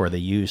software they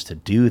use to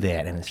do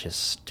that, and it's just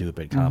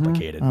stupid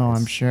complicated. Oh,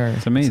 I'm sure.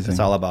 It's amazing.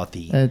 It's all about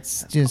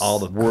it's just all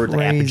the words,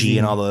 like apogee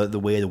and all the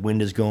way the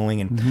wind is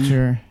going. And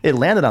sure. It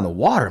landed on the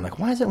water. I'm like,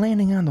 why is it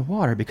landing on the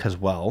water? Because,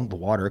 well, the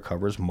water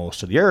covers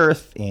most of the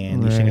earth,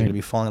 and these things are going to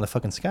be falling in the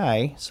fucking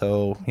sky.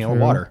 So,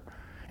 water.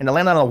 And it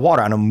landed on the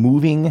water on a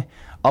moving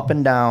up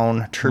and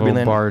down,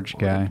 turbulent barge,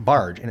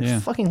 and it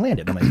fucking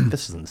landed. I'm like,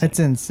 this is insane. It's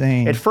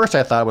insane. At first,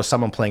 I thought it was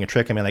someone playing a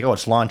trick. I mean, like, oh,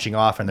 it's launching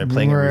off, and they're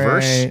playing in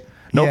reverse.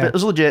 Nope, it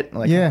was legit. I'm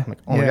like,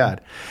 oh my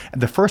God.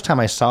 And the first time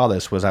I saw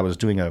this was it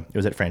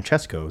was at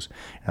Francesco's,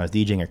 and I was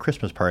DJing a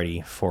Christmas party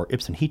for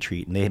Ibsen Heat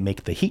Treat, and they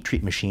make the heat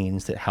treat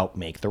machines that help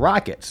make the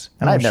rockets.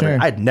 And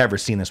I'd never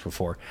seen this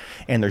before.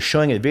 And they're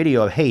showing a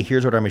video of, hey,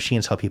 here's what our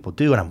machines help people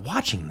do. And I'm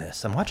watching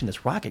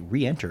this rocket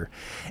re-enter,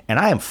 and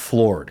I am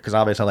floored, because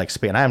obviously I like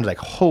space, and I'm like,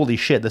 holy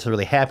shit, this is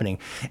really happening.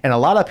 And a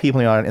lot of people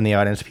in the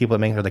audience, people that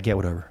make it are like, yeah,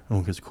 whatever.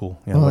 Oh, it's cool.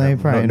 They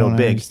probably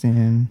don't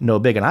understand. No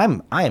big.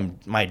 And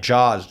my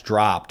jaws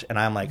dropped,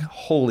 and I'm like,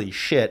 holy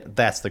shit,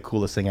 that's the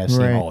coolest thing I've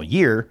seen all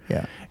year.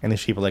 Yeah. And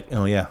these people are like,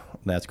 oh yeah,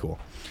 that's cool.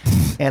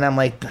 And I'm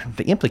like,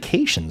 the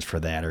implications for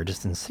that are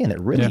just insane. It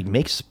really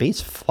makes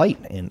space flight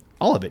and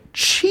all of it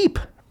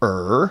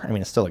cheaper. I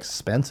mean, it's still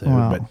expensive,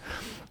 but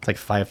it's like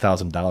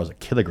 $5,000 a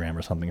kilogram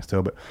or something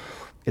still. But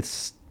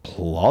it's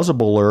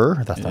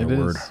plausibler. That's not a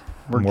word.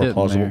 We're more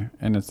plausible, there,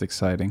 and it's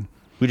exciting.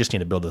 We just need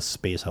to build a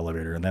space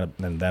elevator, and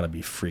that'll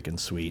be freaking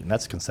sweet. And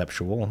that's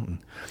conceptual.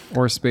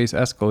 Or a space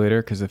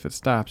escalator, because if it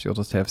stops, you'll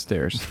just have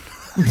stairs.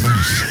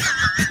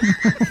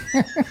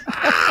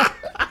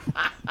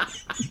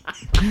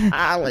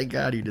 Oh my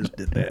God, you just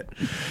did that.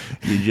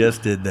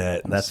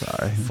 That's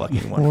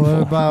fucking wonderful.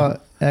 What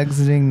about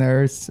exiting the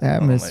Earth's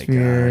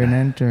atmosphere and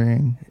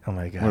entering? Oh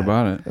my God. What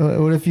about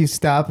it? What if you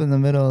stop in the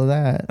middle of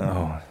that?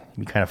 Oh,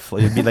 you kind of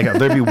it'd be like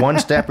there'd be one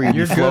step where you'd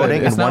be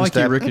floating, it's and not one like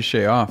step you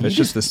ricochet off. It's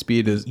just the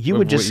speed is. You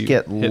would just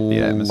get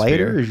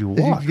lighter as you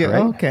walk, right?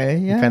 Okay,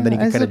 yeah. Then you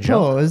can kind of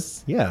jump.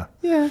 Yeah.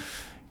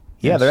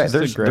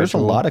 There's a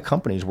lot of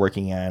companies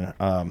working on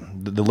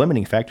the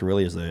limiting factor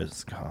really is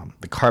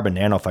the carbon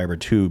nanofiber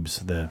tubes,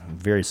 the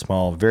very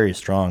small, very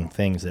strong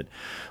things that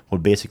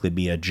would basically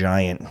be a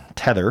giant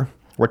tether.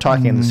 We're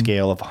talking on the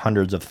scale of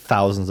hundreds of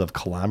thousands of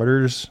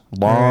kilometers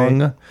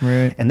long,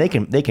 right. And they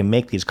can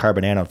make these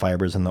carbon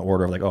nanofibers in the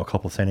order of like a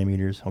couple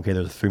centimeters. Okay,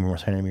 there's 3 more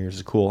centimeters.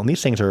 It's cool, and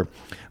these things are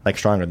like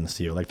stronger than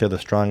steel. Like they're the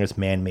strongest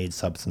man-made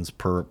substance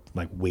per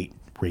like weight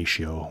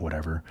ratio,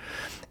 whatever.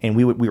 And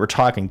we were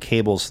talking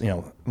cables,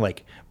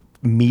 like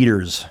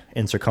meters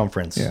in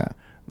circumference,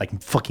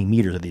 like fucking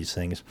meters of these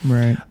things,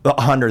 right?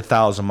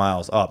 100,000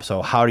 miles up.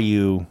 So how do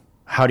you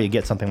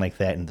get something like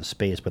that into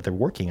space? But they're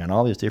working on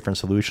all these different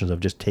solutions of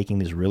just taking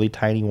these really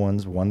tiny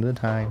ones one at a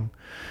time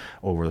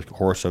over the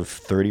course of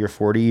 30 or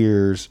 40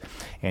 years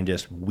and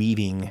just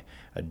weaving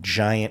a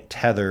giant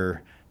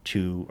tether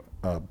to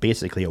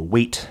basically a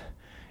weight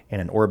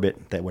in an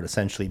orbit that would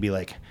essentially be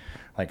like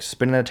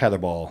spinning a tether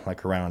ball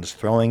like around, just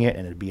throwing it,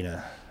 and it'd be in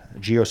a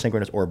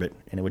geosynchronous orbit,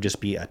 and it would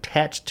just be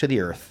attached to the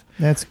Earth.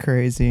 That's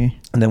crazy.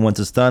 And then once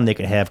it's done, they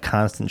can have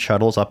constant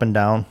shuttles up and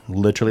down,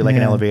 literally like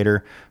an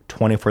elevator,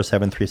 24/7,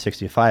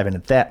 365. And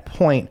at that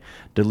point,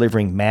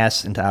 delivering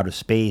mass into outer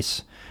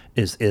space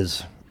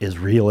is is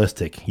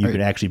realistic. You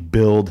can actually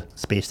build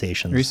space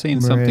stations. Are you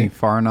saying something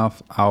far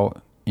enough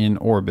out in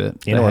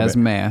orbit has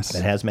mass?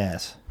 That has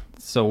mass.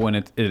 So when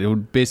it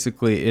would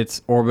basically,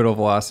 its orbital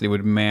velocity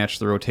would match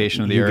the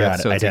rotation of the Earth,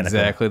 so it's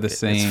exactly the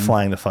same. It's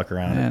flying the fuck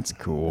around. That's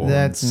cool.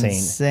 That's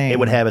insane. It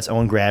would have its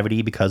own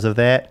gravity because of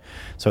that.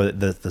 So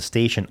the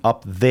station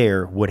up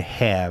there would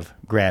have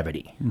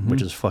gravity,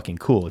 which is fucking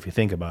cool if you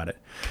think about it.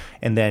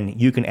 And then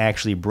you can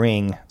actually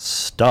bring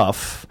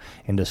stuff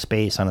into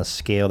space on a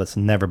scale that's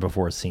never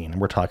before seen.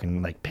 We're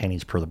talking like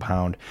pennies per the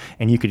pound.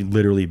 And you could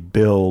literally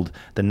build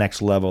the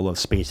next level of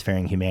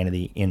spacefaring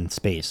humanity in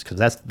space.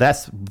 Because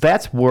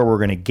that's where we're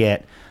going to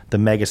get the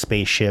mega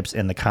spaceships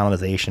and the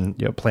colonization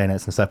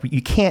planets and stuff.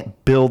 You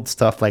can't build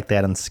stuff like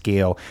that on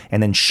scale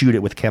and then shoot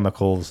it with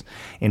chemicals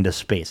into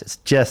space. It's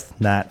just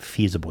not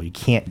feasible. You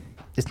can't.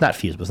 It's not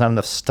feasible. There's not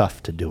enough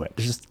stuff to do it.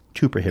 It's just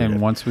too prohibitive.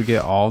 And once we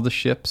get all the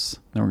ships,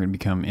 then we're going to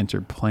become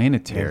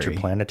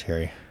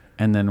interplanetary.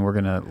 And then we're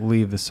going to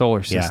leave the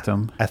solar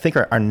system. I think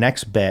our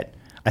next bet,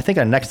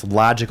 our next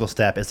logical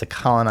step is to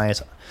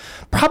colonize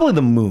probably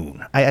the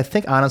moon. I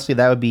think, honestly,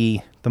 that would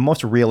be the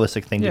most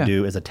realistic thing to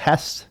do is a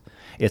test.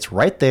 It's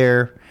right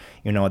there.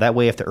 You know, that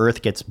way if the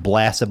Earth gets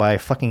blasted by a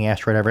fucking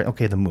asteroid,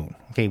 okay, the moon.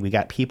 Okay, we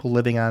got people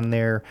living on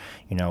there.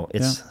 You know,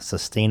 it's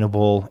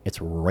sustainable.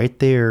 It's right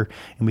there.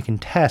 And we can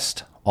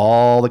test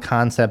all the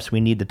concepts we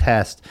need to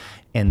test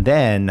and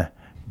then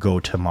go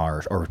to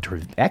Mars or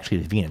to actually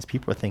to Venus.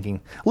 People are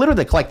thinking,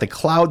 literally like the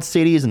cloud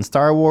cities in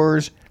Star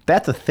Wars.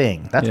 That's a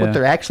thing. That's what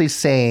they're actually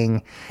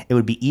saying. It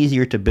would be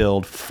easier to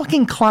build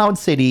fucking cloud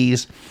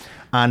cities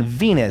on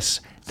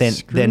Venus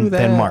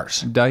than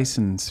Mars.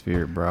 Dyson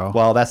sphere, bro.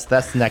 Well, that's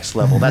the next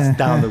level. That's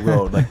down the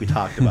road, like we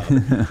talked about.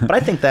 But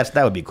I think that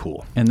would be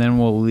cool. And then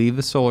we'll leave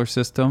the solar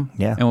system.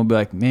 Yeah. And we'll be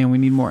like, man, we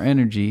need more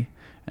energy.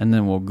 And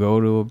then we'll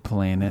go to a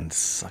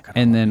planet.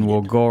 And then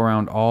we'll go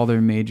around all their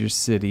major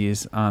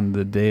cities on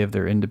the day of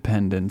their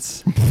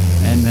independence.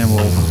 And then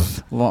we'll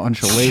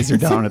launch a laser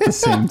down at the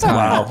same time.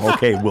 Wow.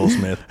 Okay, Will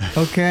Smith.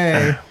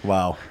 Okay.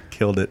 Wow.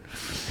 Killed it.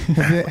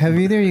 Have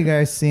either of you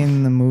guys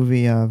seen the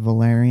movie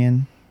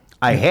Valerian?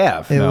 I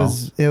have. It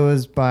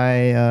was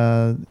by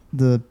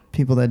the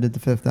people that did The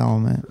Fifth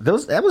Element.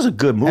 That was a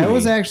good movie. That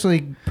was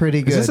actually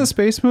pretty good. Is this a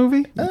space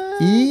movie?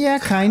 Yeah,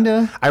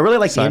 kinda. I really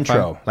like the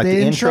intro. Like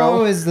the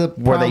intro is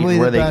probably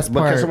the best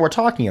part. Because we're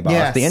talking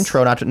about the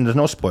intro. There's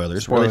no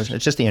spoilers.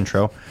 It's just the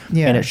intro.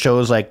 Yeah. And it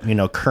shows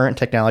current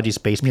technology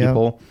space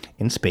people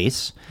in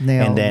space,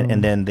 and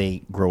then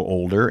they grow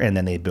older, and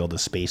then they build a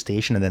space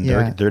station, and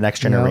then their next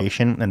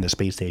generation, and the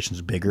space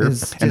station's bigger,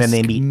 and then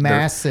they meet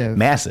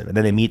massive, and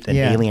then they meet an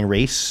alien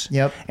race,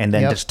 and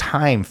then just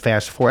time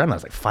fast forward. I don't know,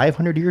 it's like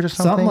 500 years or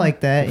something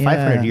like that.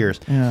 500 years,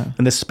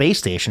 and the space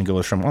station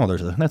goes from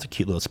that's a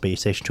cute little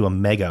space station to a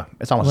mega.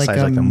 It's almost the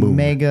size like the moon.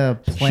 Mega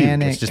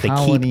planet. It's just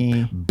colony. They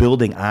keep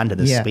building onto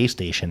the space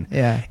station,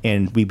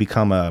 and we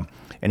become an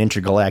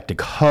intergalactic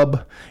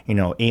hub.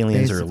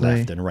 Aliens are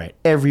left and right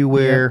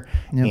everywhere,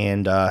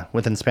 and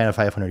within the span of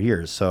 500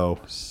 years. So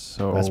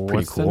that's pretty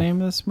what's cool. the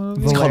name of this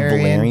movie? It's called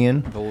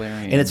Valerian.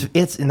 Valerian. And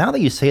it's now that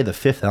you say The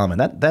Fifth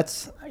Element,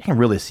 that's I can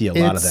really see a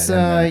lot of that.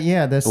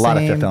 A lot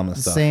of Fifth Element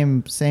stuff.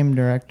 Same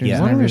directors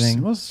and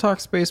everything. Let's talk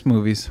space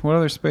movies. What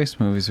other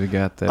space movies we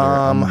got that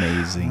are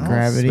amazing?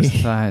 Gravity.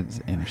 Besides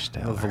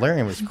Interstellar.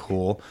 Valerian was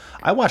cool.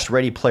 I watched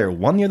Ready Player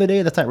One the other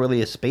day. That's not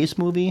really a space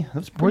movie.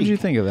 What did you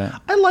think of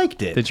that? I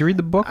liked it. Did you read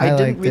the book? I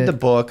didn't read the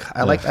book.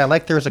 I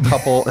like there's a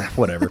couple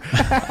whatever.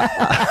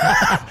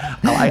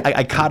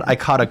 I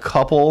caught a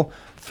couple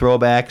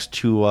throwbacks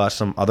to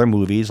some other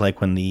movies,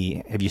 like when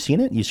have you seen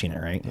it? You've seen it,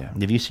 right? Yeah.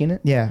 Have you seen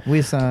it? Yeah,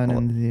 we saw it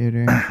in the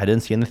theater. I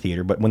didn't see it in the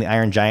theater, but when the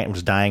Iron Giant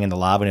was dying in the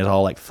lava and it was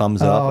all like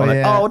thumbs up,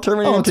 Terminator!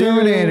 Oh,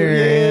 Terminator!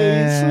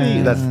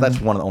 Yay, sweet. That's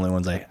one of the only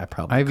ones I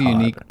probably. I have a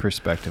unique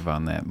perspective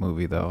on that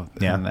movie, though.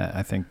 Yeah,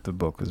 I think the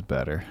book was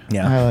better.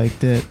 Yeah, I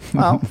liked it.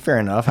 Well, fair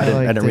enough. I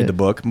didn't read the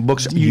book.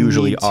 Books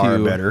usually are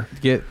better.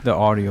 Get the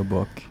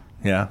audiobook.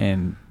 Yeah,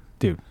 and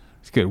dude.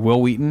 It's good.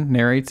 Will Wheaton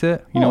narrates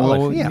it.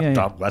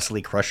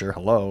 Wesley Crusher.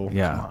 Hello.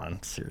 Yeah. Come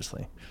on.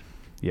 Seriously.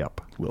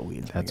 Yep. Will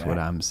Wheaton. That's what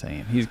I'm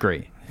saying. He's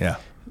great. Yeah.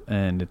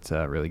 And it's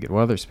really good.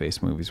 What other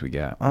space movies we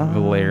got?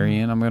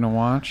 Valerian, I'm gonna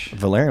watch.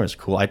 Valerian was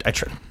cool.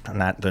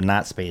 They're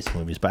not space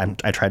movies,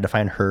 but I tried to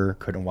find her.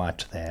 Couldn't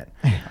watch that.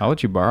 I'll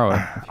let you borrow it.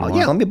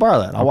 Let me borrow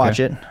that. I'll watch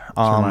it.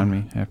 Remind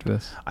me after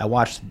this. I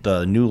watched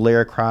the new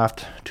Lara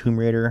Croft Tomb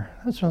Raider.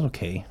 That was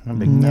okay. I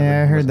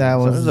heard that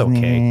was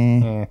okay.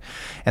 Yeah.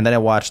 And then I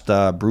watched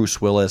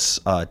Bruce Willis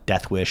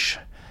Death Wish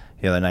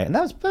the other night, and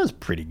that was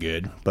pretty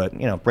good. But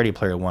Ready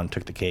Player One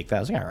took the cake.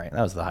 That was all right.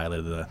 That was the highlight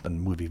of the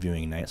movie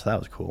viewing night, so that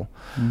was cool.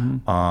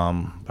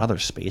 Mm-hmm. Other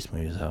space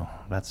movies though,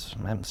 I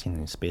haven't seen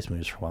any space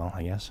movies for a while.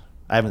 I guess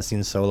I haven't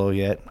seen Solo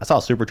yet. I saw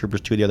Super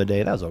Troopers 2 the other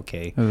day. That was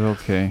okay. It was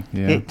okay.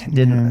 Yeah. It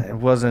didn't. It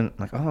wasn't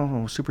like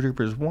Super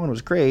Troopers 1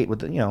 was great.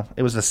 With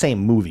it was the same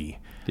movie.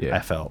 Yeah. I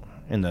felt.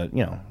 In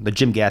the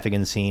Jim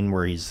Gaffigan scene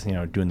where he's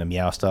doing the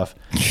meow stuff,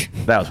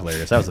 that was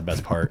hilarious. That was the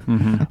best part.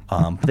 Mm-hmm.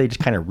 But they just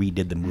kind of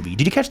redid the movie.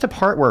 Did you catch the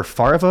part where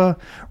Farva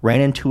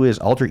ran into his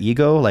alter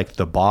ego, like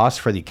the boss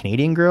for the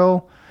Canadian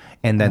girl,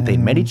 And then they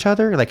met each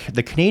other. Like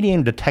the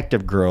Canadian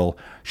detective girl,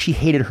 she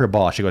hated her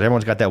boss. She goes,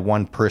 everyone's got that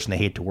one person they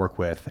hate to work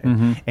with.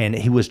 And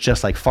he was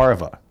just like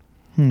Farva.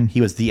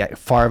 He was the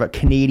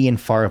Canadian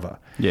Farva.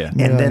 Yeah.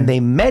 And then they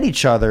met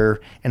each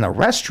other in a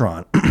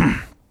restaurant.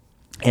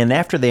 And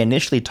after they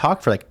initially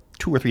talked for like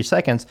 2 or 3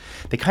 seconds,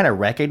 they kind of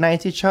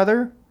recognized each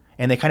other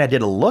and they kind of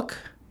did a look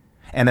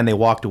and then they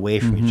walked away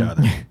from each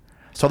other.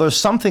 So there's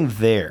something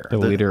there. The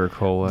leader of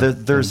Cola.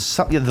 There's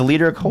the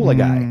leader of Cola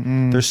guy.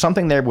 There's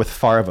something there with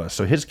Farva.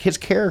 So his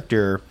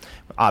character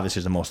obviously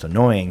is the most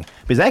annoying,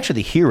 but he's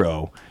actually the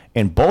hero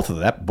in both of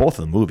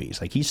the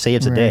movies. Like he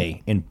saves the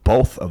day in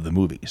both of the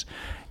movies.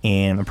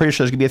 And I'm pretty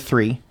sure there's gonna be a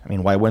 3. I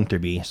mean, why wouldn't there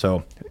be?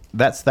 So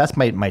that's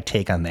my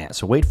take on that.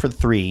 So wait for the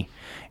 3,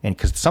 and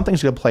because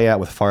something's gonna play out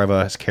with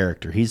Farva's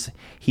character. He's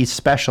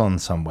special in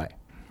some way,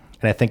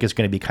 and I think it's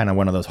gonna be kind of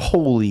one of those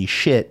holy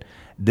shit,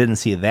 didn't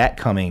see that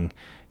coming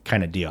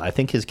kind of deal. I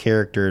think his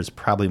character is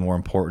probably more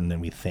important than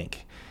we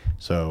think.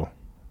 So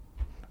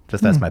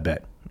just that's my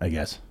bet, I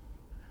guess.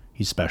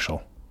 He's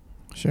special.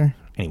 Sure.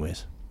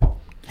 Anyways.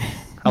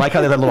 I like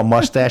how they had that little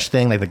mustache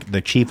thing. Like the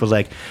chief was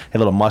like a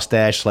little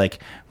mustache, like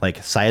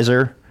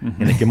Sizer,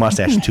 and like, your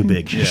mustache is too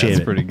big. Shave that's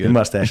it. pretty good. Your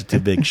mustache is too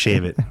big.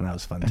 Shave it. And that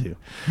was fun too.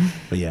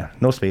 But yeah,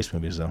 no space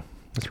movies though.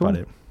 That's about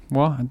it.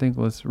 Well, I think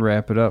let's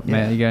wrap it up. Yeah.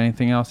 Matt, you got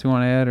anything else you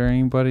want to add, or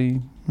anybody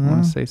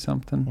want to say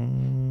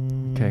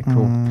something? Okay,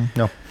 cool.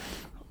 No.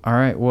 All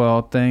right.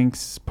 Well,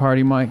 thanks,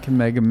 PartyMike and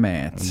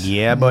MegaMatt.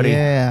 Yeah, buddy.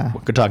 Yeah.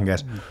 Good talking,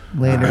 guys.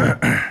 Later.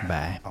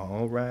 Bye.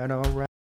 All right.